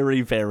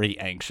very, very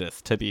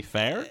anxious, to be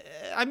fair.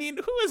 I mean,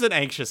 who isn't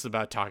anxious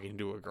about talking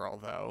to a girl,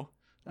 though?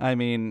 I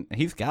mean,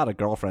 he's got a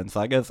girlfriend, so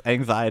I guess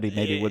anxiety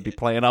maybe would be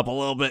playing up a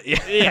little bit.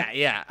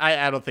 Yeah.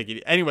 I don't think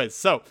he. Anyways,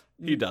 so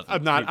he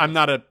doesn't. I'm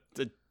not a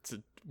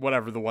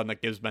whatever, the one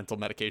that gives mental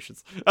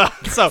medications.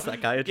 So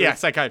psychiatrist. Yeah,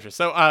 psychiatrist.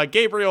 So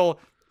Gabriel,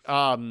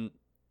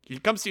 he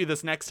comes to you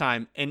this next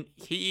time, and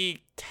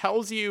he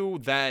tells you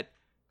that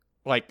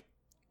like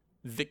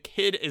the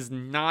kid is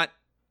not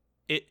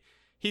it.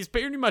 He's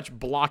pretty much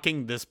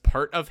blocking this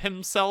part of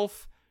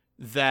himself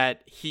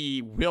that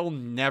he will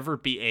never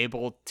be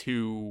able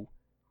to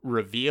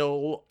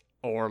reveal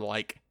or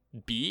like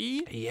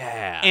be.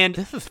 Yeah. And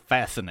this is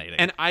fascinating.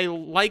 And I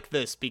like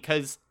this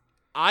because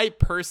I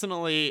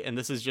personally, and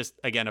this is just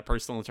again a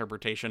personal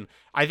interpretation,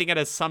 I think it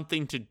has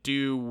something to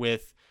do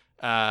with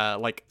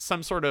like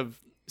some sort of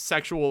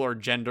sexual or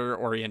gender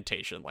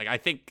orientation. Like I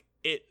think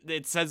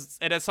it says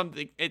it has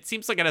something, it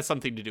seems like it has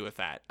something to do with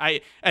that.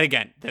 And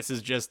again, this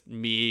is just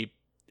me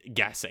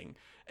guessing.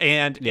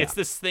 And it's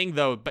this thing,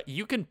 though, but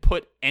you can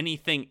put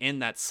anything in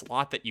that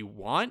slot that you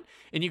want,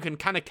 and you can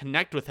kind of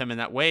connect with him in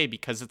that way,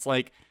 because it's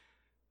like,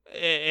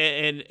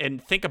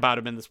 and think about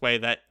him in this way,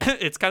 that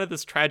it's kind of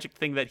this tragic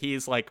thing that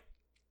he's like,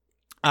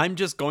 I'm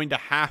just going to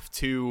have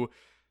to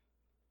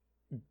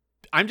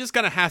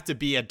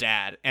be a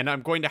dad, and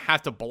I'm going to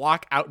have to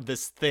block out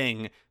this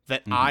thing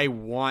that I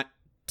want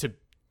to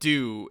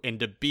do and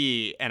to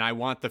be, and I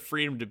want the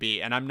freedom to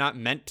be, and I'm not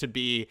meant to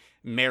be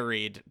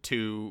married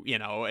to,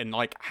 and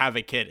like have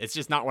a kid. It's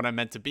just not what I'm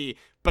meant to be,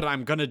 but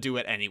I'm gonna do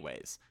it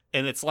anyways.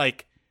 And it's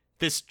like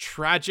this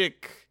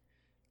tragic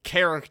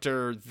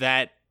character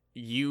that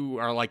you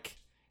are like,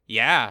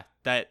 yeah,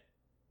 that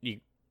you,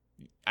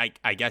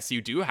 I guess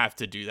you do have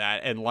to do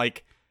that. And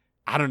like,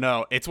 I don't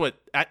know, it's what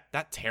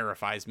that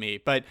terrifies me.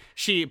 But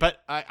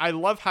I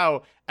love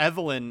how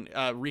Evelyn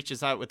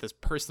reaches out with this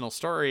personal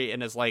story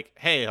and is like,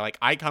 hey, like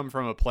I come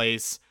from a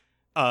place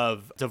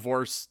of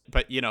divorce,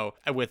 but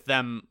with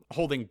them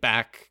holding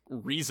back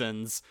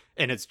reasons,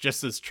 and it's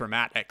just as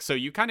traumatic. So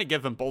you kind of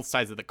give them both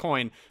sides of the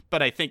coin,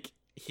 but I think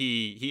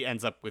he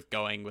ends up with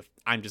going with,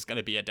 I'm just going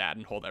to be a dad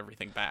and hold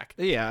everything back.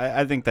 Yeah,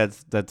 I think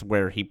that's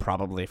where he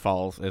probably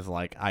falls, is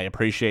like, I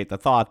appreciate the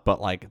thought,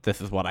 but like,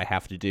 this is what I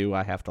have to do.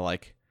 I have to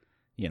like,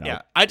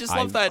 I just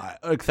love that I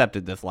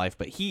accepted this life.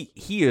 But he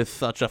is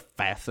such a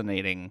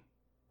fascinating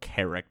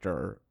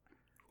character,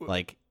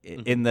 like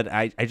in that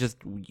I just,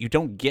 you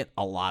don't get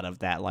a lot of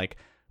that. Like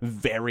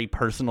very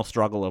personal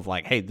struggle of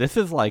like, hey, this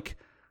is like,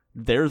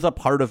 there's a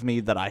part of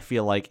me that I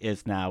feel like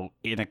is now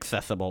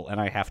inaccessible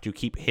and I have to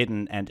keep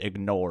hidden and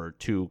ignore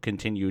to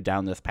continue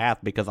down this path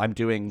because I'm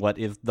doing what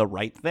is the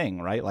right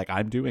thing, right? Like,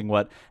 I'm doing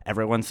what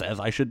everyone says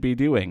I should be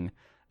doing.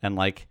 And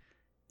like,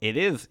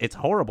 it's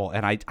horrible.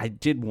 And I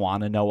did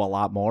want to know a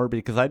lot more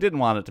because I didn't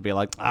want it to be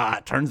like,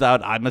 it turns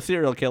out I'm a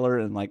serial killer.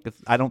 And like,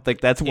 I don't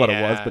think that's what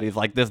it was, but he's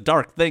like this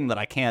dark thing that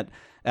I can't,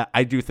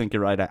 I do think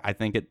you're right. I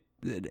think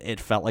it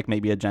felt like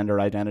maybe a gender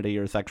identity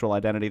or sexual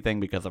identity thing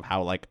because of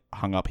how like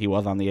hung up he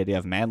was on the idea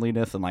of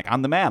manliness and like,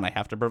 I'm the man, I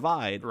have to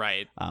provide.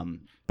 Right.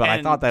 But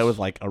I thought that was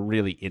like a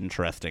really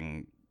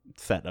interesting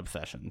set of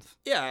sessions.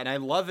 Yeah, and I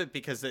love it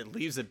because it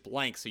leaves it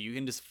blank so you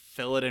can just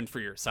fill it in for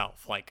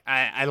yourself. Like,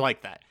 I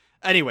like that.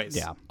 Anyways,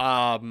 yeah.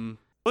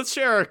 Let's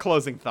share our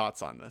closing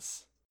thoughts on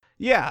this.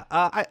 Yeah,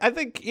 I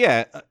think,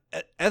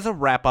 as a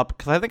wrap-up,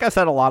 because I think I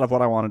said a lot of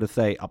what I wanted to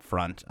say up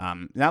front,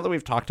 now that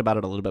we've talked about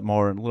it a little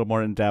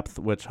more in depth,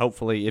 which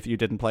hopefully if you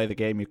didn't play the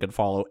game, you could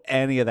follow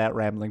any of that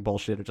rambling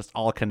bullshit. It just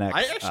all connects.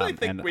 I actually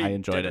think we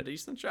enjoyed did a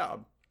decent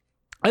job.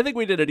 I think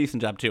we did a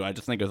decent job, too. I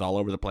just think it was all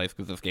over the place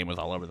because this game was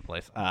all over the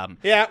place.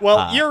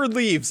 Your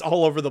leaves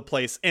all over the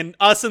place, and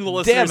us and the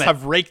listeners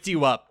have raked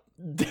you up.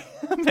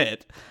 Damn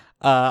it.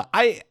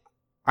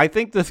 I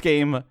think this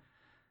game...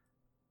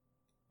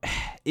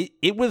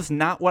 It was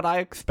not what I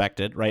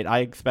expected, right? I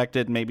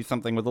expected maybe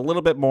something with a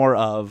little bit more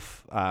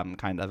of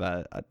kind of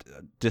a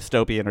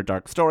dystopian or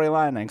dark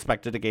storyline. I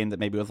expected a game that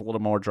maybe was a little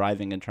more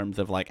driving in terms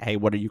of like, hey,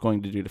 what are you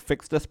going to do to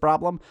fix this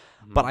problem?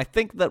 Mm-hmm. But I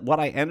think that what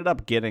I ended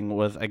up getting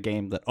was a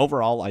game that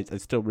overall I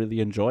still really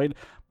enjoyed,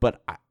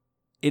 but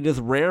it is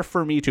rare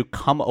for me to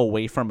come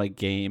away from a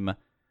game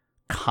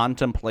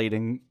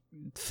contemplating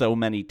so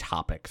many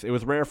topics. It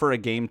was rare for a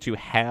game to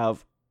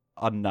have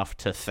enough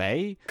to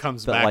say.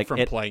 Comes back like,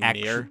 from playing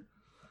Nier.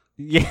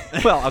 Yeah,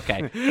 well,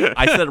 okay.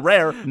 I said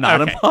rare, not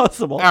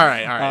impossible. All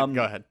right,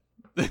 go ahead.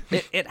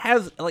 it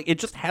has like it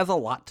just has a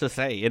lot to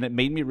say, and it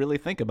made me really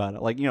think about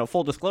it. Like, you know,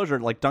 full disclosure,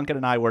 like Duncan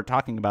and I were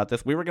talking about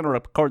this. We were going to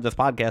record this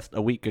podcast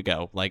a week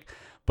ago,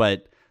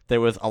 but there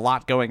was a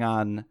lot going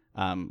on.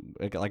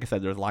 Like I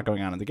said, there's a lot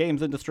going on in the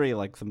games industry,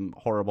 like some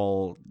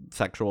horrible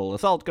sexual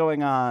assault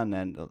going on,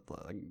 and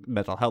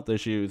mental health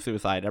issues,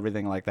 suicide,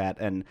 everything like that,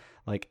 and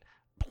like.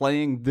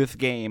 Playing this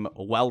game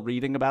while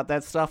reading about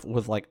that stuff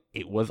was like,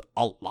 it was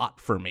a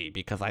lot for me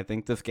because I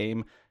think this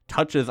game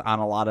touches on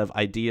a lot of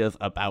ideas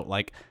about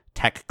like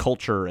tech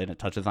culture, and it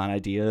touches on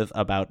ideas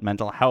about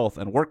mental health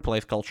and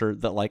workplace culture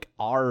that like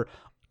are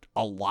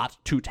a lot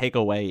to take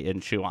away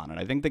and chew on.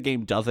 And I think the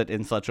game does it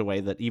in such a way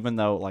that even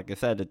though, like I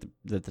said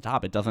at the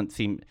top, it doesn't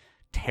seem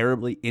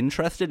terribly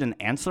interested in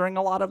answering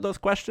a lot of those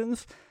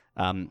questions,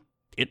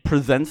 it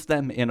presents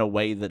them in a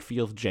way that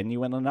feels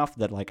genuine enough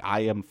that like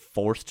I am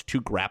forced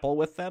to grapple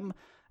with them,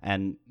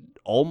 and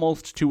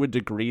almost to a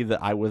degree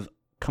that I was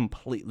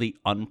completely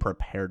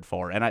unprepared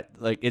for. And I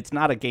like, it's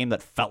not a game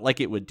that felt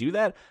like it would do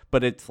that,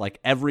 but it's like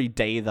every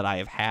day that I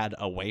have had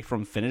away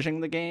from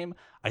finishing the game,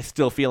 I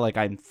still feel like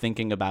I'm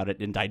thinking about it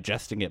and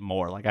digesting it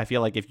more. Like, I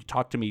feel like if you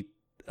talk to me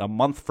a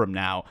month from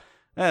now,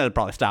 it'll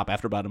probably stop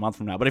after about a month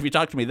from now. But if you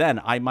talk to me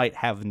then, I might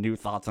have new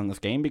thoughts on this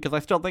game because I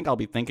still think I'll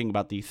be thinking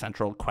about these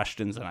central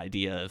questions and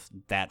ideas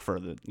that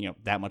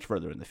much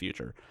further in the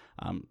future.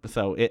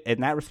 So in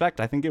that respect,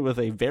 I think it was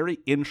a very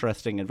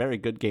interesting and very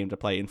good game to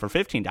play. And for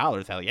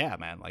 $15, hell yeah,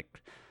 man.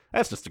 Like,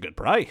 that's just a good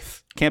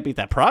price. Can't beat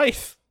that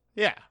price.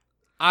 Yeah.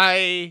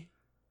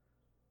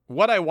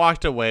 What I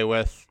walked away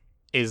with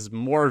is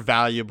more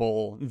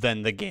valuable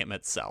than the game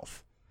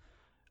itself.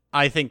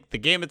 I think the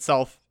game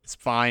itself is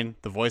fine.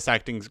 The voice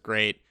acting's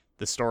great.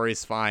 The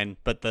story's fine.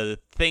 But the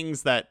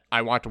things that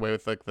I walked away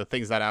with, like the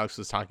things that Alex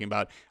was talking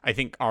about, I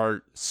think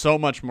are so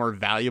much more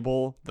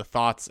valuable. The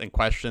thoughts and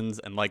questions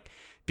and like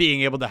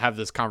being able to have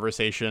this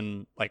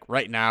conversation like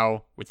right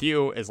now with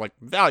you is like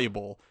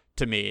valuable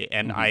to me.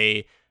 And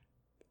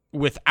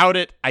without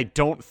it, I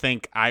don't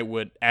think I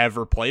would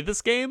ever play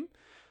this game.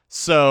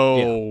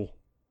 So,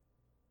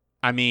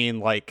 I mean,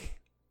 like,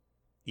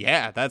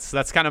 yeah,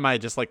 that's kind of my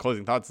just like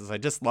closing thoughts is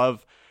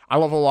I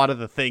love a lot of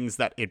the things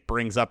that it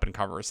brings up in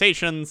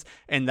conversations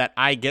and that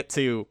I get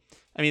to,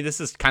 I mean,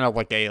 this is kind of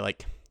like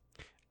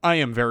I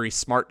am very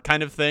smart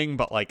kind of thing,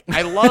 but like,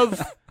 I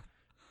love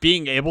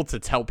being able to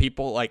tell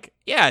people like,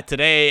 yeah,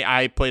 today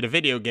I played a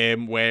video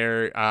game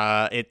where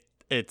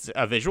it's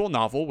a visual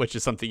novel, which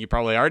is something you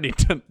probably already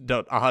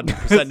don't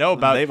 100% know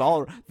about.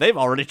 They've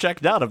already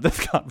checked out of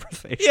this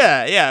conversation.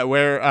 Yeah,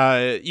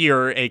 where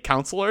you're a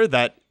counselor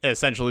that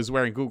essentially is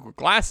wearing Google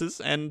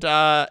glasses, and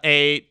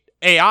a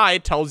AI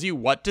tells you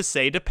what to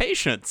say to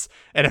patients,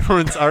 and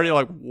everyone's already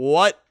like,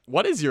 "What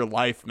is your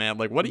life, man?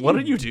 Like, what do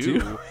you do?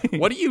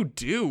 What do you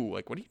do?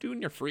 Like, what do you do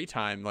in your free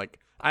time?" Like,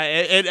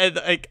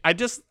 I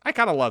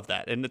kind of love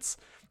that, and it's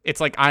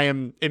like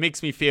it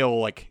makes me feel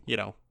like, you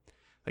know,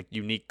 like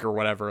unique or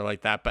whatever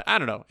like that. But I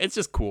don't know, it's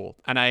just cool,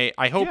 and I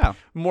hope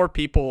more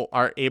people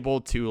are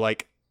able to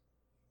like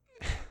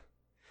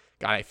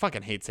God, I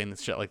fucking hate saying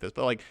this shit like this,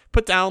 but like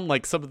put down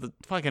like some of the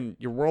fucking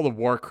your World of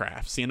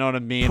Warcrafts, you know what I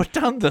mean? Put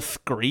down the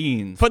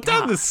screens. Put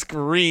down the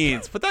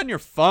screens. Put down your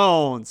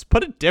phones.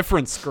 Put a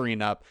different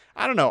screen up.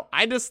 I don't know.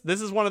 This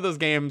is one of those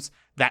games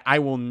that I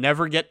will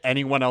never get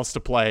anyone else to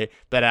play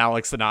but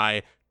Alex and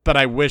I, but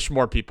I wish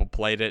more people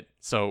played it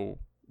so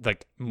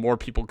like more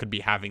people could be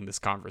having this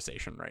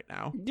conversation right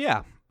now.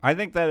 Yeah. I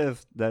think that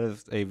is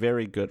a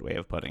very good way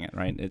of putting it,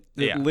 right? It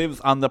Yeah. lives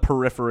on the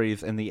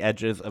peripheries and the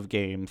edges of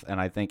games, and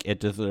I think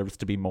it deserves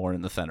to be more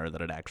in the center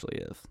than it actually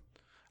is.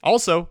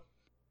 Also,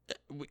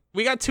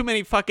 we got too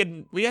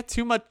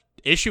much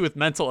issue with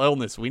mental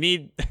illness. We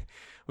need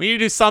to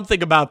do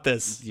something about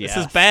this. Yes.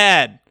 This is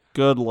bad.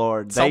 Good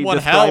Lord. Someone they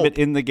describe help. it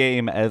in the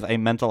game as a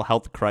mental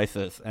health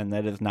crisis, and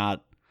that is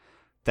not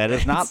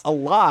a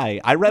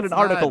lie. I read an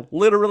article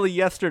literally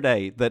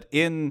yesterday that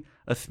in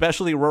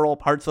especially rural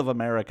parts of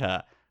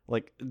America,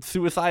 like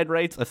suicide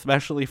rates,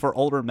 especially for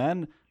older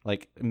men,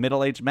 like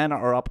middle-aged men,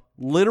 are up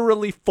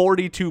literally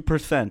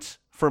 42%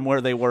 from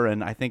where they were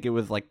in, I think it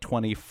was like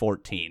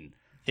 2014.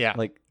 Yeah.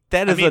 Like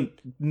that is a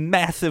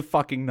massive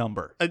fucking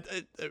number.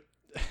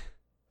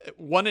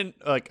 One in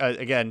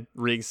again,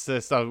 reading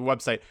this on the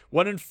website,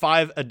 1 in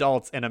 5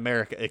 adults in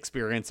America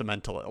experience a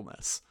mental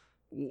illness.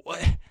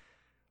 What?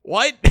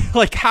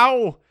 Like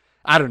how?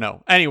 I don't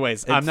know.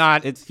 Anyways,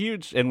 It's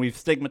huge, and we've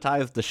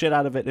stigmatized the shit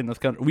out of it in this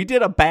country. We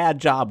did a bad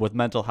job with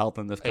mental health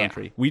in this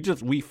country. Yeah.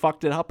 We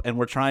fucked it up, and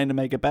we're trying to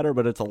make it better,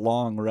 but it's a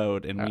long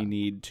road, and we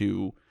need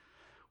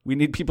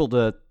people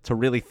to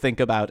really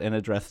think about and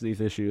address these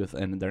issues,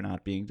 and they're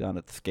not being done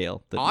at the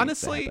scale that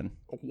honestly, needs to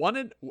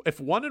happen. if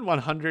 1 in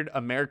 100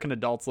 American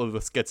adults live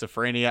with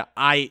schizophrenia,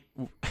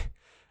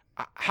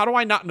 how do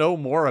I not know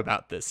more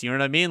about this? You know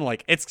what I mean?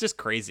 Like, it's just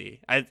crazy.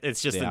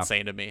 It's just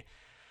insane to me.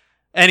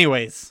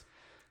 Anyways,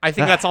 I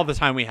think that's all the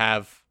time we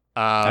have.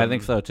 I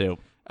think so too.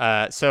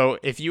 So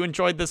if you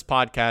enjoyed this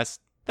podcast,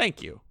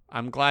 thank you.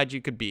 I'm glad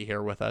you could be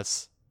here with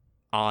us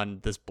on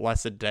this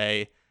blessed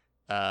day.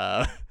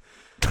 I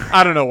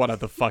don't know what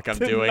the fuck I'm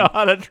doing.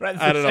 I don't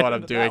know what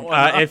I'm doing.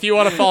 If you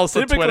want to follow us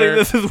on Twitter,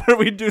 this is where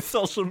we do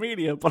social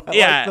media. But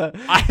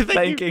I think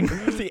thanking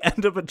the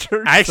end of a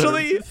church.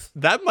 Actually, service.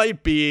 That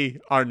might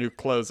be our new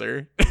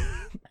closer.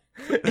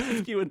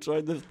 If you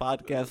enjoyed this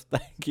podcast,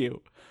 thank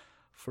you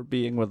for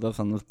being with us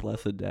on this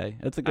blessed day.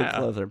 It's a good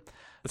closer.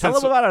 Tell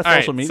them about our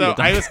social media.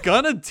 So I was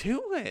gonna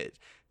do it.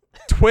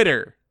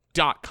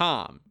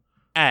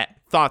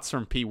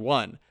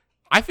 Twitter.com/ThoughtsFromP1.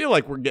 I feel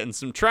like we're getting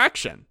some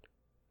traction.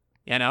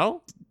 You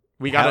know,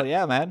 we got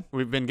yeah, man.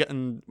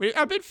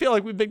 I feel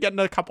like we've been getting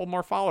a couple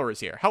more followers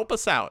here. Help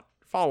us out.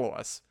 Follow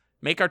us.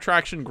 Make our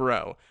traction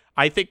grow.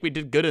 I think we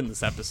did good in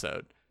this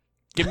episode.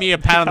 Give me a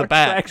pat on the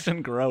back.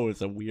 Traction grow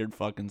is a weird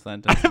fucking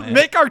sentence, man.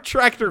 Make our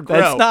tractor grow.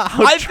 That's not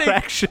how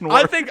traction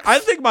works. I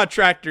think my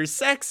tractor's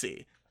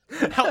sexy.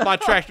 Help my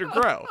tractor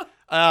grow.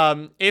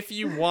 If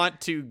you want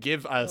to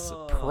give us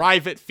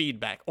private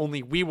feedback,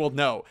 only we will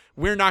know.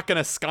 We're not going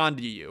to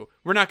scondi you.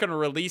 We're not going to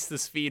release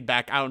this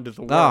feedback out into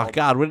the world. Oh,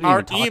 God, we didn't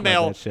even talk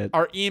about that shit.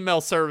 Our email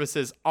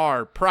services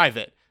are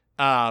private.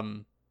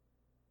 So,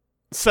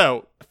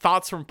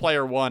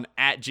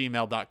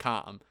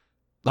 thoughtsfromplayer1@gmail.com.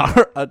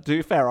 To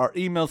be fair, our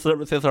email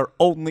services are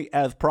only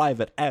as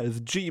private as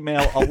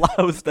Gmail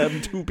allows them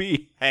to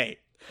be. Hey,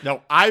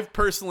 no, I've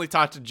personally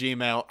talked to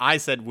Gmail. I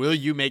said, will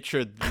you make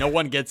sure no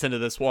one gets into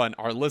this one?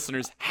 Our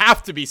listeners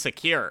have to be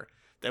secure.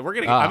 That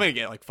I'm gonna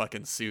get like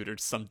fucking sued or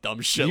some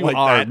dumb shit like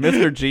that.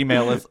 Mr.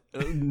 Gmail is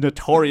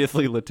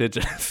notoriously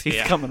litigious.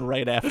 He's coming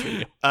right after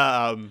you.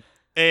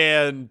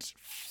 And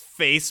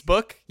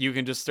Facebook, you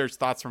can just search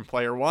Thoughts from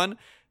Player One.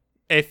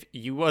 If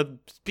you would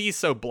be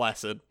so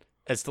blessed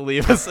as to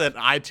leave us an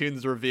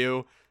iTunes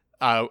review,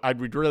 I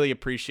would really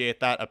appreciate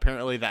that.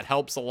 Apparently, that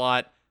helps a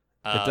lot.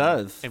 It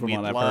does, and from we'd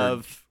what I've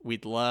love. heard.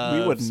 We'd love.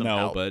 We wouldn't some know,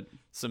 help. but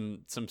some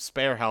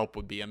spare help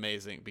would be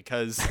amazing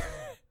because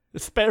a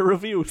spare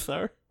review,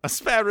 sir. A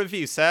spare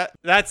review, set.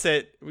 That's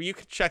it. You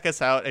can check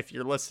us out if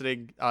you're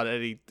listening on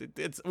any.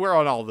 We're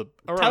on all the.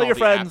 Tell your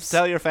friends.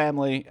 Tell your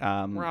family. We're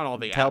on all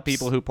the. Tell apps.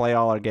 people who play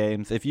all our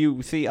games. If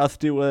you see us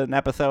do an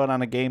episode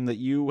on a game that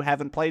you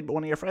haven't played, but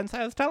one of your friends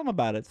has, tell them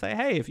about it. Say,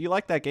 hey, if you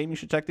like that game, you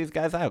should check these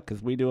guys out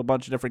because we do a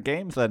bunch of different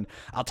games. And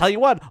I'll tell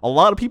you what, a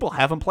lot of people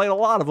haven't played a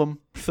lot of them.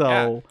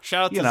 So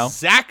shout out to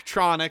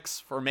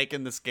Zachtronics for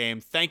making this game.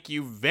 Thank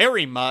you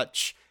very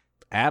much.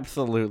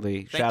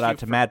 Absolutely. Shout out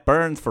to Matt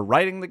Burns for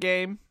writing the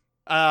game.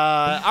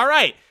 All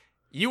right.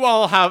 You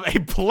all have a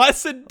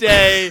blessed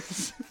day.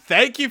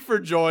 Thank you for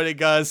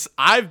joining us.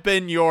 I've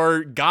been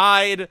your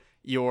guide,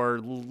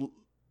 your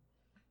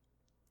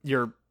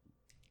Yeah.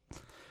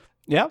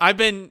 I've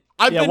been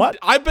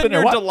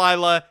your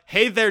Delilah.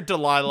 Hey there,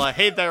 Delilah.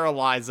 Hey there,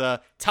 Eliza.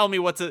 Tell me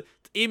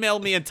email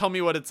me and tell me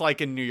what it's like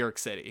in New York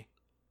City.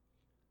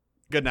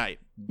 Good night.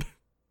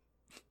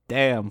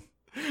 Damn.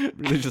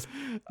 Really just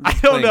I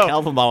don't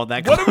know. With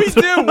that what do we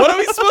do? What are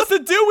we supposed to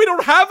do? We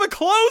don't have a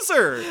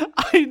closer.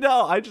 I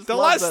know. The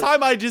last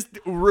time I just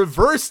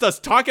reversed us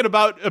talking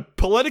about a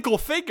political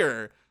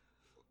figure.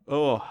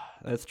 Oh,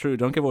 that's true.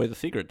 Don't give away the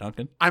secret,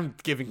 Duncan. I'm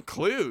giving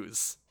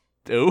clues.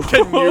 Ooh,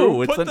 Can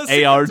you it's put an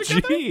the ARG.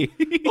 sequence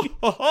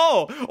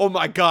Oh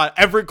my god!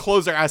 Every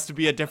closer has to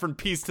be a different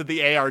piece to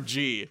the ARG.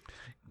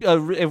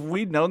 If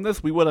we'd known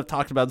this, we would have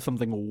talked about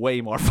something way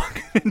more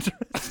fucking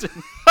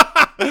interesting.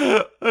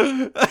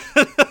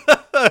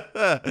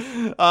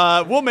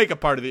 We'll make it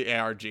part of the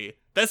ARG.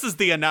 This is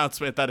the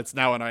announcement that it's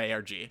now an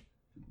ARG.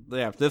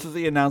 Yeah, this is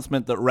the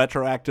announcement that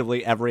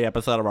retroactively every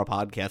episode of our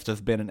podcast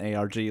has been an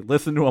ARG.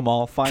 Listen to them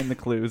all, find the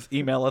clues,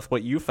 email us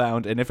what you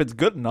found, and if it's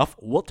good enough,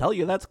 we'll tell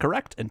you that's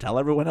correct and tell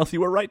everyone else you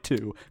were right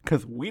too,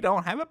 because we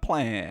don't have it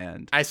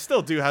planned. I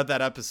still do have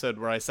that episode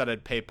where I said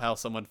I'd PayPal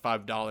someone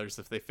 $5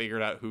 if they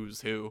figured out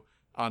who's who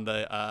on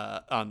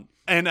on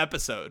an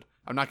episode.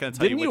 I'm not going to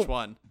tell you which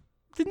one.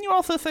 Didn't you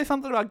also say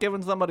something about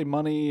giving somebody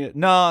money?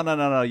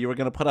 No. You were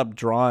going to put up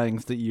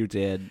drawings that you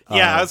did.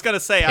 Yeah, I was going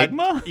to say.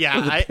 Pigma?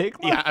 Yeah,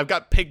 I've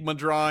got Pigma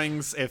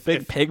drawings.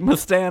 Big Pigma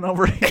stan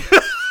over here.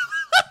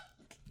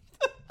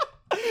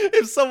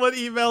 If someone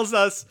emails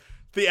us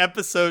the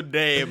episode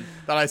name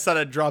that I said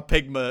I'd draw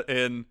Pigma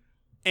in,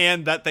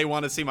 and that they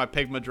want to see my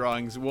Pigma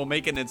drawings, we'll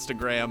make an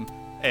Instagram,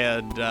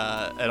 and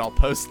I'll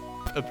post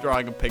a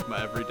drawing of Pigma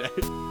every day.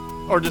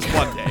 Or just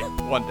one day.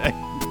 One day.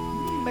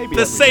 Maybe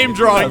the same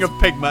drawing of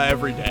Pigma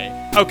every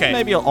day. Okay.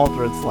 Maybe I'll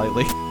alter it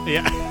slightly.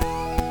 Yeah.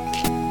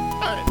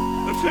 All right.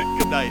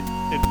 Good night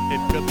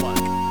and good luck.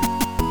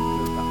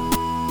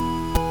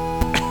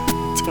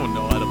 Don't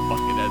know how to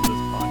fucking end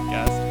this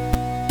podcast.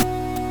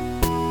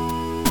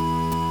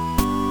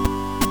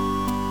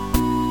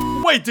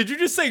 Wait, did you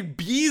just say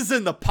bees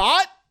in the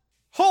pot?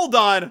 Hold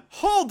on.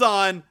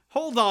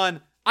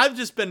 I've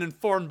just been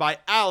informed by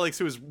Alex,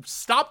 who has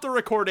stopped the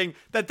recording,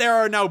 that there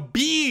are now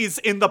bees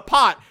in the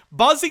pot.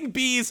 Buzzing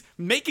bees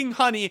making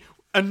honey,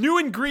 a new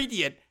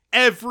ingredient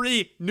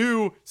every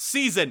new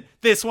season.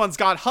 This one's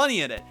got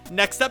honey in it.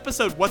 Next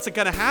episode, what's it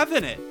gonna have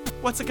in it?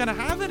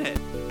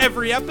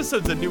 Every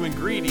episode's a new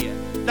ingredient.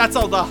 That's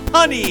all the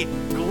honey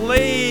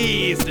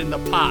glazed in the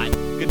pot.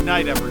 Good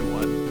night, everyone.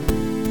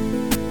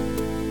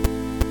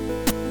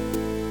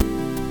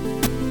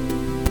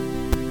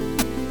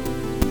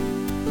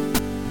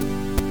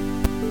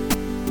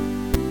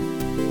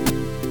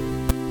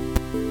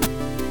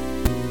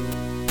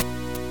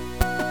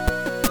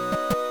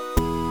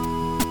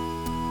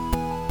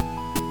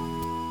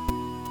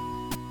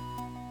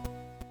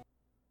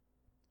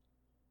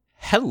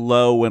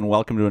 Hello and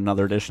welcome to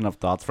another edition of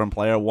Thoughts from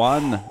Player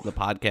One, the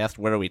podcast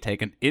where we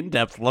take an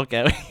in-depth look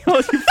at how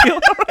you feel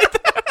right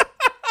there.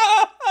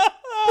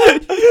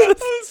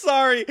 I'm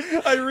sorry.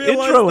 I realized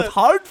intro was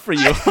hard for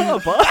you, huh,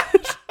 bud?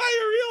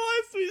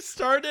 I realized we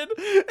started,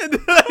 and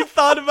then I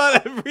thought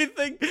about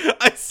everything.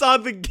 I saw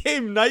the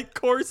game Night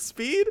Course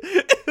Speed,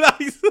 and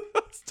I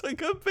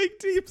took a big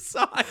deep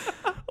sigh.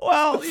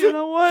 Well, you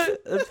know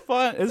what? It's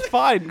fine. It's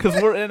fine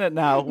because we're in it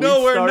now.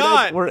 We're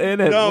not. We're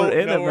in it. No, we're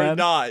in it, we're man.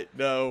 not.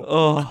 No.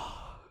 Oh.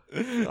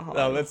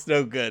 No, that's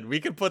no good. We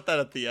can put that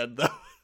at the end, though.